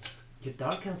 "Your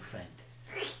dark elf friend.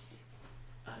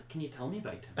 Can you tell me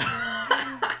about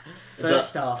him?"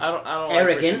 First off, I don't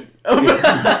arrogant.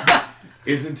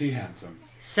 Isn't he handsome?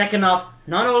 Second off,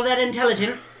 not all that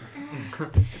intelligent.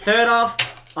 Third off,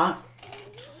 I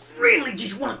really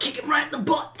just want to kick him right in the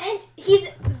butt. And he's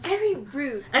very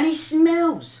rude. And he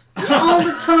smells all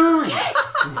the time.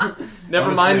 Never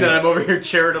Honestly, mind that I'm over here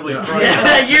charitably throwing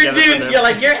Yeah, it you're together for dude. them. You're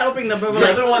like you're helping them, but we're The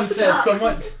like, other one says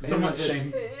sucks. Somewhat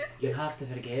shame. You have to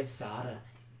forgive Sarah.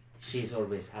 She's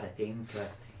always had a thing for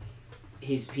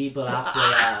his people after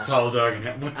Tall dog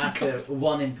and what's he after called?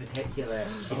 one in particular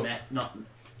she met not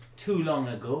too long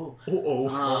ago. Oh.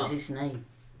 What Uh, was his name?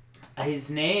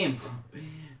 his name.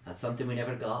 That's something we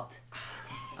never got.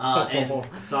 And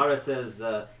Sarah says,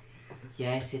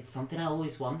 yes, it's something I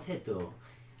always wanted though.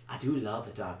 I do love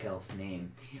a dark elf's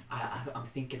name. I'm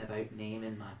thinking about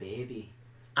naming my baby.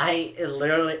 I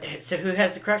literally. So who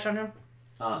has the crush on him?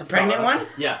 The Sarah- pregnant one?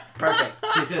 Yeah. Perfect.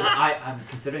 She says, I'm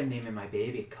considering naming my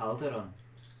baby Calderon.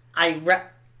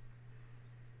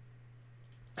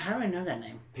 How do I know that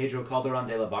name? Pedro Calderón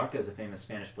de la Barca is a famous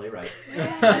Spanish playwright.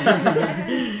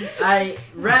 I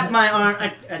wrap my arm.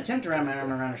 I attempt to wrap my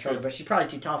arm around her shoulder, but she's probably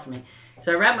too tall for me.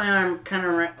 So I wrap my arm kind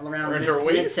of around Around this her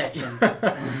waist? midsection,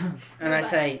 and I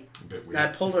say, A bit I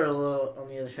weird. pulled her a little on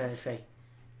the other side. I say,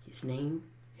 his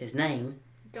name.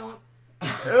 Don't.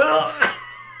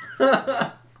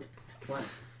 What?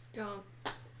 Don't.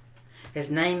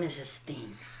 His name is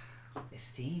Esteem.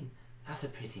 Esteem. That's a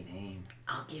pretty name.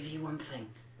 I'll give you one thing.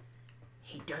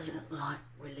 He doesn't like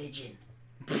religion.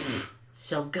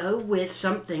 So go with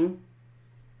something.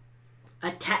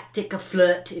 A tactic, a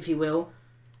flirt, if you will.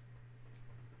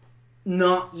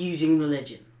 Not using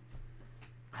religion.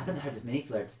 I haven't heard of many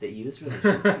flirts that use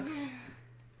religion.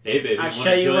 Hey baby, I'll wanna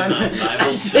show you join one. my Bible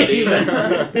I'll show you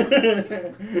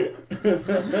study?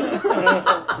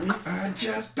 I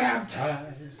just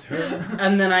baptized her.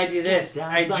 And then I do this. Get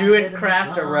down, I slide druid in the craft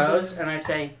a water. rose, and I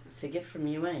say, it's a gift from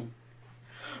you, Wayne.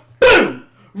 Boom!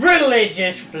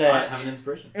 Religious I flirt. have an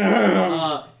inspiration.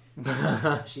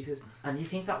 She says, and you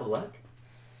think that will work?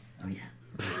 Oh,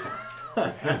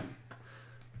 yeah.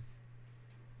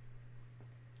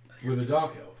 With a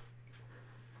dark elf.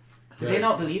 Do they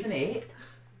not believe in it?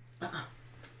 Uh-uh.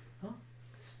 Oh,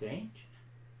 strange.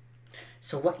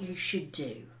 So what you should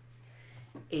do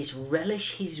is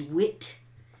relish his wit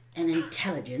and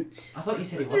intelligence. I thought you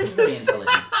said he wasn't very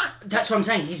intelligent. That's what I'm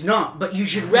saying. He's not, but you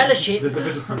should relish it. There's a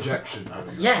bit of projection.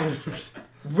 Yeah.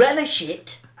 Relish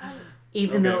it,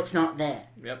 even though Okay. it's not there.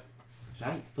 Right,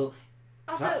 well,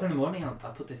 perhaps Also, in the morning I'll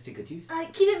put this to good use.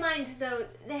 keep in mind though,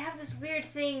 they have this weird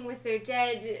thing with their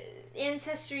dead.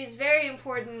 Ancestry is very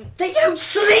important. They don't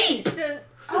sleep. So,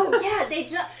 oh yeah,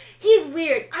 he's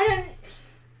weird. I don't.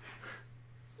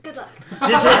 Good luck.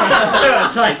 So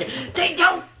it's like they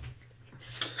don't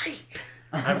sleep.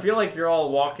 I feel like you're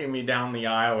all walking me down the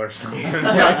aisle or something.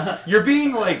 Yeah, you're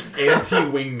being like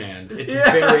anti-wingman. It's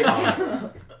very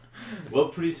odd. Well,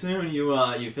 pretty soon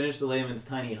you finish the layman's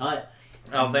tiny hut.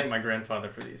 I'll thank my grandfather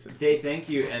for these. They thank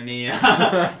you, and the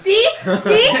See?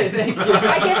 thank you.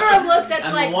 I give her a look that's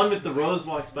And like. the one with the rose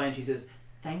walks by, and she says,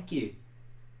 "Thank you,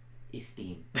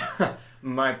 Esteem."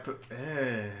 My.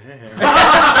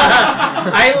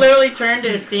 I literally turn to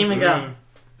Esteem and go,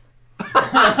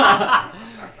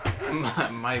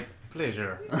 my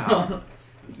pleasure.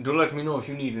 Do let me know if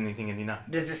you need anything in the night.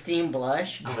 does Esteem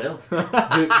blush? I will.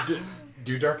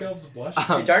 Do dark elves blush?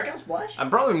 Do dark elves blush? I'm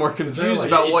probably more confused like-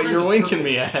 about it what turns you're to winking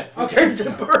me at. I'll turn to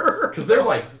burr. Because they're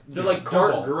like dark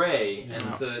purple. gray, Yeah.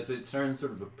 and so it turns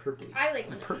sort of a purple. I like.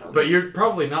 But you're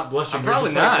probably not blushing. I'm You're probably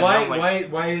just like, not. why, I'm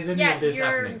like- why is any Yeah, of this you're.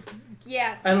 happening?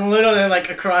 Yeah. And literally, like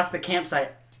across the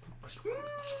campsite.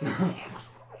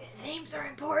 Names are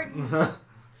important.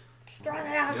 Just throwing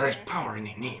that out There's there. power in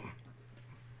a name.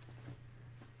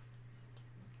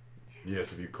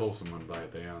 Yes, if you call someone by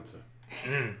it, they answer.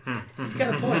 He's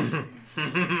got a point.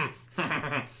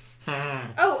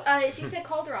 Oh, she said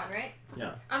Calderon, right?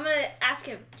 Yeah. I'm gonna ask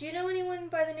him. Do you know anyone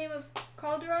by the name of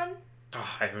Calderon?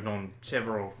 Oh, I have known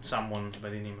someone by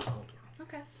the name of Calder.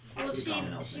 Okay. Well, Pretty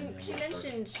common elf she name, yeah, she Wolfberg.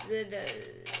 mentioned that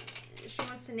she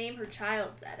wants to name her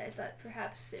child that. I thought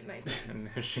perhaps it might be. And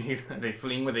are they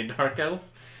fleeing with a dark elf?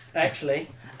 Actually,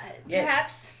 Yes.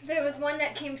 Perhaps there was one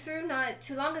that came through not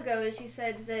too long ago, and she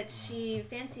said that she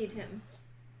fancied him.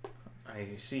 I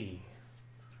see.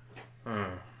 Well,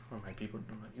 my people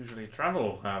do not usually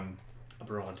travel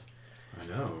abroad. I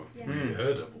know. Yeah. We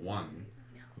heard of one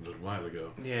a little while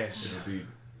ago. Yes. It would be an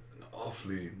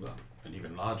awfully, well, an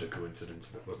even larger coincidence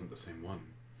if it wasn't the same one.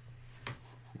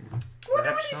 what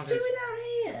are Perhaps we not doing out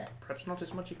here? Perhaps not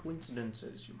as much a coincidence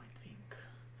as you might think.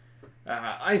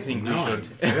 I think No, we I'm should.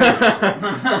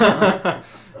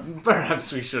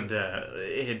 Perhaps we should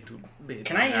head to bed.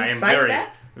 Can I am insight very,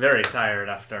 that? very tired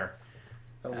after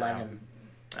 11.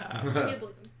 You believe-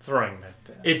 throwing that.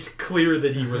 It's clear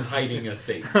that he was hiding a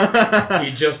thing.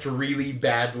 He just really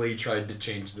badly tried to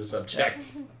change the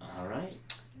subject. All right.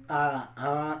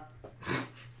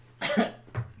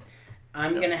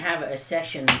 I'm gonna have a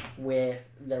session with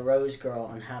the Rose Girl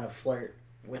on how to flirt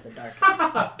with a dark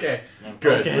elf. Okay,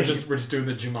 good. Okay. We're just doing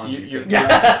the Jumanji You- thing. No,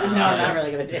 I'm not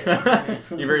really gonna do it.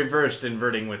 You're very versed in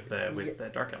flirting with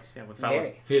dark elves. Yeah, with fellas.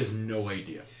 Very. He has no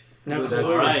idea. No That's-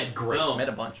 clue. All right. that's great. So Met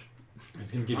a bunch.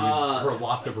 He's gonna give you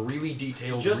lots of really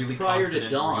detailed, just really prior to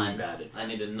confident, dawn, really bad advice. I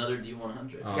need another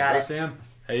D100. Got go, it. Sam.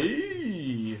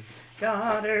 Hey.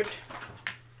 Got it.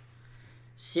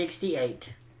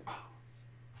 68.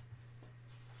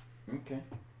 Okay.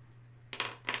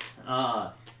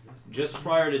 Just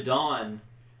prior to dawn,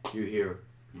 you hear.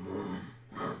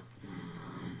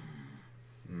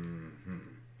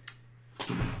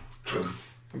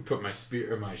 put my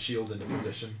spear or my shield into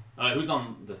position. Who's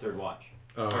on the third watch?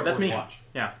 Or That's me. Watch.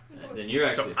 Yeah. Then you're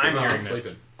actually I'm I'm hearing this.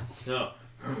 sleeping. So,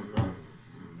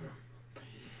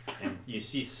 and you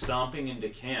see stomping into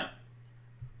camp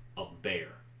a bear.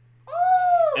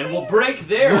 And we'll break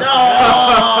there.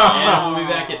 No! And we'll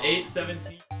be back at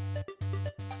 8:17.